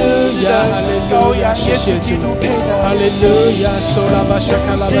利路亚，哈利路亚，谢谢主，哈利路亚，苏拉巴西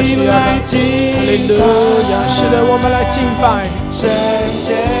卡拉巴西亚拉，哈利路亚，是的，我们来敬拜，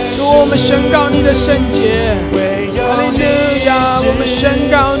主，我们宣告你的圣洁，哈利路亚，我们宣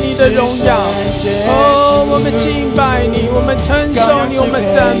告你的荣耀，我们敬拜你，我们称颂你，我们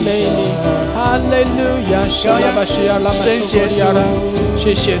赞美你，哈利路亚，苏拉巴西亚拉玛苏格利亚拉，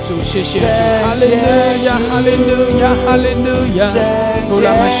谢谢主，谢谢主，哈利路亚，哈利路亚，哈利路亚，乌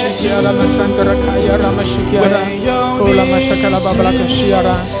拉玛西亚拉玛桑格拉卡亚拉玛西亚拉，乌拉玛沙卡拉巴布拉克西亚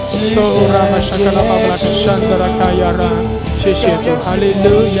拉，乌拉玛沙卡拉巴布拉克山格拉卡亚拉，谢谢主，哈利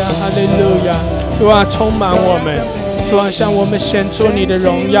路亚，哈利路亚，主啊，充满我们，主啊，向我们显出你的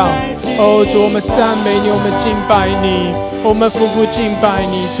荣耀，主，我们赞美你，我们敬拜你，我们夫妇敬拜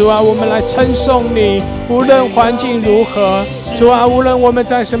你，主啊，我们来称颂你，无论环境如何，主啊，无论我们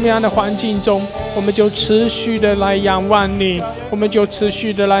在什么样的环境中，我们就持续的来仰望你，我们就持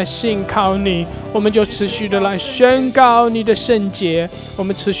续的来信靠你，我们就持续的来宣告你的圣洁，我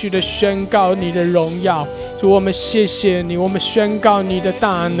们持续的宣告你的荣耀，主，我们谢谢你，我们宣告你的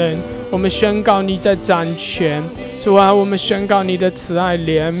大能，我们宣告你在掌权，主啊，我们宣告你的慈爱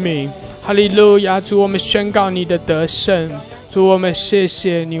怜悯，哈利路亚，主，我们宣告你的得胜，主，我们谢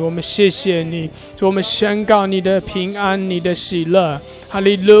谢你，我们谢谢你，主，我们宣告你的平安，你的喜乐，哈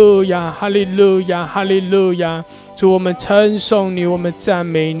利路亚，哈利路亚，哈利路亚，主我们称颂你，我们赞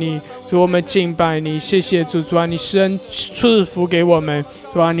美你，主我们敬拜你。谢谢主，主啊，你施恩赐福给我们，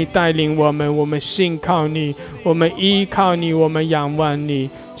主啊，你带领我们，我们信靠你，我们依靠你，我们仰望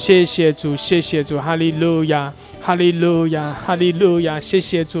你。谢谢主，谢谢主，哈利路亚，哈利路亚，哈利路亚。谢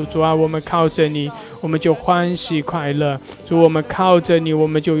谢主，主啊，我们靠着你，我们就欢喜快乐。主，我们靠着你，我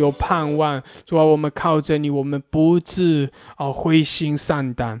们就有盼望。主啊，我们靠着你，我们不致灰心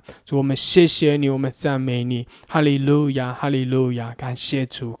丧胆。主，我们谢谢你，我们赞美你。哈利路亚，哈利路亚。感谢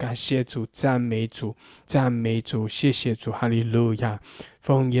主，感谢主，赞美主，赞美主。谢谢主，哈利路亚。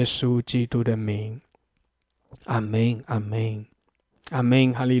奉耶稣基督的名，阿们，阿们，阿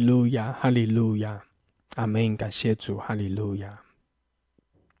们。哈利路亚，哈利路亚，阿们。感谢主，哈利路亚。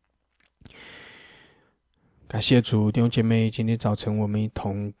感谢主，弟兄姐妹，今天早晨我们一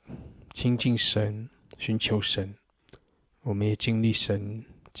同亲近神，寻求神，我们也经历神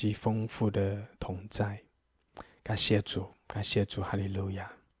极丰富的同在。感谢主，感谢主，哈利路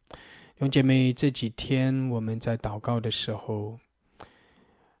亚。弟兄姐妹，这几天我们在祷告的时候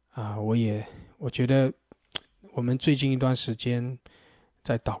我觉得我们最近一段时间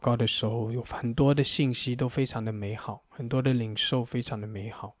在祷告的时候，有很多的信息都非常的美好，很多的领受非常的美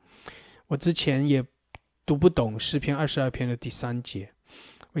好。我之前也读不懂诗篇22篇的第3节，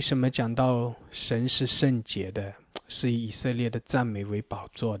为什么讲到神是圣洁的，是以以色列的赞美为宝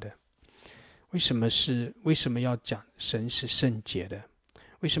座的？为什么要讲神是圣洁的？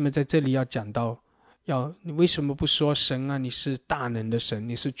为什么在这里要讲到你为什么不说神啊，你是大能的神，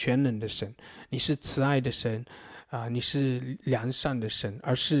你是全能的神，你是慈爱的神你是良善的神，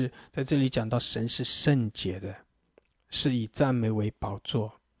而是在这里讲到神是圣洁的，是以赞美为宝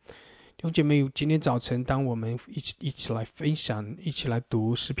座。弟兄姐妹，今天早晨当我们一起来分享，一起来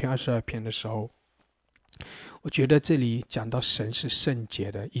读诗篇22篇的时候，我觉得这里讲到神是圣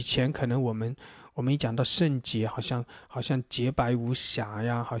洁的。以前可能我们一讲到圣洁，好像洁白无瑕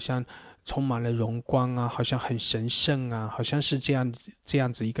呀，好像充满了荣光啊，好像很神圣啊，好像是这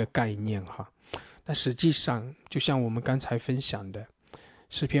样子一个概念哈。但实际上就像我们刚才分享的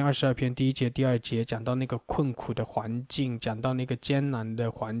诗篇22篇第1节第2节，讲到那个困苦的环境，讲到那个艰难的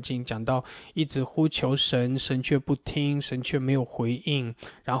环境，讲到一直呼求神，神却不听，神却没有回应，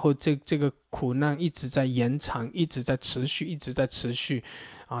然后这个苦难一直在延长，一直在持续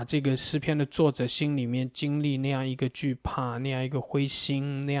这个诗篇的作者心里面经历那样一个惧怕，那样一个灰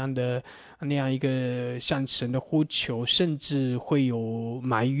心，那样一个向神的呼求，甚至会有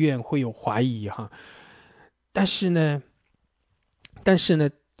埋怨，会有怀疑哈。但是呢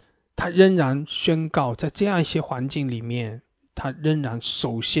他仍然宣告，在这样一些环境里面，他仍然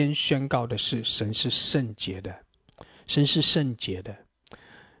首先宣告的是神是圣洁的，神是圣洁的。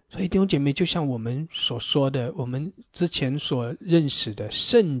所以弟兄姐妹，就像我们所说的，我们之前所认识的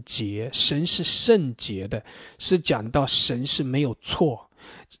圣洁，神是圣洁的，是讲到神是没有错。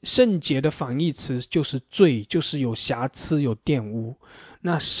圣洁的反义词就是罪，就是有瑕疵，有玷污。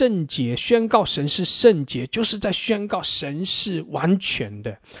那圣洁，宣告神是圣洁，就是在宣告神是完全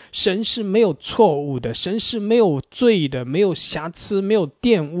的，神是没有错误的，神是没有罪的，没有瑕疵，没有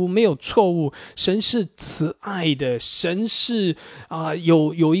玷污，没有错误。神是慈爱的，神是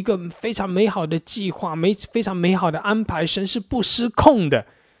有一个非常美好的计划，非常美好的安排，神是不失控的，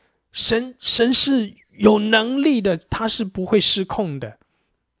神是有能力的，他是不会失控的。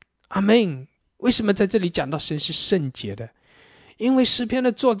阿们。为什么在这里讲到神是圣洁的？因为诗篇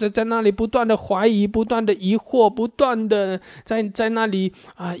的作者在那里不断的怀疑，不断的疑惑，不断的在那里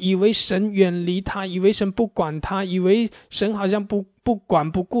以为神远离他，以为神不管他，以为神好像不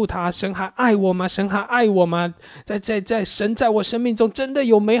管不顾他，神还爱我吗？神还爱我吗？在神在我生命中真的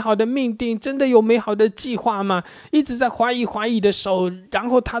有美好的命定，真的有美好的计划吗？一直在怀疑的时候，然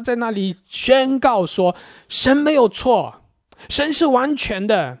后他在那里宣告说，神没有错，神是完全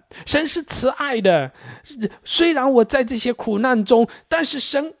的，神是慈爱的，虽然我在这些苦难中，但是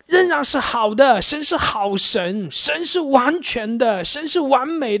神仍然是好的，神是好神，神是完全的，神是完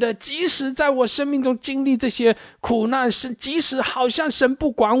美的。即使在我生命中经历这些苦难，即使好像神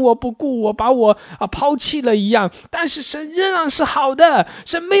不管我不顾我，把我抛弃了一样，但是神仍然是好的，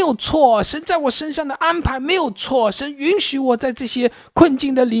神没有错，神在我身上的安排没有错，神允许我在这些困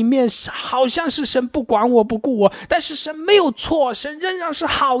境的里面，好像是神不管我不顾我，但是神没有错，神仍然是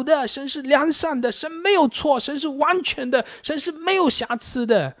好的，神是良善的，神没有错，神是完全的，神是没有瑕疵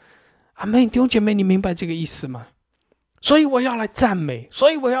的。阿们。弟兄姐妹，你明白这个意思吗？所以我要来赞美，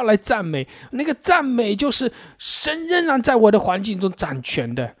那个赞美就是神仍然在我的环境中掌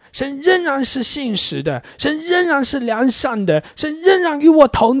权的，神仍然是信实的，神仍然是良善的，神仍然与我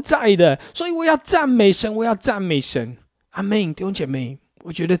同在的，所以我要赞美神，我要赞美神。阿们。弟兄姐妹，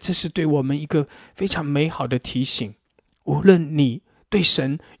我觉得这是对我们一个非常美好的提醒。无论你对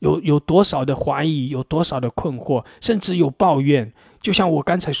神有多少的怀疑，有多少的困惑，甚至有抱怨，就像我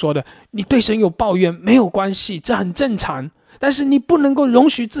刚才说的，你对神有抱怨没有关系，这很正常，但是你不能够容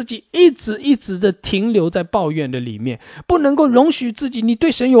许自己一直的停留在抱怨的里面，不能够容许自己你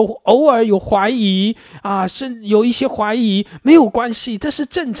对神偶尔有怀疑啊，有一些怀疑没有关系，这是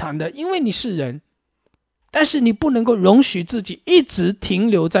正常的，因为你是人。但是你不能够容许自己一直停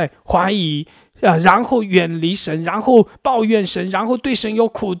留在怀疑然后远离神，然后抱怨神，然后对神有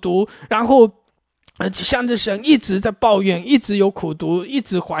苦毒，然后向着神一直在抱怨，一直有苦毒，一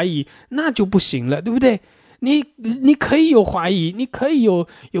直怀疑，那就不行了，对不对？你可以有怀疑，你可以有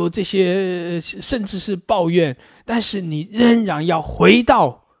这些甚至是抱怨，但是你仍然要回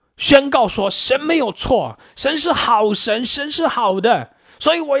到宣告说神没有错，神是好神，神是好的，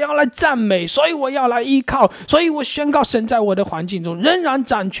所以我要来赞美，所以我要来依靠，所以我宣告神在我的环境中仍然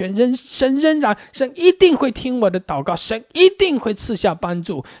掌权，神一定会听我的祷告，神一定会赐下帮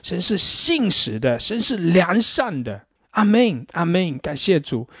助，神是信实的，神是良善的。阿们阿们，感谢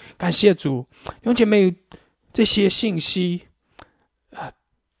主，感谢主。弟兄姐妹，这些信息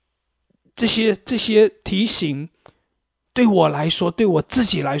这些提醒对我来说，对我自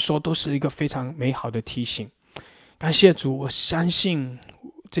己来说都是一个非常美好的提醒。感谢主，我相信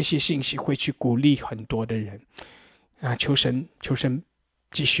这些信息会去鼓励很多的人求神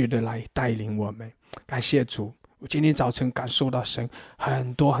继续的来带领我们。感谢主，我今天早晨感受到神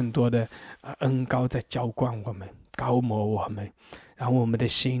很多的恩膏在浇灌我们，膏抹我们，让我们的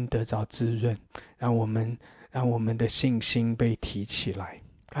心得到滋润，让我们的信心被提起来。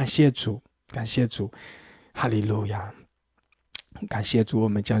感谢主，感谢主，哈利路亚。感谢主，我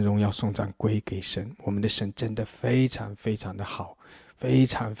们将荣耀颂赞归给神，我们的神真的非常非常的好，非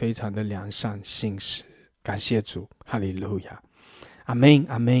常非常的良善信实。感谢主，哈利路亚，阿们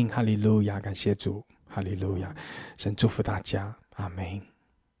阿们，哈利路亚，感谢主，哈利路亚，神祝福大家，阿们。